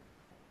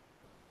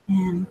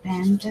and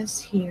bend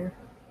this here.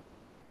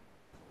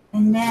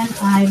 And then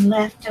I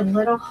left a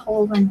little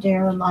hole in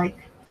there like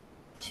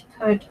to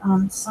put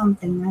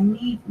something. I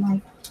need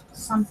like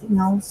something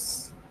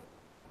else.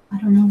 I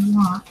don't know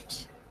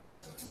what.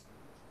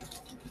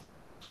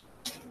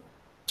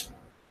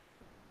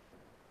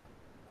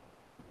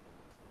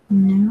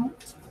 No.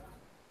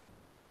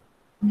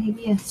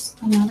 Maybe it's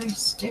another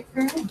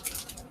sticker.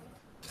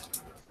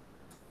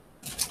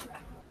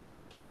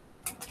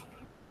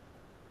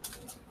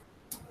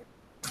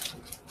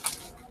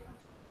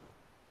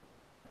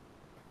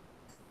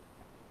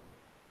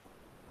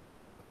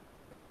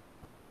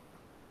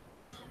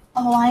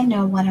 Oh, I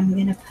know what I'm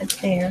going to put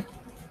there.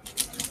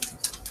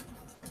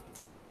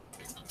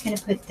 I'm going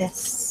to put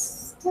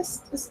this. I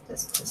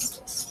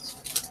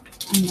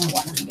know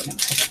what I'm going to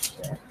put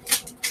here.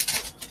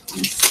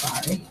 I'm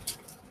sorry.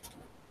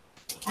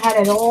 I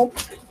had it all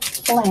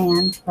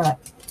planned, but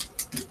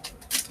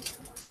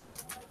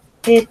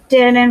it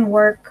didn't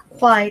work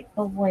quite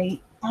the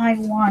way I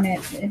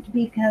wanted it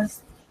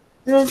because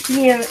this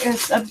here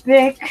is a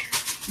big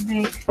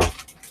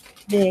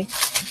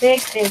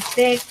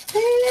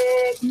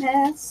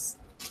mess.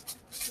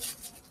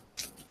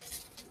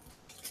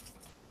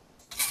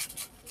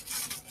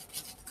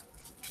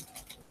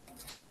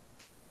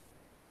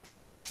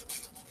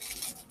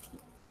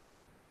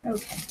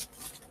 Okay.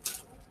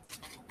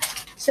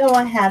 So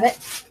I have it.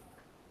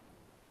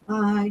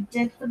 I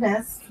did the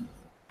best.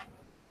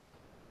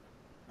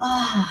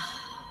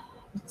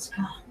 It's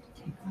gone.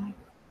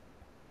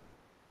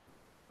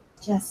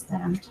 Just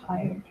that I'm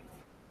tired.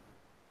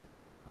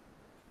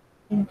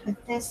 I'm going to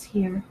put this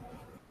here.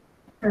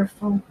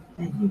 Careful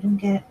that you don't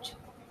get.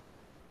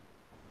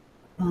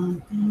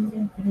 And I'm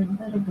going to put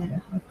a little bit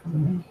of hook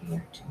in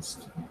here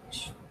just to make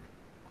sure.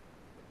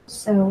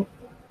 So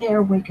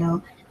there we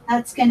go.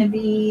 That's going to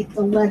be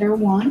the letter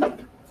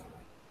 1.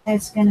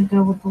 That's going to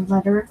go with the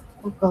letter.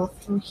 We'll go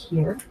through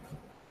here.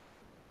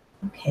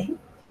 Okay.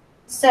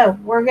 So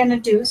we're going to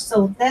do,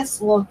 so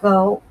this will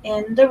go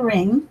in the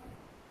ring.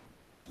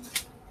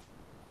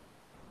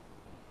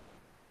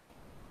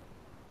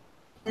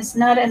 It's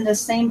not in the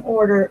same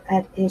order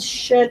as it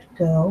should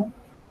go.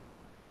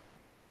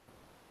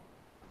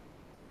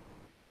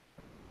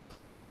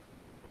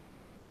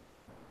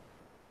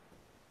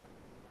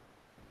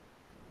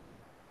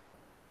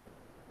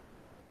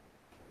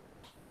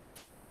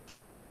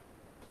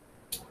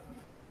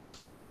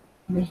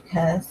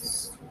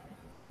 Because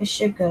it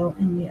should go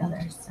in the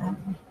other side.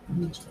 Let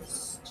me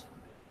just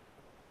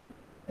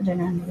put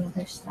it on the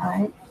other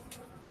side.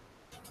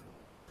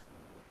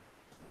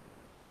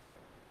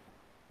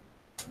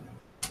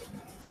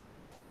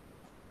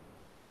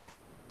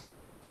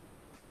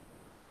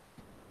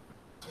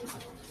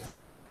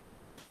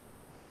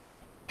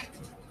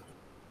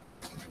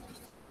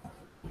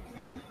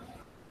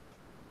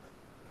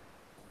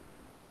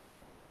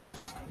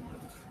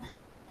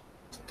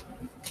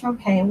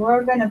 Okay,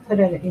 we're going to put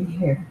it in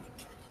here.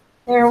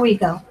 There we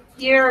go.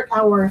 Here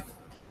our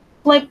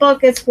flip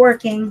book is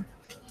working.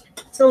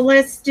 So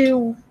let's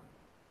do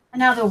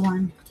another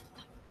one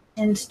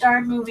and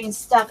start moving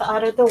stuff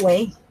out of the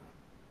way.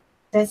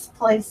 This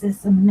place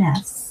is a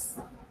mess.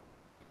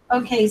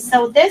 Okay,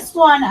 so this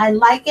one I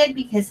like it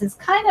because it's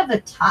kind of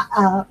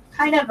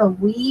a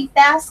weave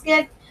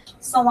basket.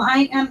 So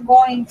I am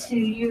going to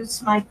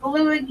use my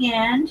glue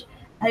again.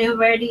 I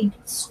already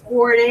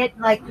scored it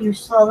like you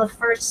saw the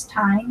first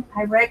time.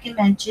 I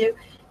recommend you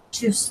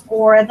to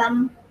score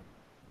them,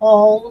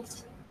 all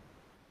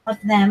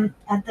of them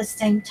at the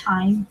same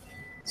time,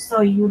 so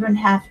you don't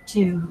have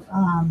to,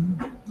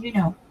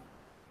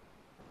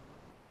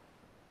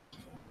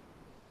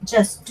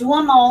 just do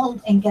them all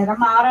and get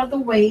them out of the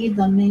way.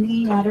 The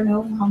many, I don't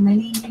know how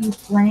many you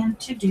plan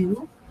to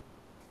do.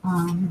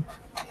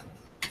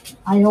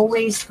 I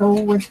always go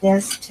with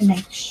this to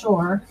make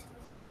sure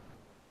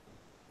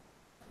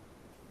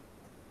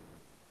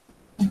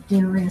that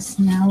there is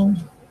no,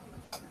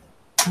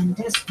 and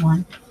this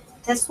one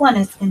is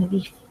going to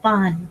be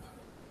fun.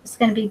 It's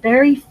going to be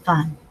very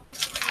fun.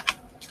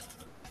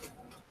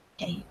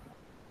 Okay.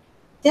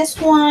 This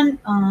one,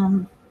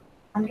 I'm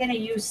going to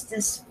use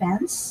this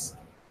fence.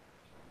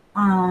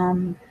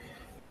 I'm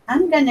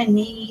going to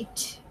need,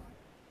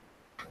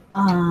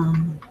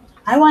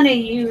 I want to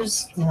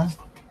use the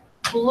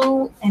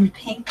blue and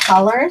pink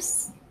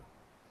colors.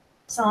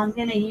 So I'm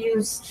going to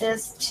use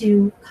this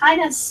to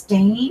kind of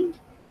stain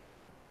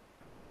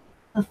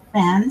the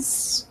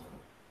fence.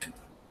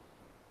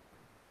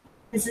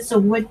 This is a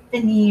wood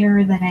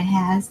veneer that I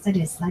has that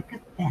is like a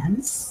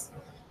fence,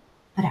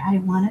 but I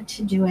wanted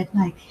to do it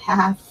like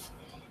half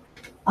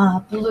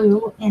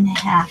blue and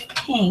half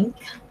pink.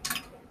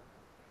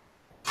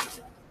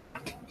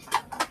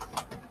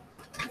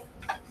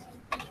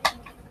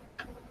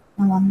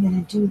 Now I'm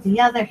going to do the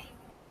other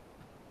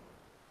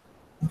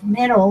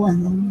middle,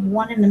 and the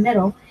one in the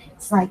middle,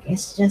 it's like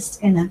it's just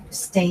going to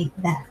stay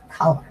that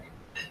color.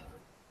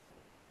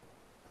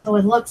 So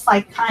it looks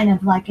like kind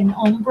of like an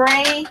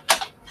ombre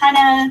kind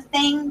of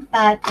thing,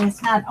 but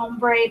it's not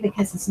ombre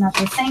because it's not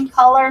the same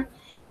color.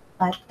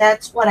 But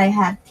that's what I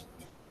had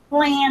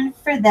planned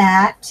for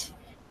that.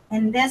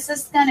 And this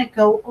is going to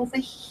go over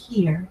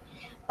here.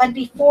 But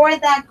before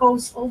that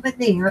goes over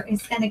there,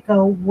 it's going to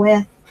go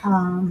with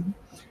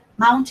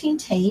mounting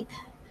tape.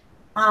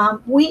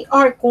 We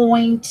are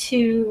going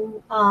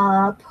to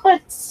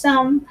put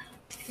some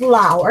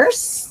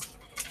flowers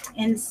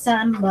and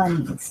some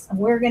bunnies.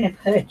 We're going to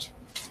put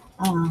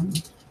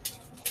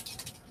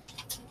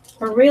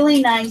a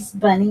really nice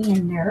bunny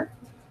in there.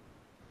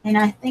 And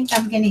I think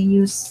I'm going to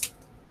use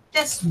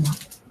this one.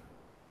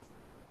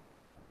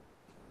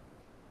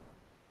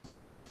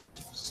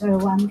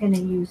 So I'm going to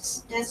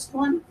use this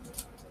one.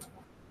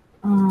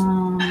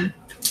 Let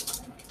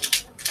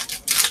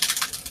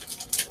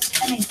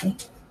me see.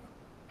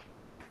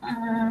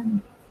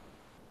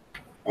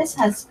 This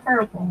has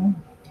purple.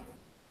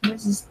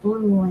 This is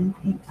blue and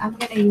pink. I'm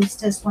going to use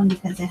this one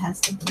because it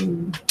has the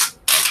blue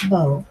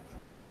bow.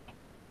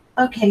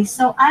 Okay,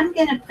 so I'm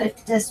going to put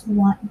this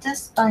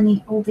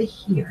bunny over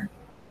here.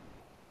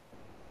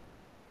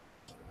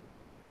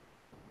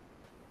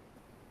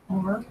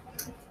 Or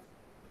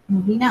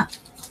maybe not.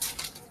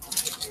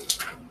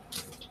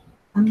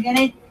 I'm going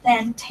to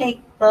then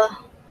take the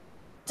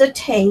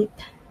tape,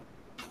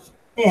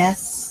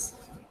 this,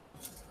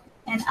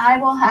 and I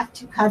will have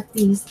to cut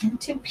these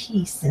into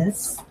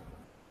pieces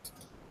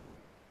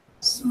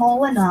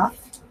small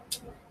enough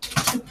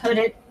to put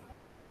it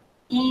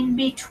in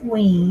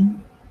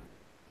between.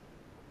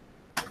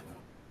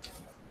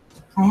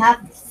 I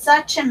have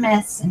such a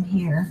mess in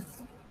here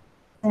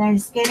that I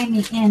was getting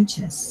the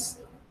inches.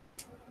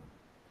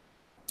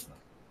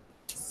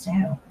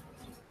 So,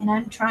 and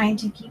I'm trying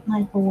to keep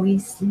my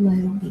boys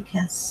low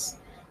because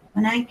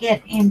when I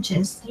get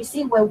inches, you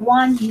see with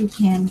one you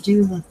can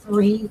do the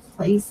 3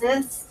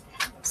 places.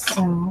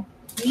 So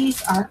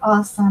these are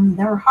awesome.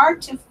 They're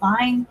hard to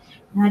find.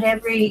 Not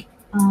every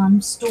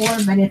store,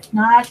 but if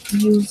not,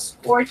 use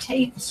score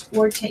tape.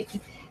 Score tape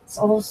is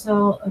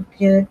also a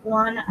good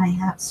one. I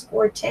have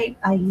score tape.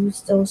 I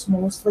use those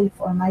mostly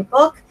for my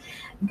book.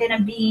 I'm going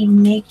to be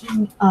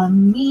making a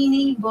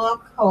mini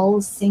book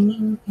called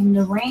Singing in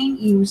the Rain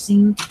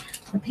using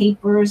the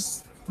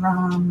papers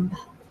from,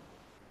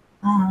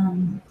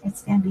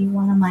 it's going to be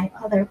one of my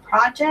other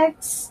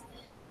projects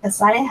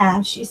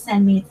because she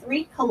sent me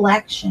 3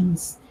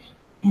 collections,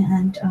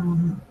 and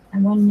I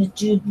wanted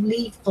to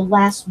leave the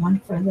last one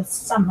for the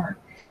summer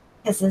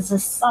because it's a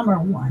summer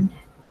one.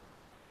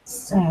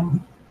 So,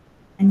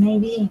 and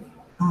maybe,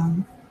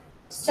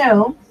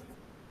 so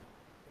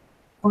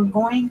we're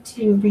going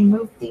to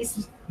remove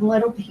these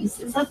little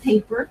pieces of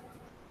paper.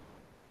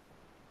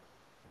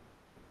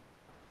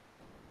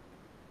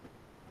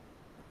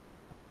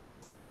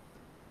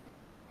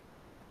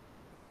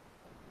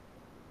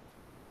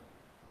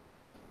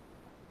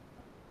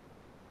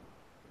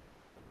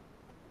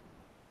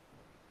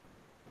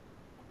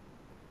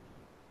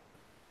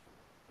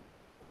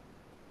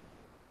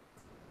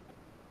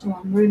 So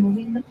I'm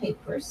removing the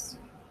papers.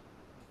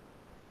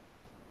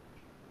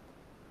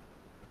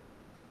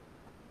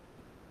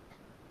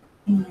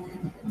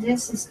 And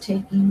this is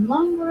taking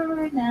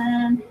longer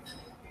than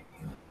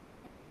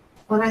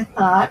what I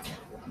thought.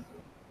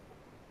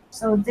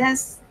 So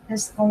this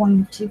is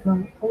going to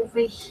go over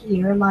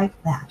here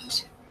like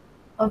that.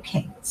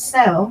 Okay,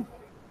 so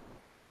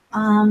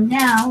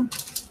now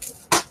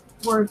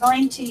we're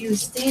going to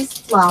use these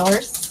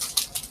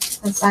flowers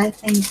because I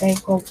think they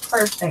go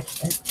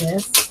perfect with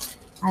this.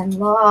 I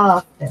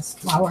love this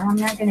flower. I'm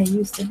not going to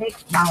use the big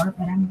flower,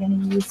 but I'm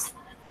going to use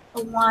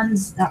the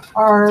ones that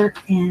are,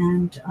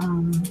 and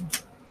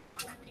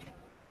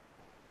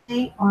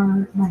they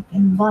are like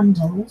in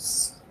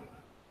bundles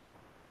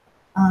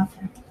of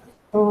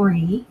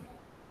 3,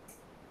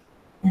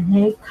 and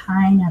they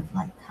kind of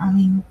like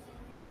coming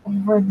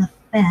over the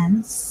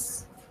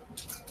fence.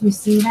 You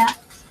see that?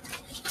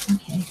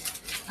 Okay,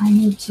 I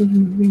need to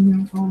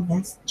remove all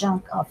this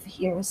junk off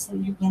here so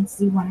you can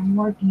see what I'm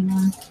working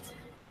on.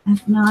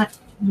 If not,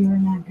 you're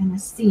not going to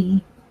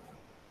see.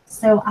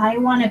 So I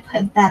want to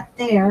put that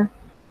there,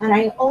 but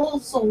I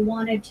also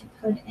wanted to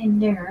put in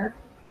there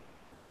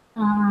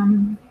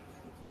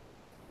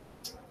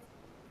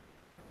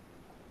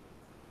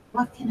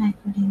what can I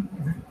put in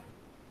there?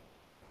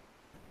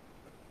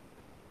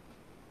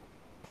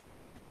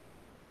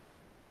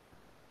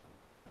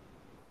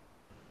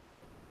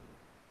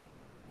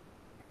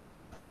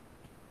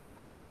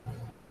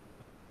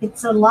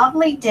 It's a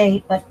lovely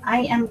day, but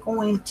I am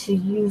going to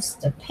use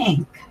the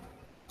pink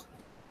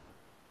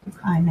to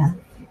kind of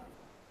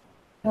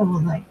go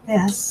like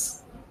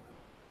this.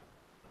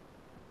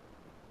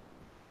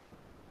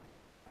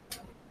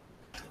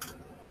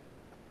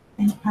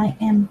 And I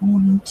am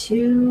going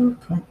to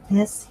put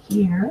this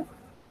here.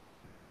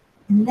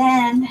 And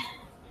then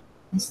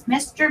this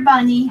Mr.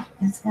 Bunny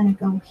is going to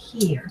go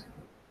here.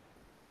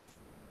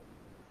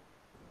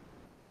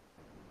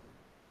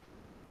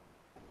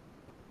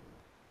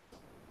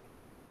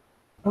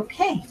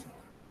 Okay.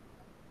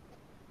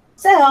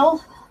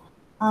 So,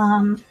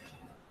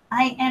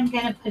 I am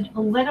going to put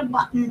a little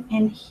button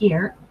in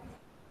here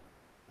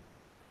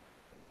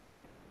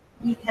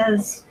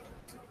because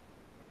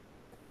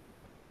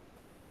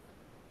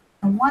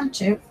I want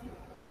to.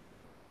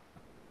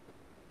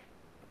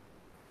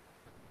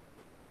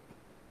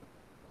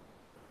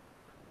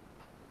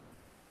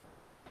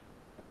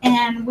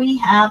 And we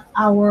have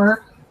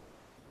our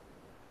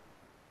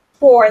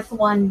fourth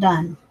one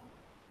done.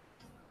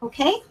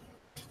 Okay,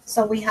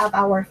 so we have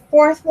our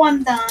fourth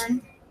one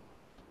done.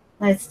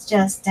 Let's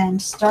just then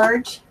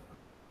start.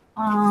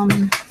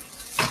 I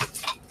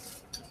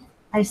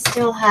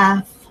still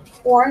have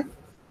fourth,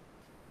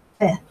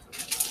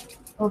 fifth.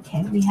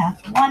 Okay, we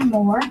have one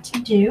more to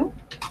do,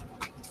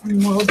 and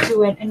we'll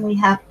do it, and we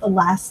have the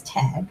last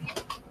tag,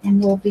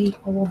 and we'll be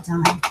all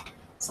done.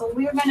 So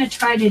we're going to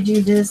try to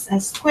do this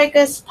as quick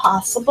as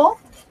possible.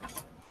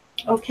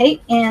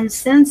 Okay, and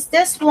since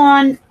this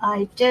one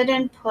I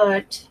didn't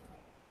put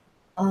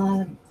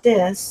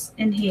this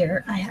in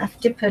here, I have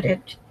to put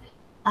it,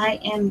 I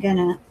am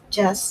gonna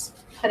just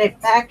put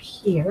it back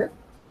here.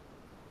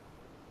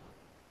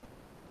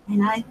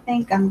 And I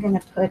think I'm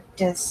gonna put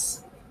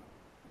this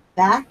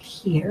back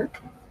here.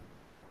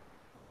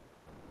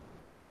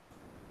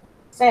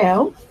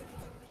 So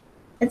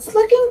it's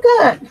looking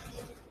good.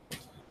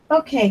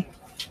 Okay,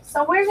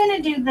 so we're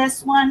gonna do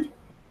this one,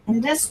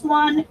 and this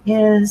one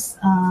is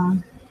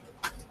gonna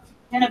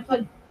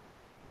put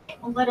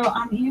a little,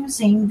 I'm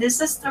using, this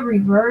is the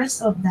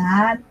reverse of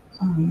that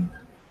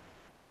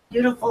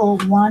beautiful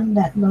one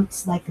that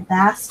looks like a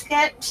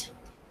basket.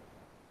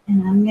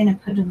 And I'm going to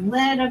put a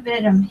little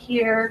bit of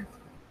here.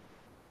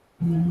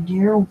 And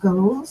there it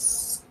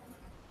goes.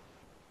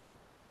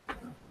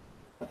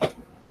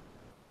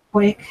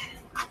 Quick.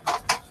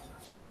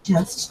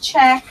 Just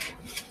check.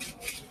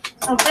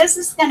 So this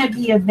is going to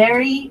be a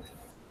very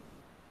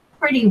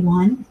pretty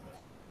one.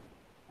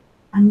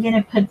 I'm going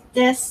to put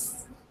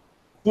this.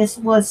 This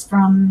was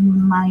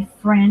from my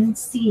friend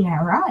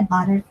Sierra. I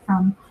bought it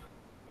from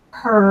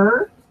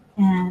her.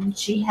 And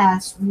she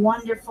has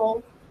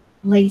wonderful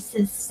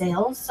laces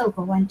sales, so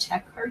go and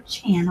check her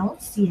channel,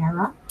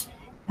 Sierra.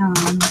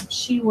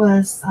 She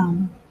was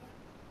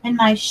in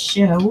my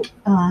show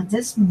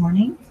this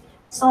morning,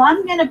 so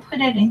I'm gonna put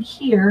it in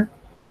here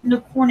in the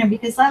corner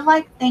because I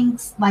like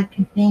things like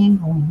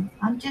dangling.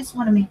 I just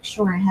want to make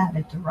sure I have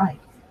it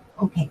right.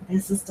 Okay,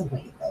 this is the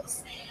way it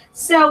goes.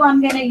 So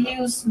I'm gonna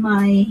use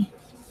my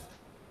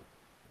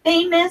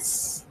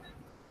famous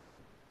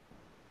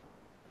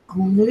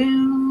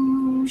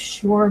glue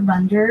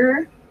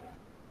Shorebender.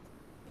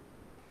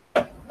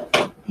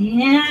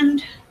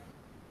 And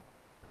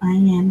I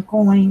am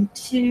going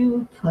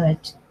to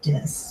put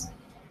this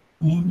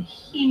in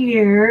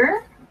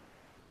here.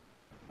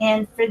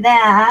 And for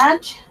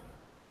that,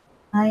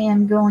 I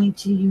am going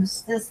to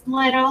use this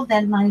little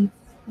that my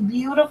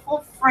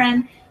beautiful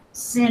friend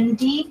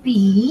Cindy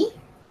B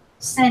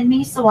sent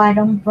me so I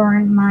don't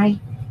burn my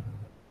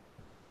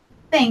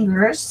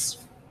fingers.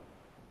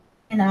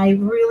 And I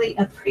really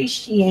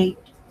appreciate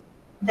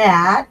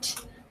that.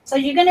 So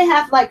you're going to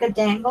have like a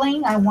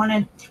dangling. I want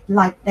it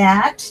like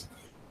that.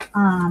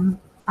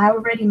 I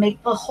already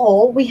make the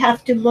hole. We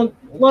have to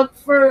look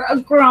for a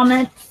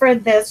grommet for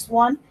this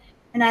one.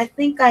 And I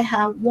think I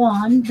have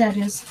one that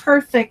is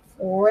perfect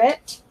for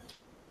it.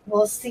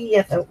 We'll see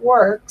if it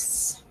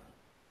works.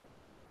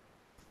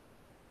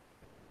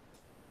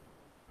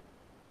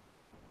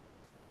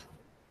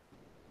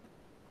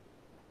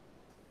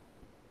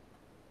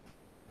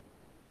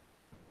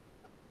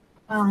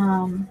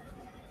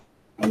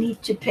 I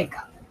need to pick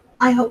up.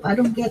 I hope I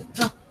don't get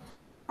the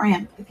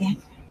cramp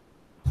again.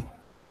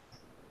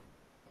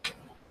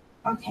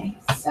 Okay,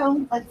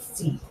 so let's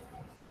see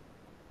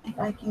if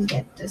I can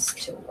get this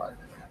to work.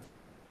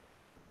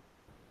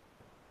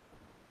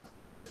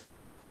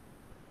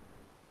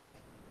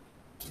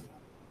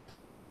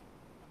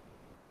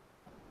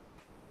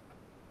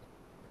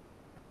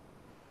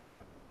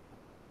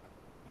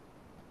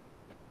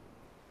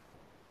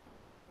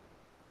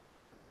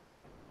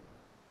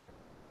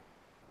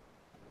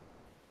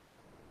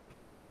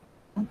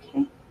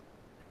 Okay,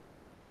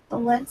 so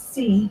let's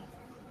see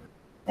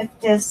if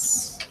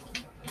this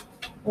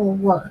will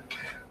work.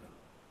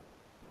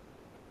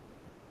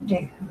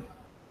 There.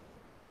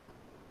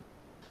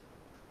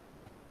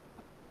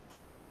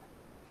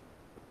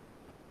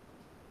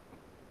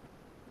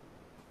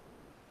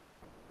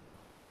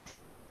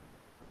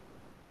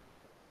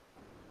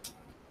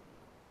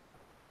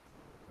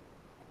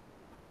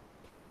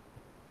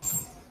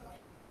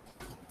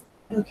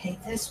 Okay,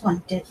 this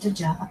one did the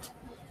job.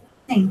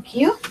 Thank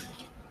you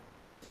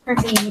for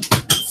being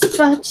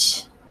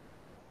such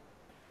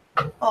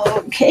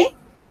Okay.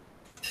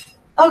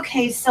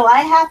 Okay, so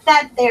I have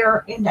that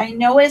there, and I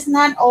know it's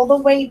not all the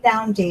way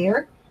down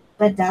there,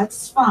 but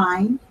that's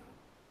fine.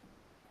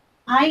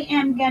 I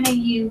am going to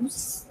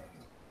use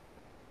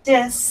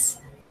this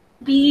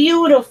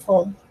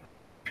beautiful,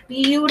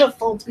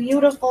 beautiful,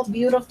 beautiful,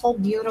 beautiful,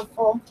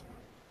 beautiful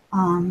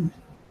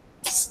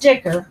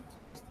sticker,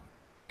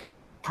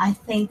 I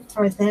think,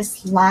 for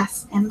this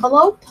last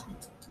envelope.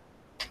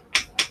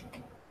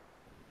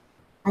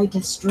 I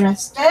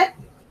distressed it.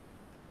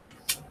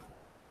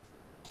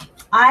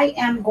 I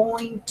am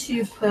going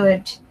to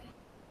put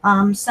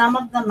some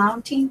of the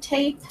mounting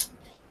tape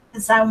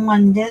because I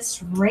want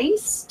this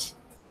raised.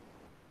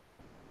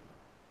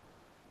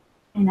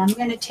 And I'm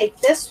going to take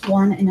this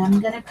one and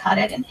I'm going to cut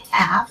it in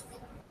half.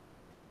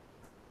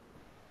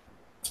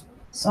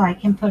 So I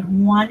can put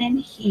one in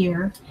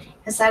here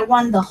because I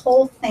want the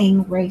whole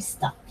thing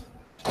raised up.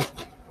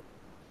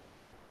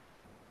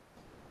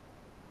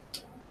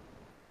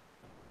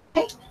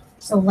 Okay,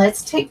 so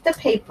let's take the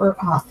paper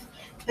off.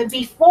 But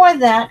before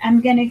that, I'm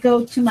going to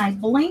go to my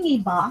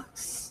blingy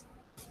box.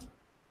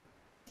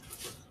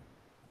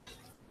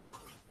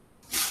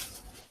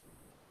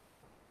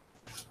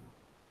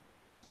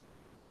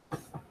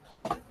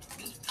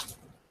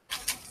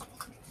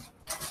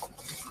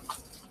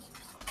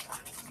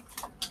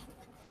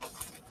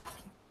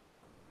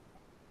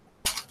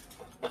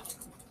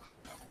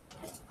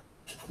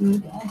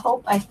 I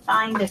hope I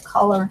find the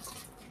color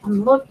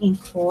I'm looking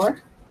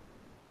for.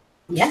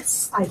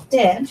 Yes, I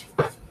did.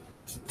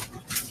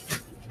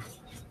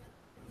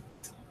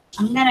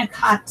 I'm going to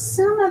cut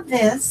some of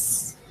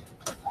this.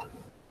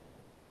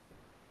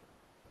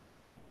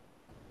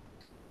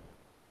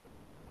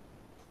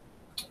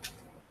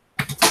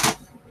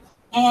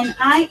 And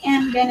I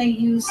am going to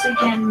use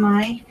again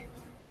my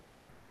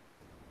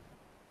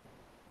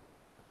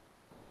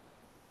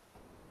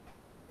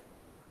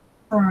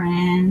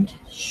brand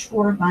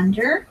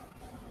Schwarbunder.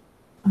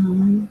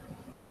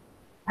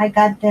 I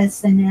got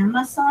this in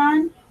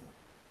Amazon.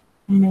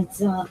 And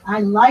it's, I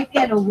like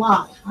it a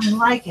lot. I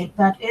like it,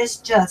 but it's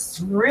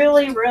just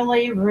really,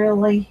 really,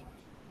 really,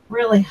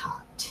 really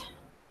hot.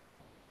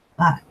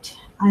 But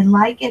I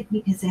like it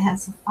because it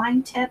has a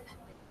fine tip.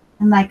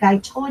 And like I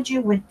told you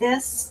with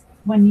this,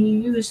 when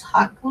you use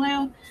hot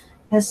glue,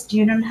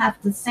 you don't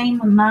have the same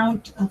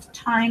amount of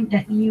time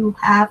that you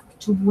have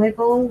to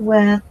wiggle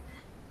with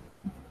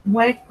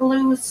wet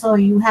glue. So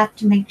you have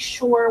to make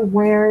sure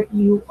where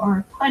you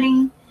are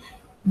putting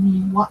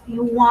what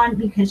you want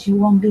because you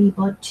won't be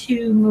able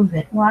to move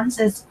it. Once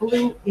it's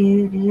glued,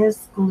 it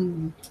is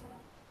glued.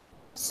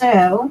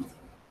 So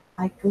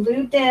I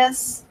glued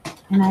this,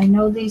 and I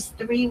know these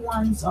three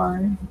ones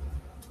are,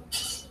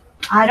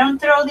 I don't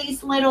throw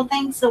these little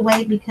things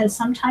away because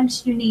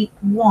sometimes you need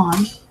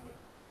one.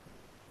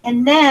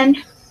 And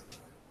then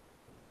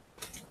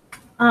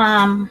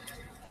I'm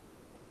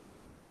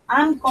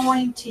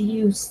going to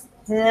use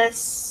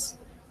this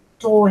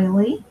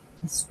doily,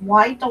 this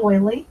white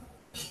doily.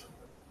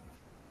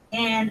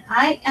 And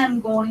I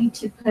am going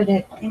to put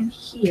it in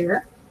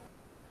here.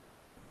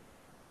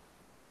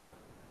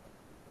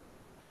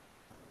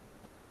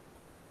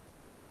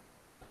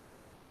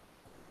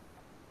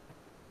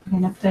 I'm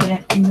going to put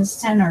it in the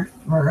center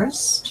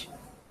first.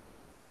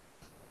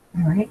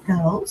 There it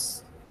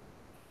goes.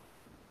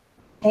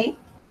 Okay.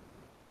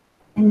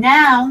 And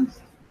now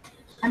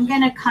I'm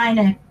going to kind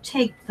of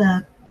take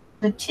the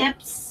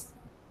tips,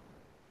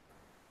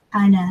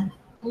 kind of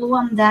glue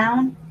them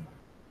down.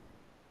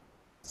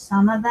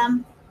 Some of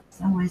them,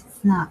 so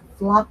it's not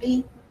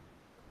floppy.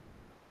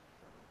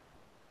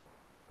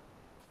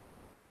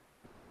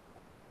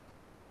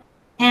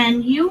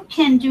 And you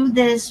can do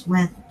this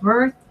with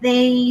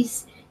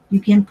birthdays. You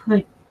can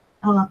put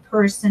a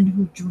person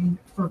who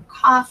drinks for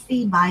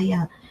coffee, buy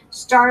a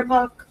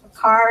Starbucks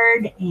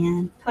card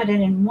and put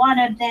it in one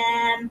of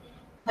them.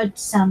 Put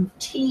some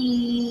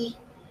tea,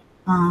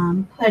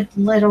 put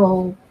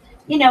little,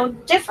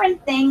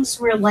 different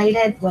things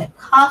related with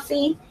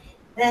coffee.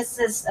 This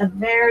is a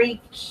very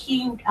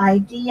cute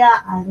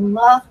idea. I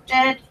loved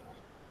it.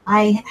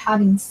 I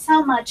having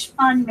so much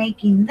fun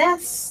making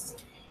this,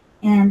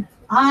 and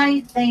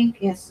I think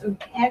it's an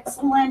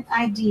excellent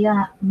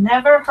idea.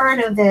 Never heard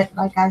of it.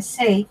 Like I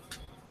say,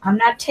 I'm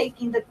not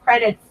taking the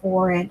credit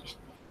for it,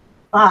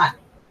 but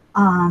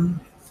I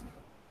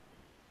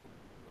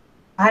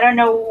don't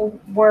know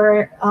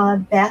where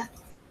Beth,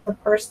 the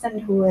person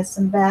who is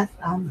in Beth,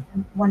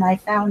 when I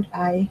found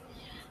I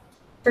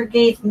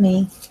forgave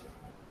me.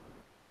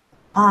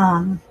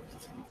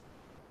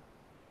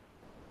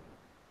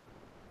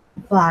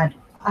 But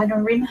I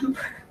don't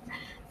remember.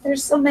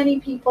 There's so many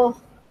people.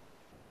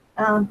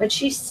 But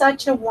she's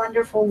such a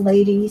wonderful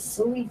lady,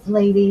 sweet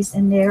ladies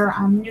in there.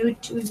 I'm new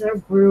to their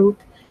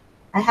group.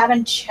 I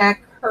haven't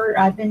checked her.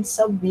 I've been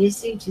so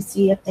busy to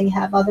see if they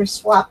have other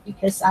swap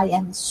because I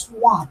am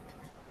swamped.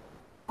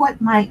 Put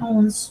my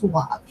own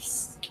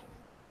swaps.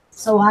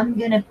 So I'm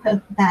going to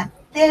put that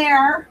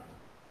there.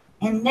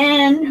 And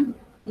then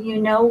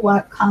you know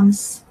what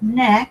comes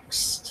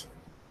next.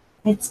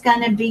 It's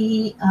going to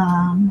be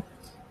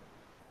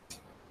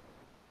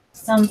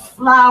some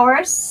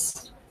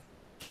flowers.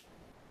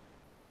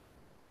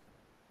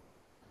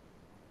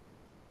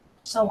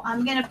 So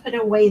I'm going to put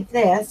away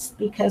this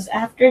because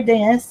after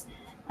this,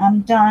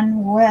 I'm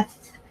done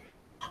with,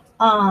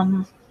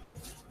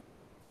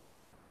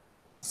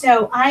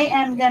 so I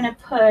am going to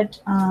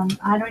put,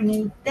 I don't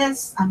need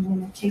this. I'm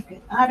going to take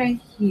it out of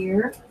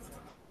here.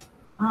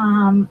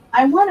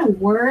 I want a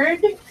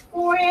word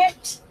for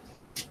it.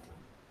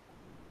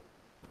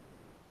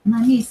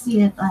 Let me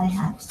see if I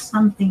have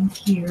something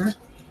here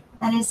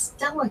that is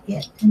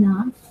delicate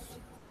enough.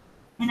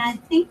 And I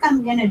think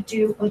I'm going to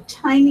do a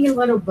tiny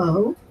little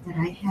bow that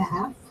I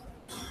have.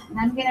 And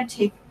I'm going to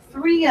take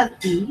 3 of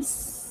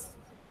these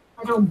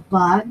little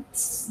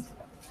buds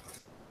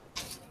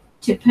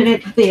to put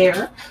it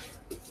there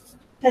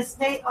because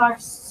they are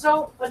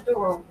so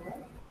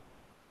adorable.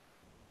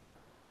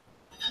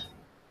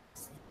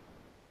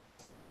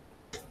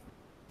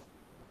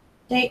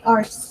 They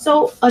are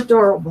so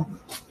adorable.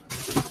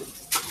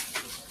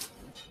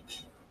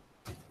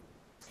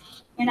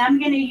 And I'm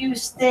going to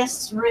use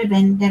this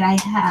ribbon that I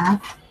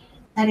have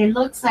that it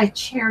looks like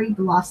cherry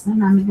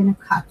blossom. I'm going to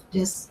cut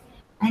this.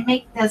 I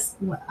make this,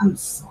 I'm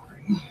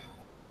sorry.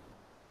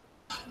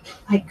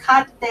 I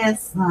cut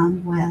this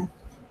with, I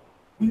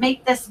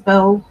make this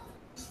bow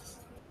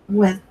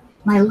with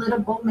my little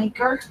bow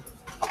maker.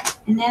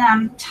 And then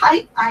I'm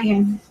tight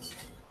iron.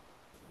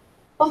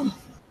 Oh,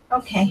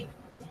 okay.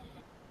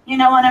 You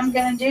know what I'm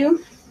going to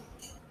do?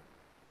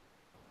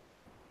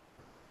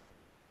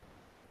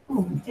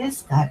 Oh,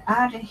 this got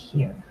out of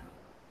here.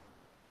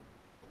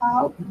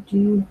 How do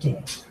you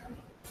dare?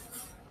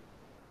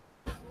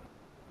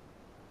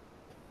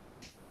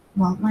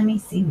 Well, let me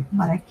see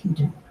what I can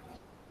do.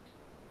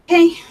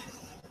 Okay.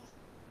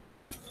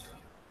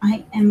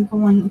 I am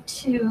going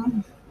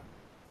to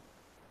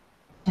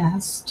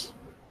just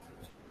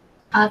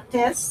cut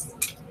this,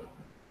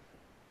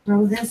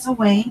 throw this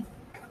away.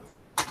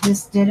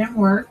 This didn't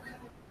work.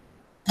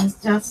 This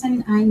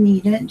doesn't, I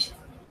need it.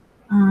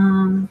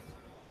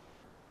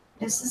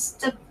 This is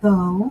the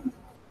bow.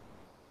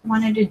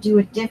 Wanted to do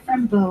a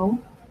different bow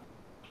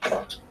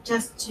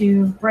just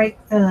to break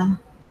the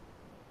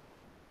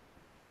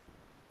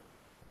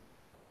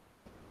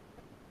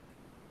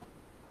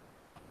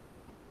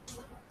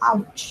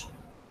ouch.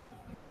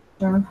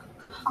 They're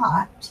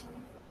hot.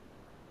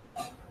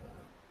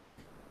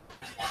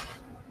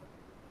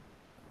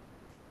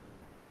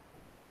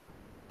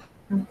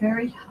 They're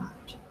very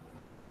hot.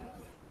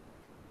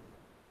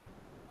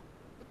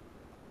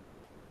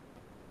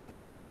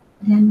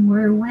 Then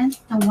where went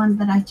the one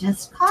that I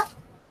just cut?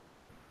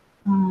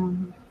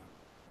 I'm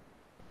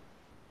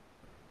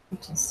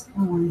just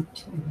going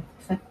to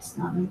put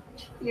some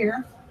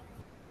here.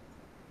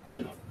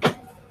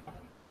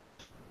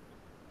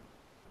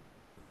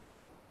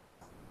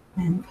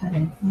 And put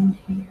it in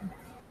here.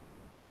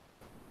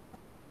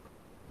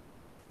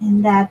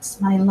 And that's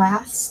my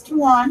last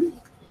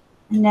one.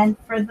 And then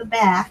for the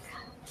back,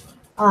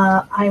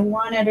 I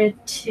wanted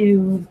it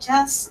to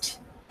just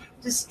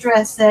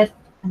distress it,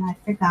 and I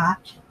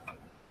forgot.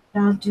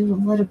 I'll do a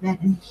little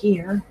bit in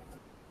here,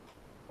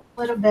 a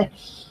little bit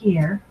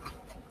here,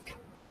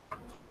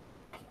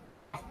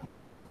 a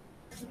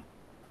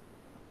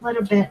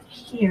little bit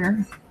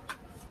here,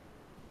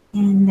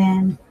 and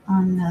then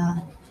on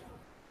the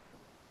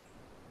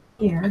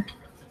here.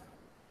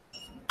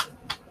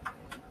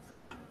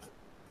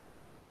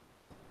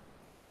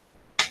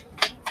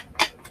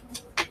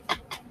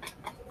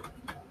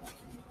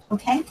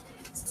 Okay,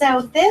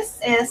 so this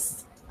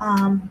is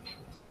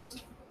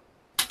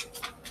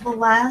the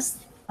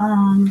last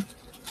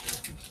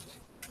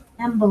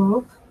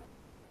envelope.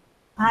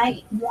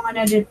 I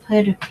wanted to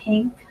put a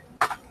pink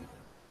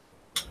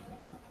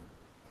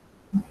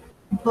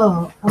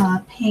bow,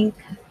 pink,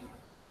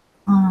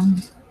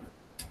 I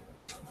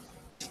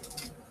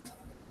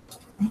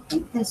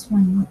think this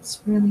one looks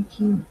really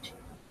cute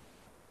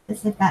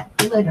because it got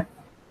glitter.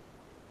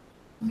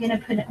 I'm going to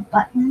put a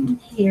button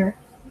here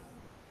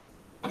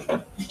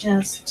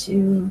just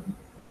to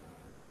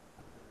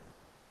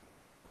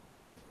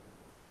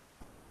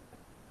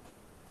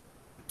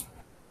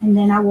and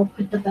then I will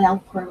put the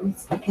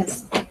Velcros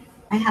because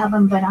I have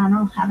them, but I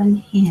don't have them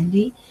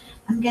handy.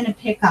 I'm going to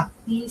pick up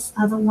these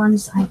other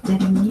ones I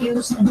didn't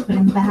use and put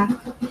them back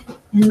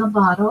in the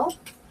bottle.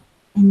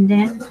 And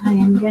then I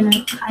am going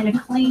to kind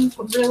of clean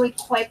really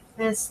quick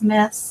this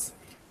mess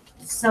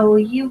so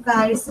you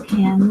guys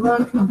can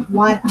look at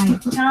what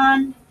I've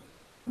done.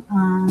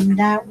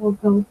 That will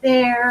go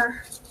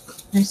there.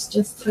 Let's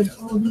just put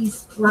all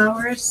these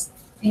flowers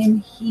in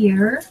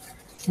here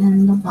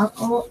and the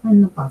buckle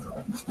in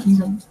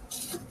the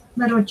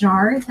little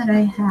jar that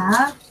I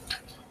have.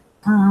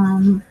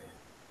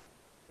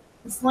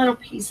 This little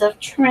piece of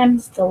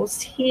trims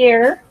goes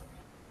here.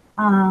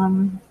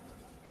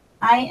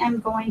 I am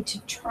going to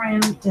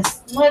trim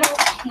this little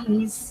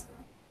piece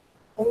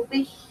over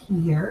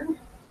here.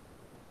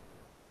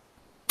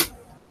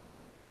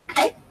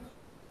 Okay.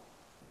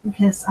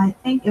 Because I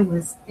think it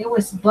was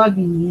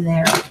bugging me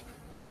there.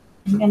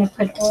 I'm going to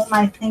put all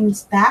my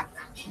things back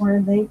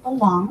where they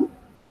belong.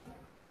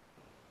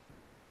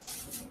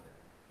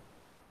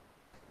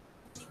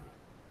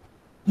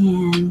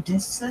 And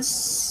this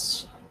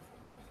is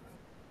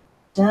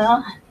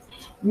done.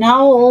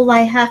 Now all I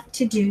have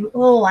to do,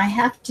 I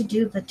have to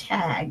do the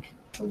tag,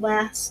 the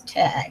last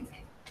tag.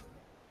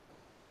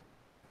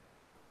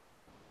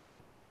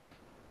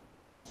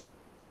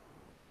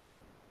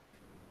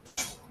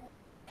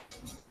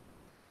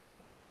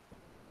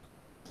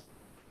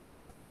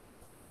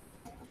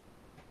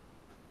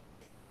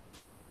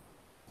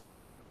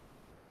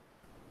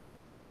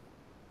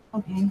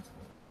 Okay,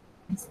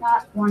 it's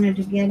not wanted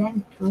to get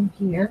in through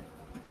here.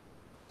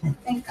 I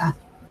think I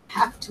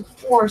have to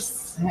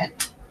force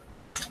it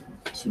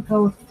to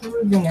go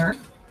through there.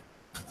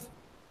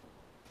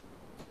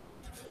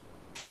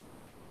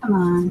 Come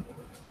on,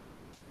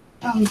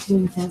 don't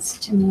do this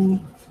to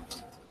me.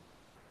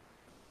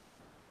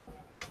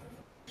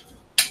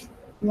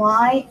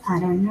 Why? I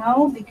don't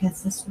know,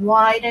 because it's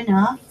wide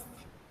enough.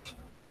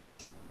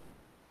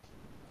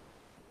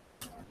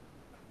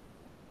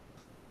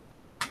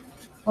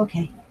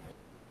 Okay.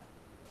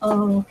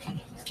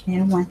 Okay,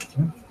 it went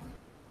through.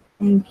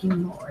 Thank you,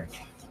 Lord.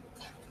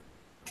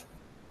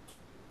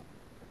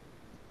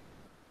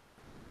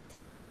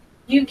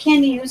 You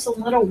can use a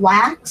little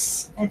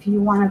wax if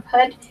you want to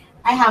put.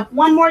 I have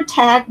one more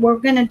tag. We're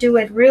going to do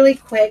it really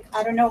quick.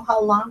 I don't know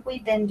how long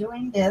we've been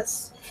doing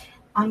this.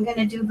 I'm going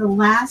to do the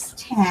last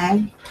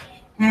tag.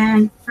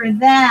 And for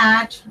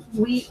that,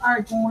 we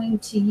are going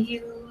to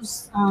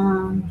use,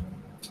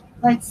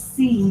 let's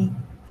see,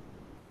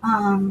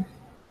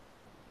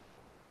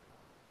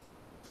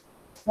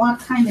 what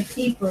kind of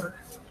paper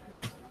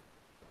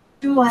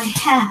do I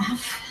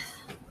have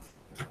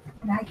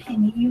that I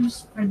can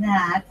use for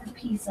that? A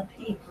piece of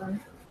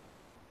paper.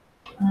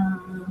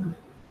 I'm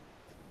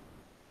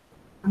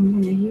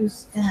going to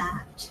use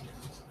that.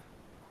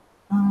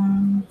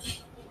 I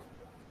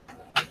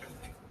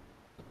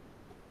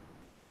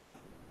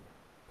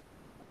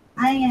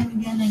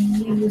am going to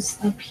use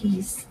a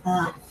piece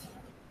of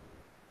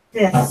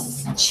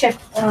this chip.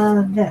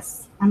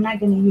 This. I'm not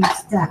going to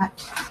use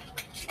that.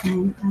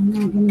 And I'm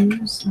not going to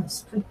use,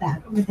 let's put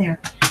that over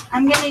there.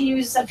 I'm going to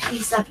use a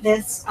piece of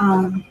this.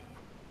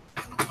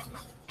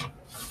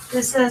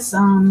 This is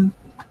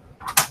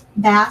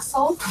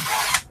basil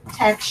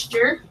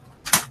texture.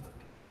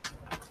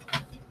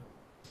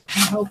 I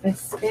hope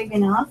it's big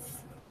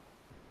enough.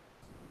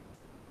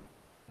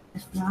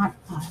 If not,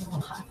 I will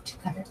have to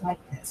cut it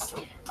like this.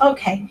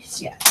 Okay,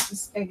 yeah,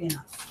 it's big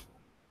enough.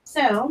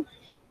 So,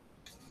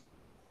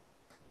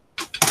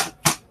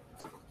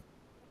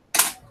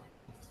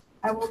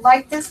 I would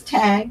like this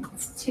tag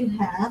to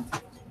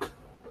have,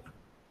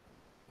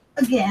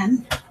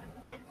 again,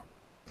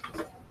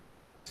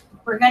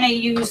 we're going to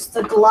use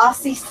the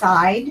glossy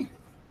side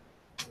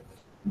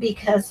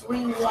because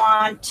we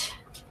want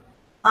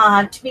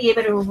to be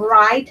able to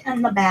write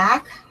in the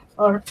back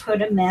or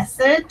put a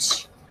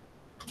message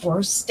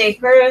or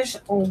stickers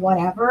or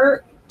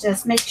whatever.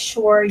 Just make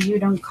sure you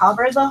don't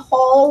cover the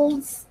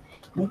holes.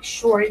 Make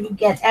sure you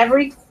get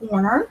every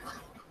corner.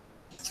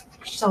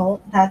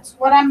 So that's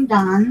what I'm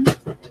done.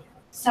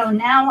 So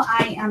now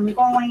I am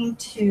going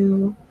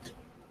to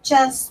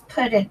just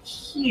put it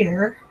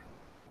here.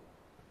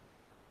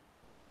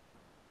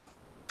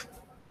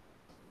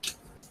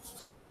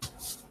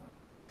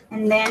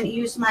 And then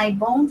use my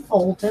bone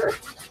folder,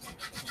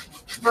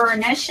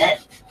 burnish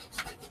it.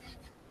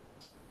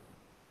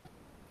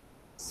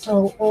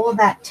 So all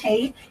that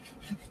tape,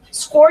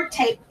 score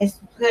tape is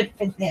good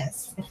for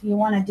this. If you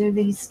want to do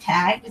these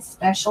tags,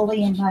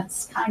 especially in that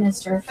kind of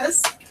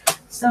surface.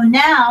 So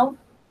now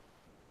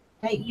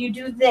that you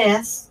do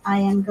this, I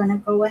am going to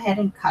go ahead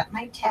and cut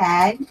my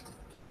tag.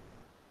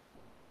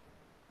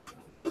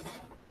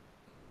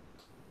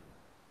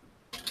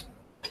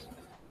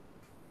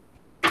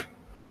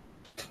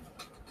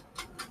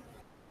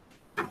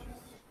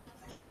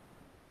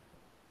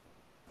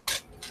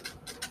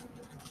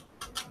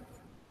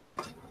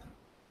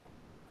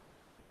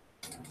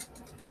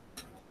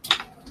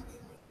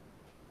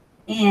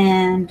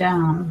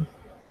 And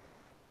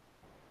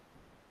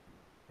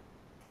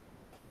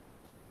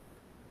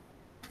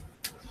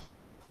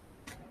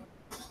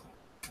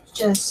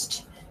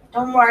just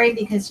don't worry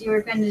because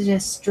you're going to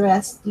just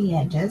stress the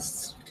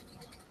edges.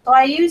 So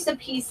I use a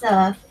piece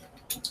of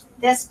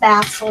this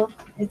basil.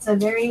 It's a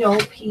very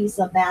old piece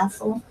of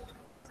basil.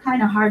 It's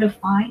kind of hard to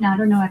find. I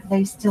don't know if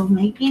they're still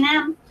making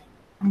them.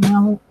 I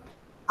know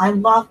I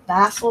love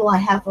basil.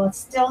 I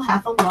still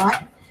have a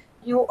lot.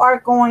 You are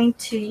going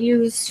to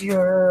use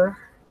your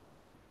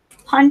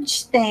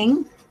punch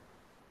thing.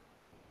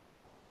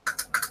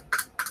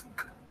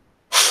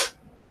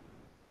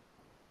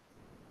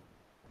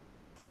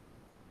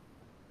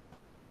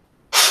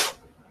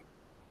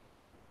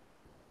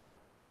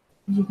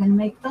 You can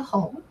make the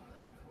hole.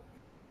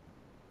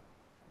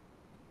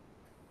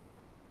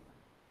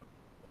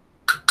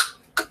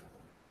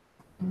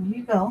 There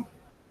you go.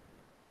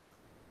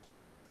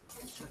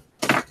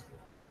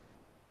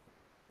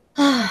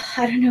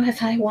 I don't know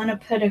if I want to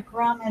put a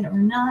grommet or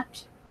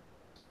not.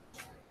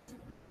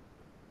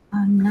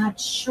 I'm not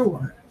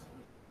sure.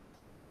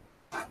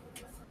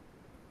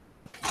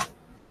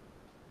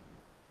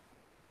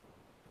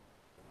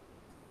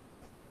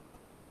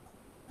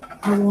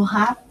 I will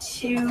have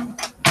to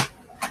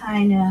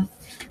kind of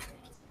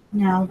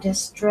now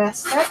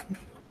distress it.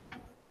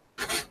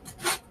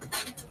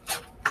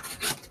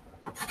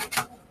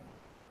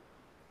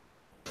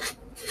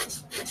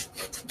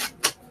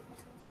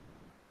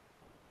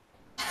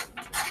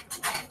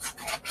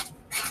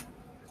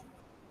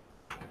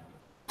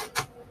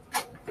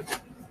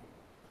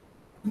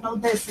 I know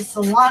this is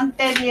a long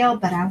video,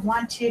 but I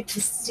want you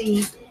to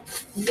see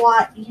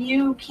what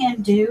you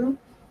can do.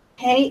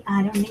 Hey,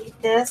 I don't need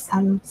this.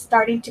 I'm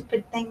starting to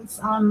put things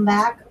on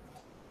back.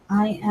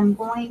 I am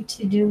going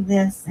to do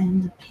this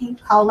in the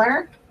pink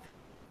color.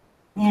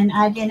 And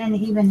I didn't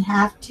even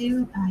have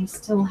to. I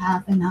still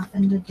have enough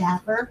in the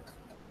dabber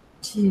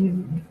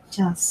to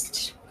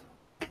just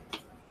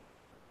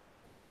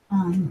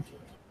kind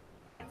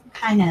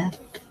of,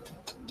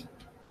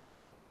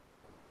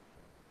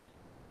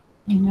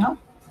 you know,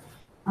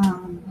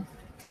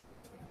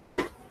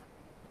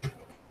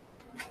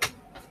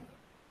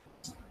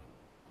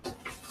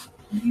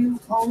 you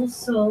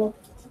also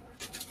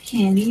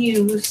can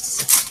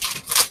use,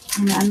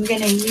 and I'm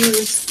going to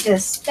use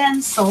this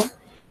stencil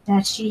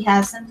that she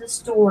has in the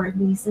store.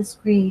 This is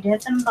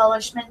Creative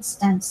Embellishment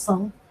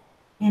Stencil.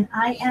 And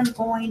I am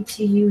going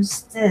to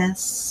use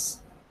this.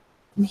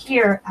 And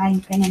here I'm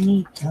going to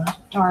need the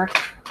dark.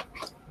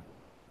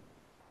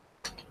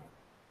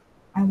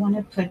 I want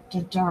to put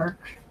the dark.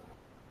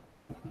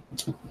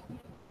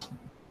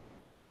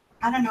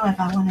 I don't know if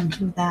I want to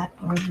do that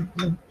or the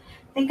blue.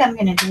 I think I'm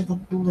going to do the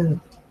blue.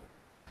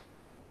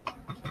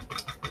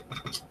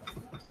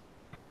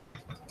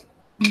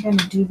 I'm going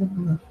to do the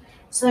blue.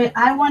 So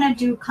I want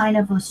to do kind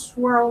of a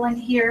swirl in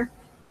here.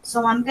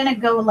 So I'm going to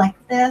go like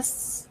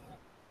this.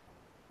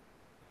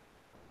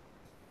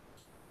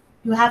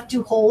 You have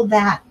to hold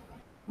that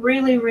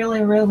really,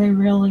 really, really,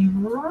 really,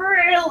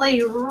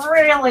 really,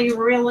 really,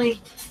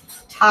 really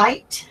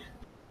tight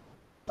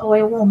so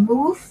it won't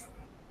move.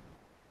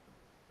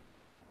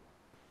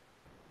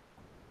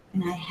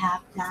 And I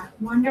have that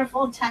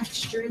wonderful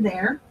texture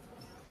there.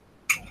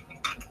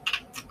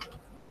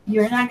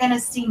 You're not going to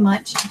see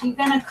much. You're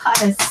going to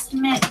cut a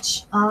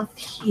smidge off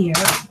here.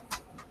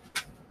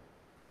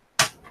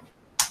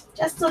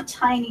 Just a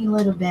tiny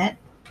little bit.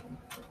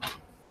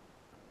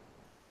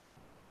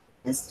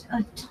 Just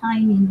a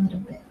tiny little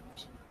bit.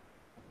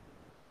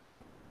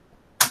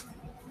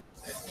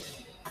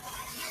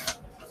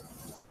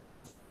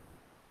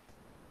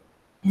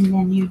 And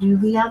then you do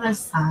the other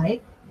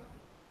side.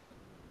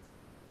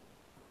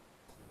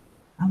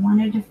 I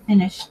wanted to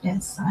finish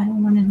this. I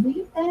don't want to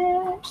leave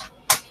it.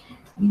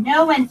 You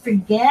know, and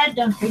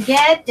don't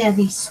forget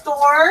Debbie's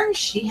store.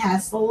 She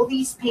has all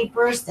these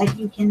papers that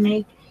you can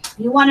make. If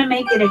you want to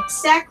make it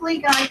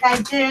exactly like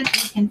I did,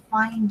 you can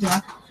find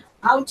the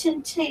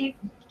Authentique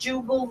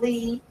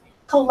Jubilee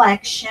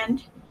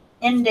collection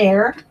in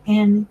there.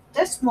 And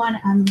this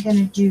one I'm going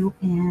to do,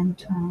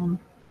 and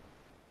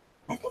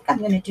I think I'm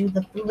going to do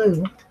the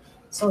blue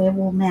so it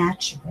will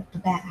match with the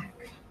back.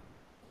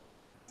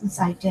 Since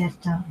I did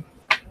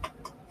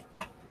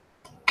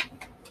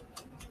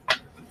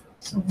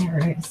so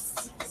there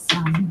is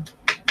some.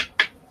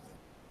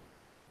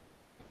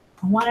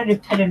 I wanted to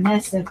put a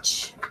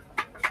message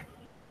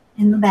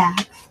in the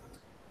back.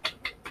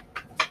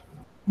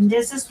 And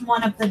this is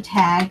one of the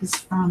tags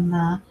from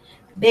the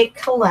big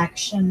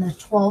collection, the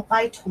 12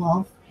 by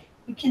 12.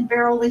 You can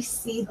barely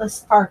see the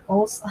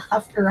sparkles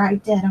after I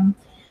did them.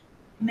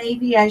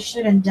 Maybe I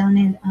should have done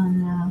it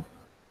on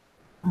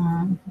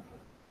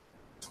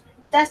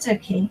that's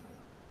okay.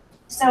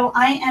 So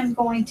I am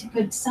going to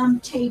put some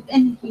tape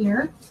in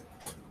here.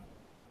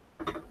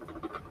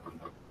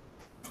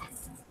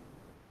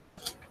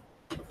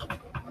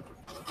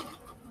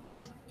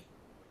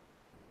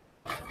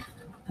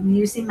 I'm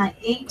using my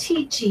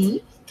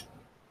ATG.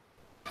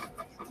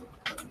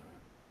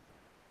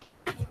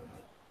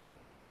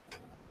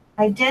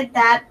 I did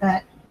that,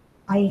 but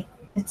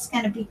it's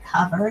going to be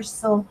covered.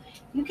 So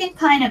you can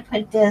kind of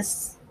put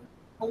this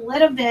a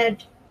little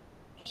bit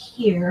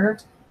here.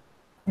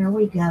 There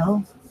we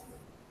go.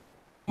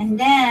 And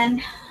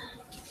then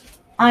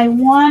I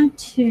want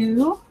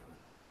to,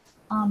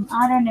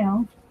 I don't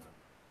know,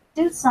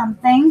 do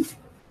something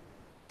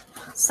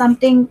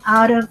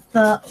out of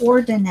the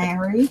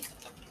ordinary.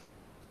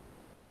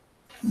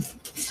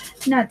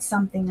 Not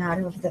something out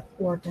of the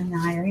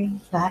ordinary,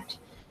 but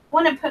I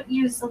want to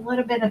use a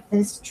little bit of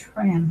this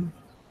trim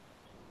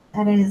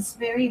that is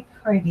very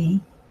pretty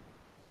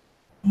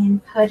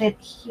and put it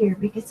here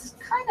because it's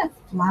kind of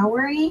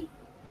flowery.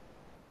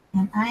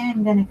 And I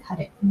am going to cut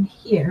it in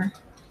here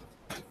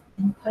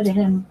and put it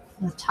in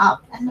the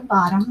top and the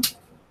bottom.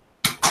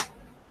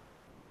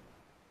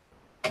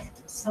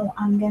 So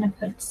I'm going to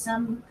put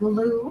some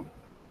glue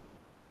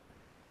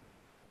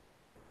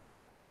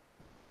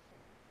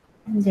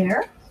in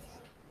there.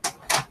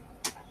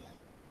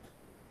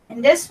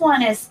 And this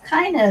one is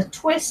kind of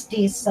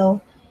twisty,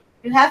 so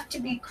you have to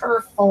be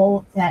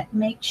careful that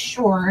make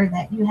sure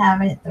that you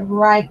have it the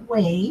right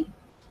way.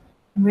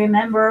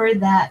 Remember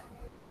that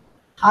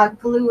hot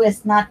glue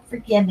is not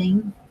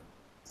forgiving,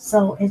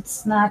 so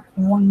it's not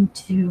going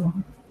to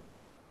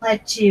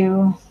let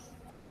you,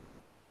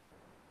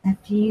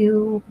 if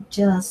you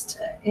just,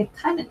 it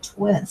kind of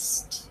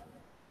twists.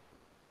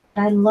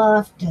 I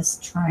love this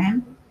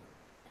trim.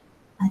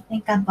 I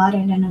think I bought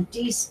it in a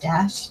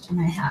D-Stash, and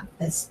I have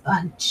this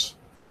bunch.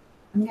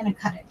 I'm going to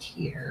cut it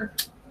here.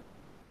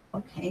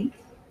 Okay.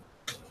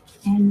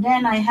 And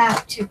then I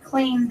have to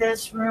clean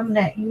this room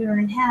that you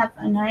don't have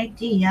an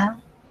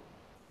idea.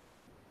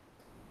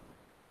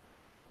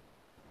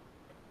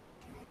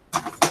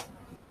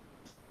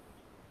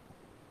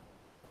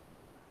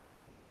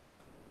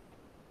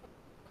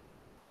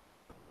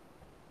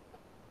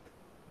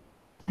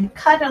 I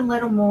cut a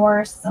little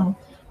more so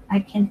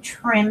I can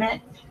trim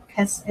it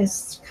because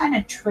it's kind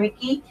of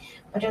tricky,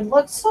 but it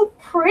looks so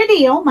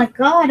pretty. Oh my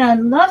God, I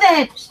love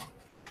it.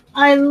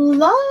 I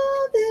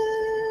love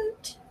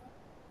it.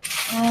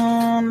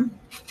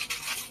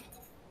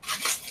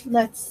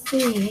 Let's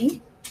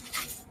see.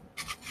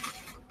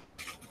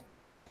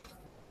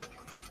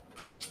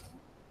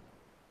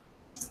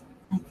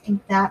 I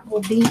think that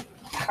will be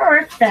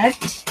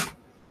perfect.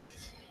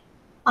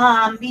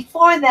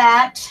 Before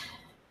that,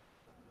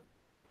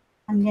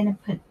 I'm going to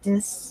put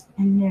this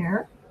in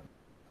there.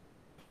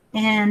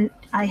 And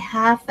I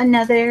have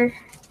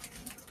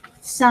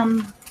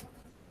some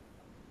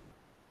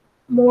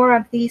more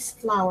of these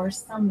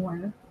flowers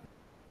somewhere.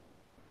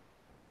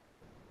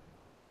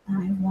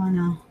 I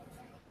wanna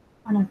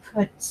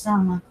put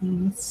some of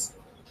these.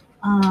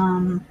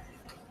 I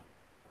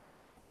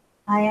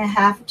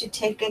have to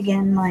take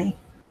again my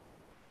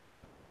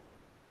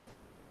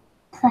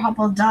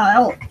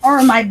crocodile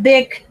or my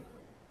big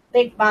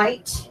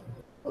bite.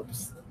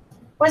 Oops.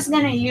 Was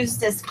gonna use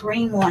this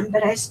green one,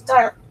 but I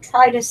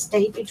try to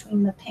stay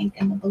between the pink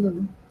and the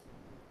blue.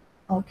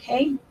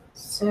 Okay,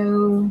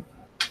 so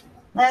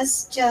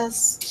let's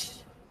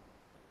just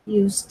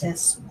use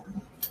this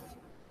one.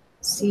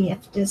 See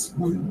if this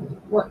one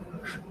will work.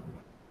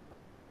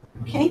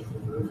 Okay.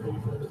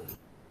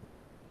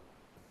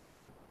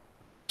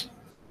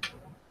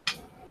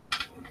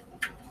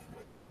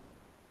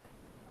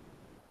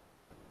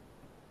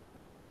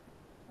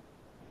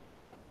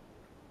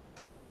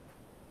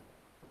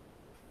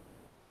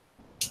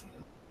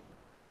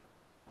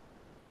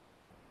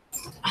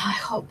 I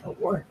hope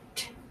it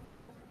worked.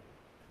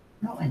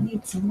 No, it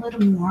needs a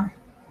little more.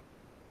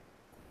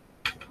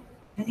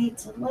 It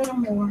needs a little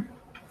more.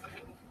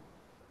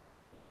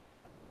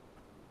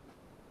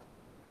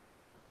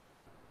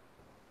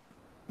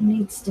 It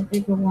needs the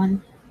bigger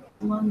one,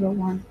 longer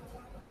one.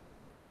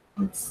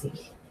 Let's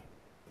see.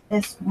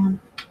 This one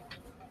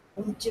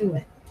will do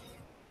it.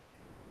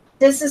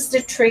 This is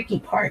the tricky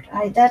part.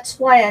 That's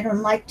why I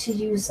don't like to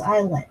use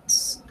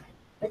eyelets.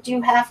 But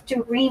you have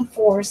to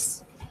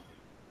reinforce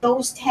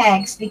those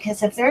tags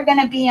because if they're going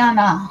to be on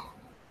a,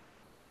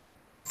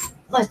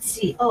 let's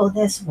see. Oh,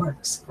 this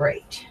works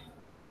great.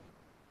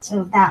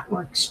 So that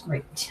works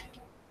great.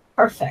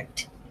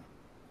 Perfect.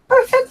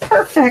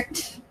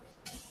 Perfect.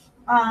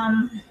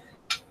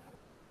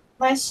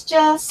 Let's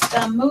just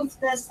move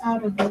this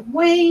out of the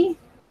way.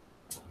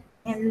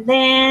 And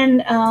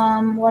then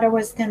what I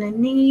was going to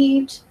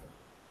need,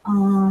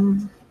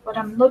 what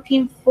I'm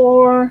looking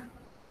for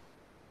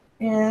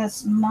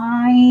is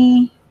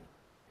my,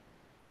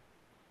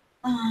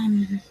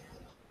 God,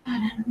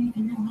 I don't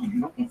even know what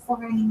I'm looking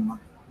for anymore.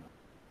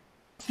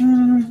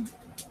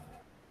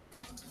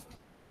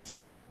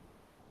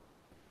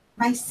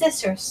 My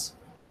scissors,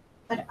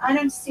 but I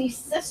don't see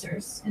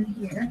scissors in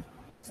here.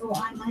 So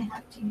I might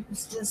have to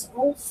use this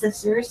old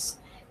scissors.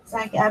 It's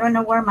like, I don't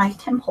know where my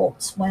Tim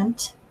Holtz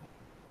went.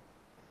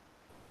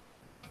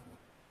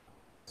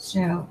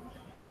 So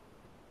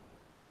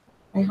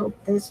I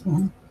hope this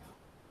one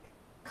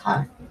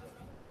cut.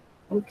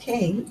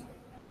 Okay.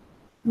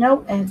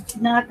 Nope, it's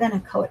not gonna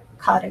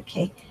cut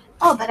okay.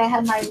 Oh, but I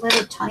have my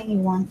little tiny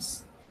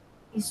ones.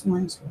 These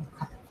ones will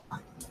cut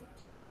fine.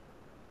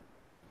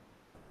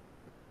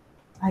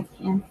 I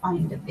can't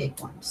find the big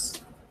ones.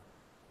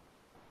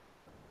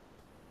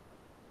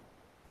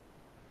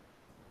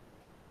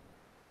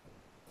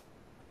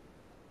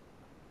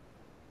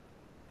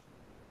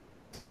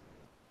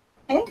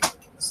 Okay,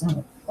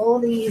 so all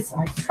these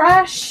are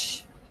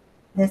trash.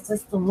 This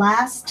is the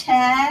last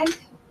tag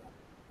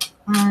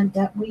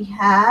that we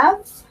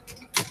have.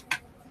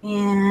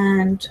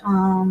 And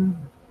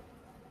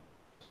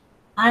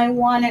I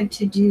wanted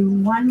to do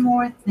one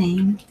more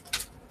thing.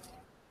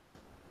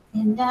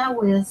 And that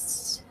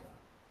was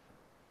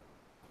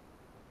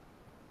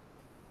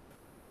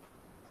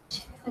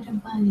to put a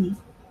bunny.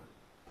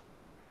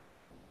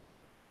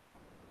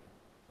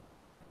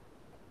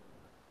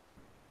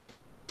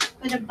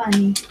 Put a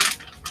bunny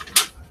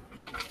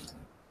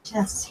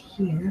just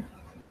here.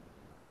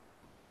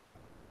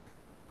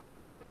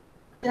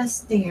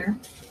 Just there.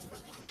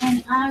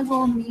 And I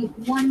will need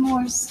one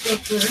more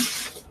sticker.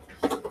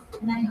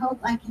 And I hope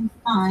I can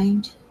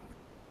find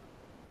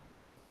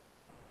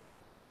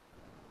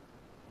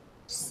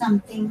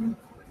something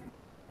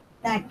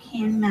that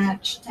can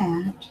match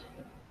that.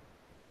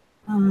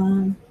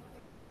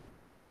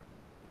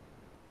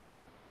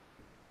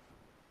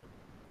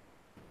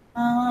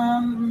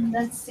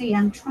 Let's see.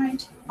 I'm trying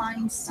to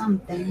find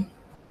something.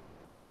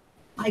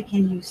 I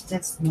can use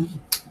this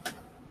one,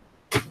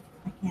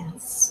 I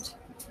guess.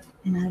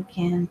 And I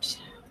can't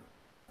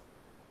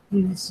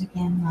use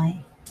again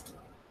my,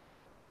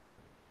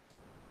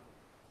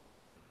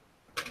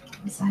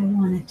 because I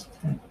wanted to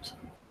put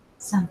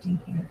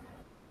something here.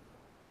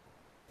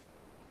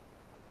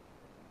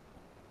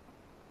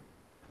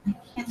 I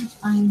can't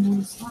find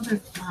those other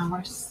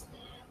flowers.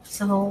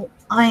 So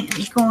I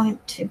am going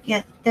to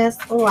get this.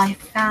 Oh, I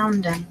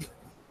found them.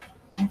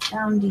 I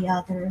found the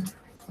other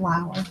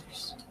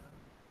flowers.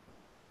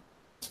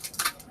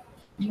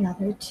 The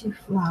other two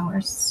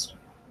flowers.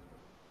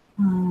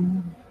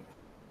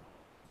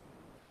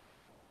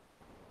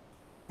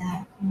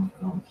 That will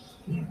go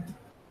here.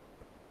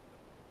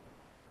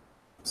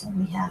 So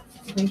we have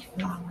 3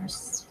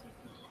 flowers.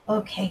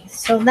 Okay,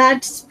 so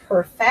that's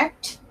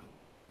perfect.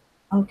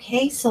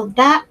 Okay, so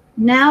that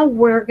now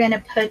we're going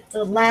to put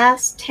the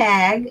last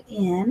tag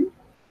in.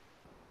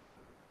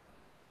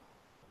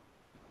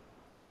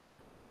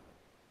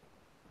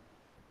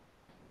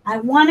 I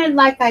wanted,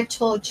 like I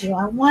told you,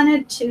 I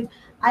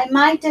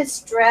might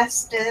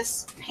distress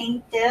this,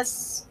 paint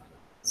this,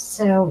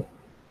 so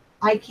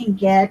I can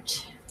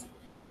get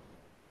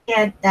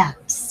that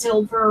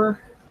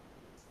silver.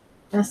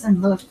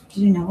 Doesn't look,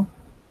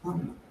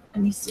 let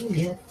me see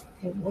if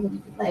it will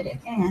let it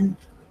in.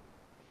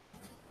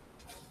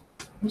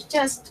 It's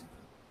just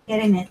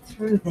getting it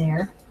through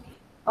there.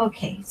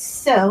 Okay,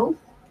 so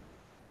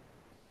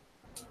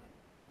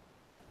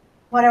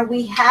what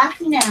we have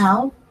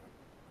now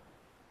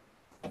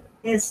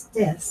is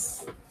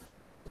this.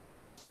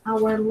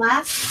 Our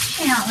last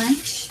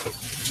challenge,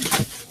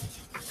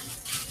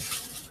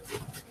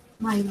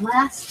 my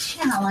last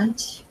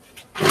challenge,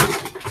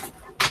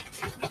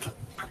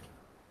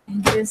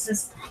 and this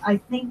is, I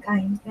think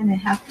I'm going to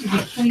have to be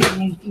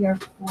cleaning here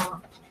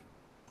for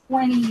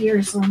 20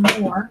 years or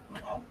more.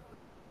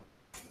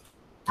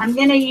 I'm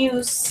going to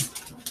use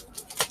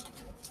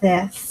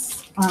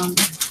this.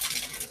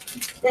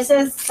 This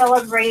is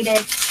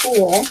Celebrated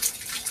Cool,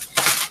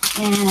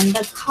 and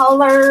the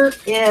color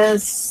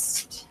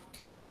is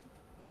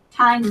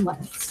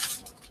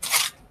Timeless.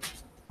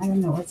 I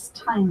don't know, it's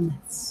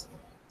Timeless.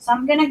 So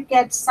I'm going to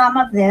get some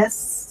of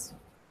this.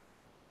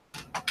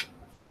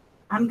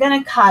 I'm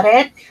going to cut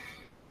it.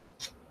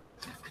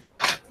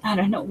 I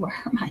don't know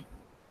where my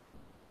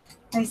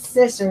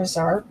scissors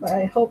are, but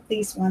I hope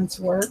these ones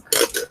work.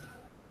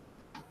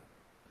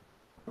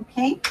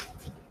 Okay.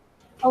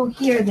 Oh,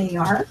 here they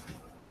are.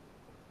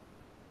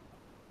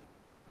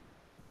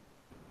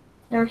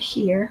 They're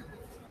here.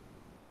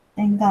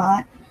 Thank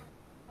God.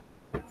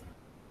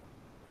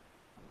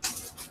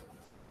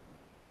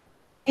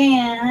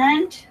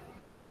 And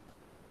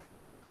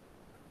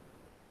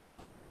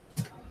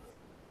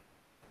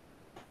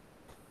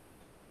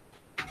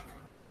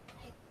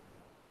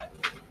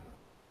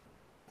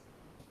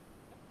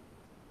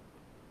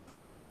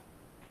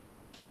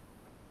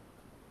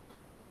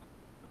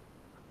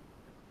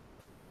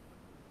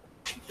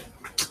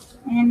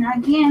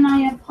again,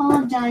 I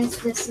apologize.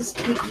 This is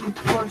taking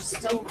for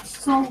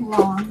so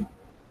long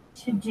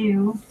to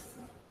do,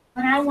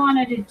 but I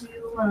wanted to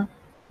do a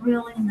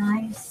really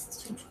nice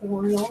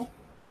tutorial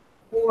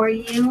for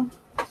you.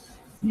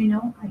 You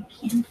know, I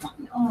can't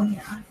find. Oh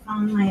yeah, I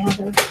found my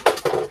other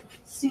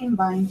seam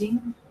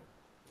binding.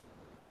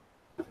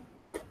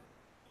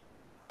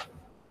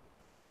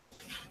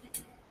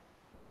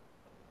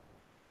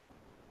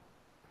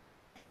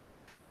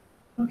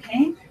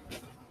 Okay,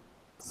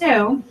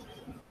 so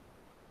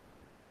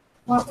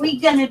what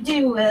we're gonna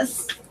do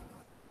is,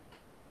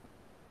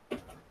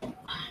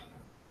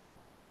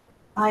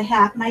 I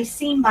have my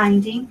seam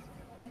binding.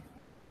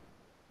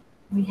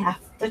 We have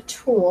the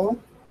tool.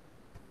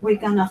 We're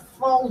gonna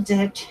fold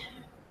it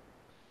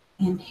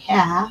in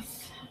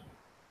half.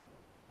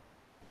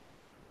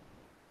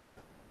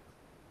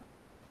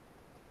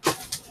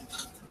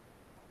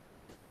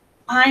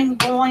 I'm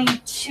going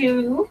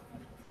to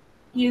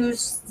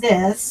use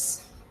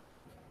this.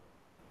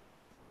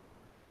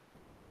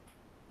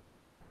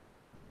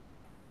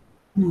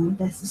 No,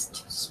 this is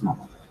too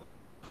small.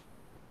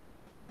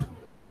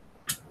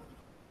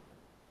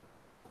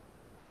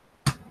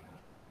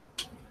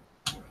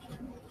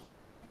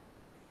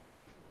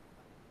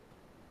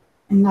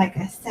 And like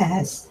I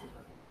said,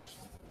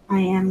 I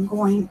am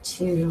going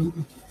to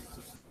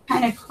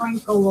kind of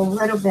crinkle a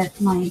little bit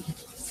my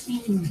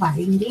seam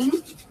binding.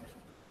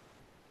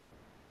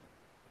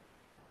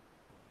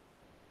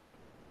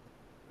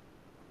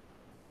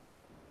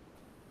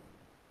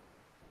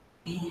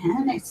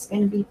 And it's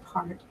going to be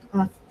part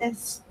of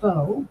this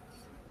bow.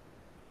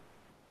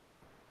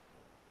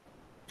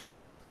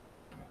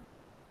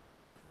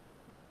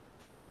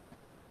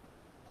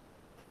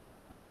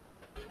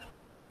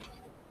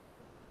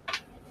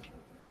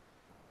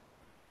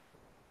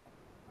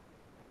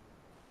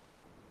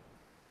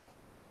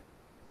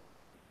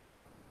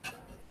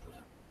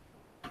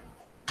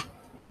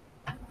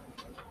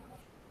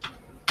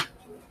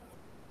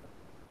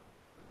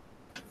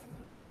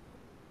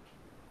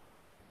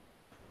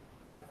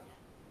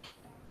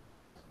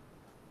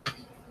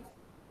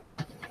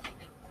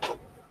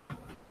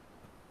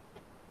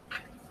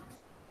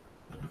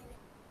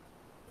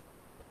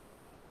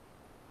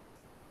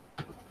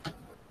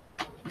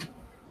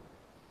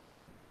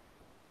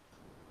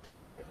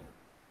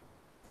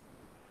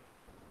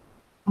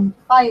 I'm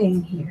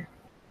fighting here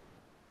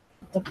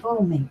with the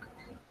bow maker.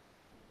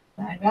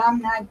 But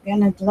I'm not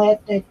going to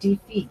let that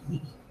defeat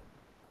me.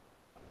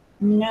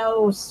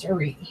 No,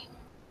 siree.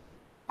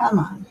 Come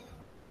on.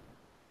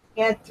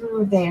 Get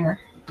through there.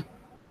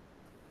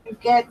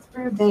 Get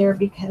through there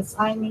because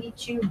I need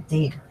you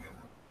there.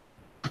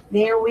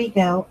 There we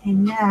go.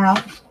 And now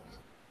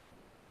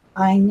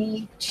I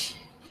need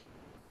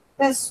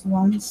this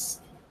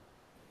one's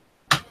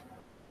to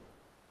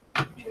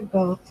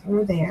go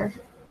through there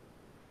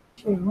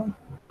too.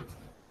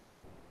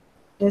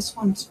 This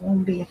one's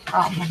won't be a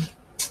problem.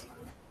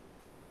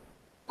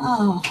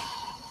 Oh,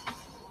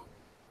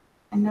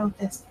 I know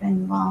that's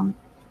been long.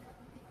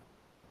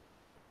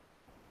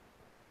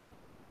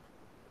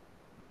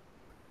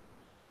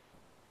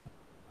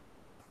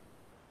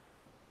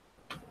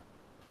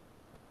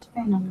 It's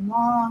been a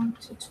long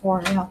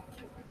tutorial.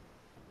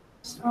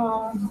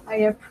 So I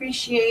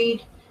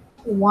appreciate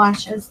who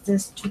watches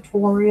this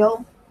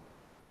tutorial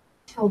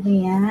till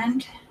the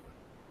end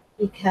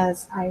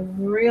because I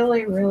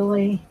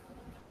really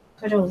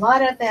put a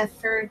lot of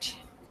effort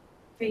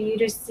for you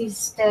to see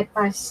step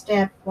by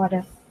step what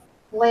a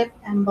flip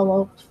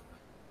envelope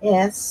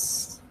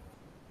is.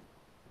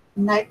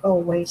 Like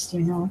always,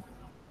 you know,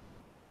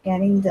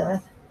 getting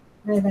the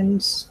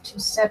ribbons to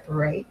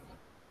separate.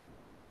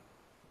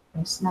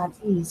 It's not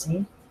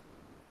easy.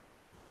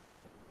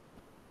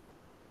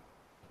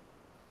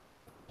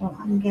 So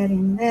I'm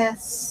getting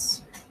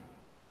this.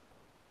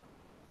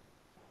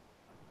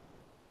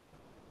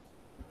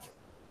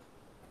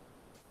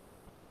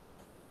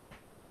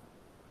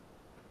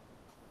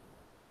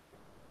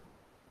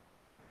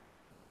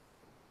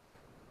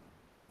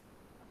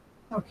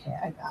 Okay,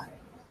 I got it.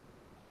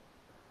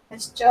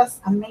 It's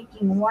just I'm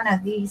making one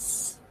of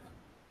these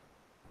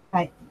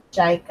like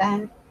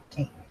gigantic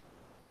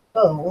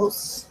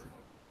bowls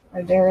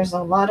where there's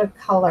a lot of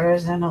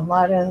colors and a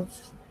lot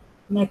of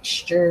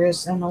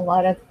mixtures and a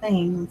lot of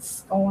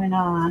things going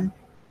on.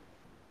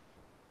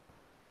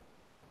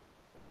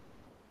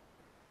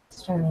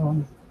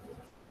 So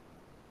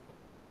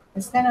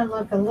it's going to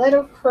look a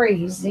little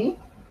crazy,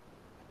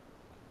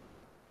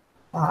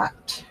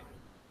 but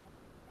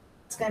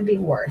it's going to be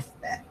worth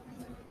it.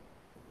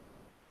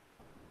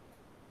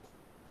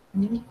 I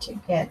need to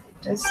get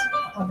this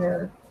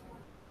other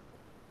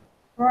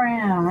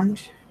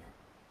round.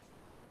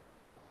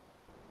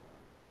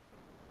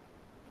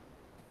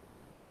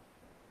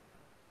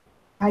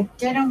 I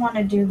didn't want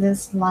to do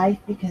this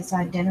live because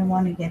I didn't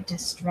want to get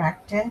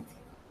distracted.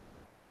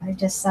 I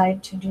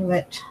decided to do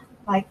it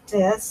like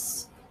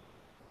this.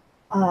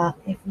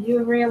 If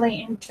you're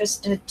really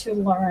interested to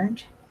learn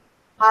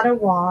how to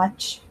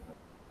watch,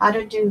 how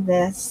to do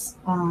this,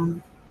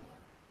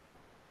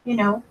 you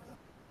know,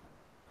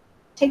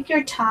 take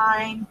your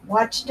time,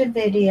 watch the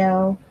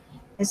video.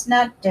 It's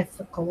not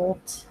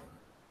difficult.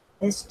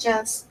 It's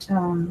just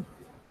I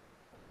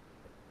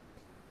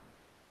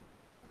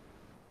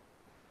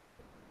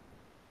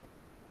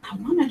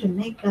wanted to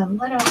make a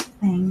little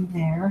thing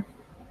there.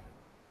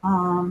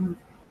 And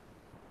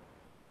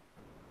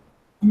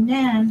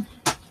then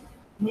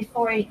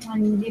before you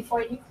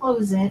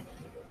close it,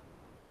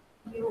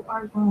 you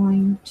are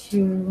going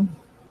to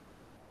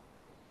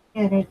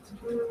get it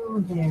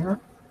through there.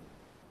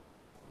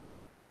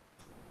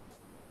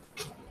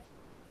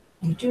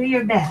 You do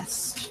your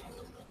best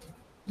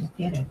to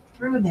get it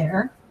through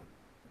there,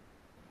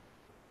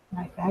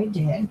 like I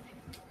did.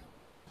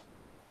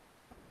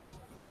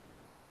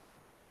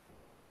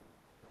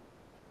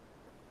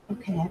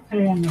 Okay, I put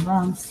it on the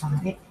wrong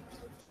side.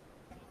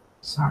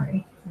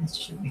 Sorry, this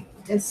should be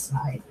this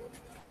side.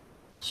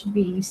 Should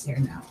be easier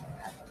now,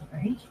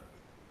 right?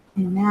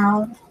 And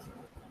now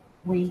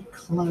we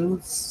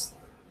close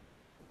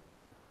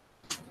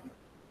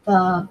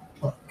the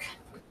book.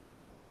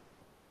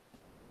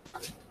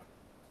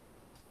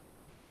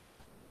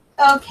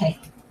 Okay,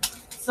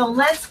 so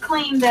let's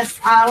clean this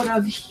out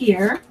of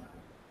here.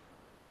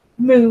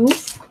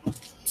 Move.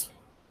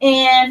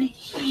 And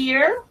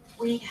here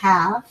we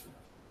have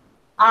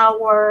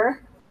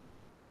our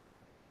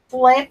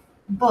flip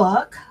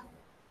book,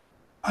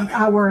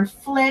 our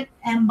flip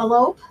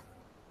envelope.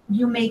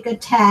 You make a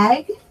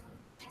tag.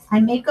 I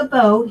make a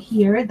bow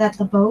here that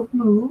the bow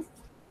move.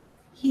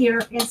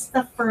 Here is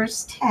the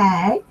first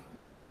tag.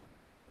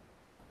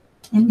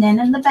 And then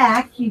in the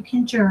back you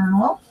can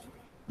journal.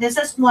 This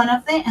is one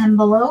of the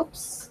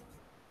envelopes.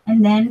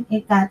 And then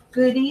it got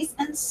goodies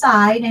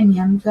inside and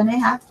I'm going to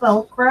have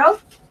Velcro.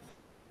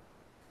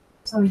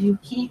 So you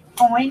keep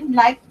going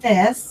like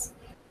this.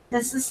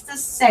 This is the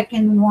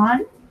second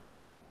one.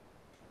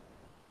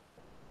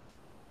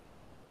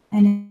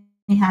 And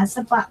it has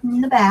a button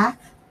in the back.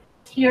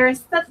 Here's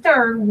the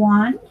third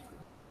one. It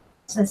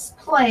says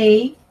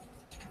play.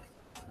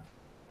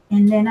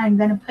 And then I'm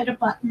going to put a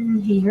button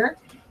here.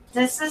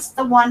 This is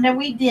the one that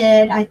we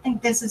did. I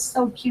think this is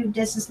so cute.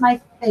 This is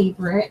my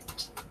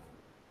favorite.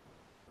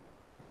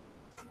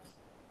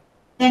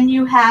 Then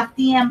you have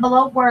the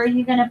envelope where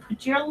you're going to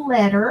put your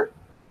letter.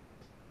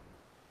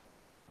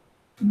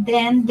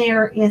 Then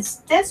there is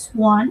this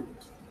one.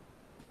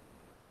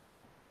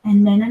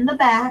 and then in the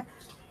back,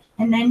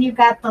 and then you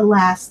got the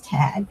last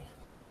tag.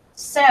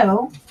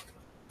 So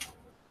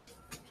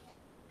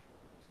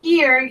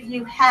here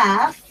you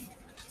have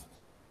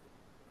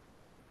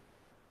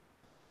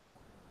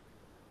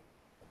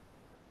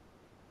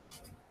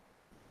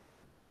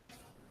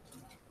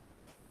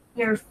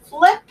your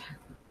flipped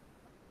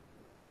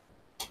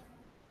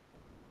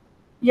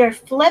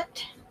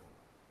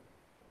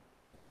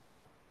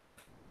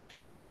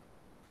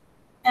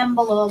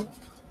envelope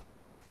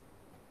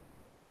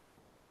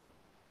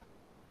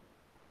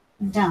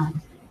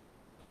done.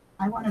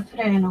 I want to put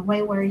it in a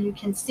way where you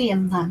can see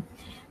them done.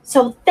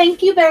 So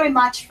thank you very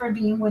much for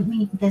being with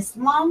me this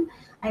long.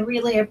 I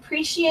really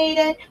appreciate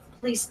it.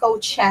 Please go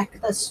check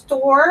the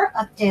store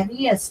of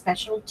Debby, A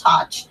Special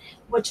Touch,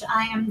 which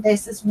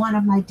this is one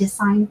of my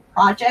design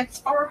projects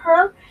for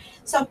her.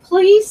 So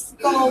please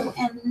go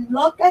and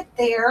look at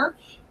there.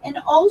 And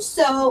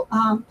also,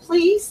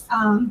 please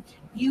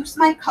use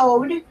my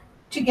code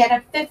to get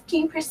a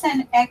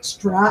 15%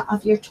 extra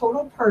of your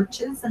total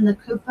purchase, and the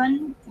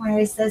coupon where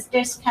it says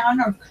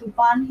discount or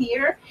coupon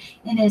here,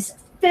 and it's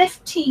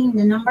 15,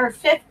 the number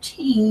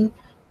 15,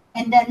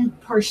 and then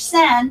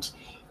percent,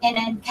 and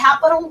then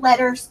capital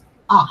letters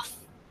off,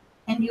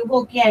 and you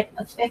will get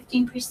a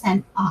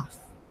 15% off.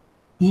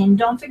 And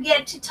don't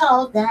forget to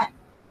tell that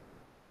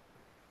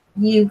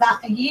you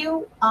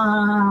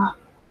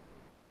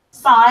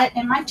saw it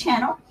in my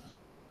channel,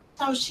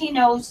 so she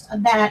knows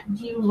that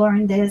you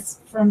learned this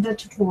from the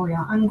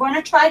tutorial. I'm going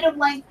to try to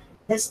link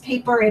this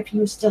paper if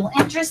you're still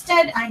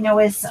interested. I know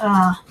it's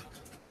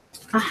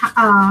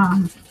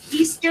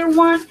Easter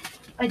one,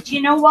 but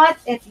you know what?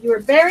 If you're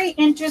very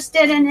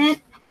interested in it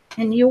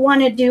and you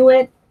want to do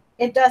it,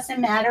 it doesn't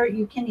matter.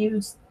 You can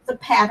use the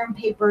pattern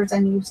papers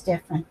and use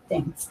different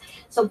things.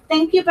 So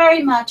thank you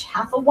very much.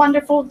 Have a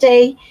wonderful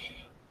day,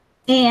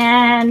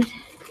 and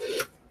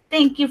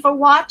thank you for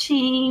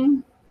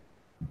watching.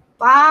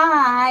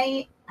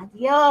 Bye.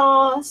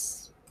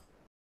 Adios.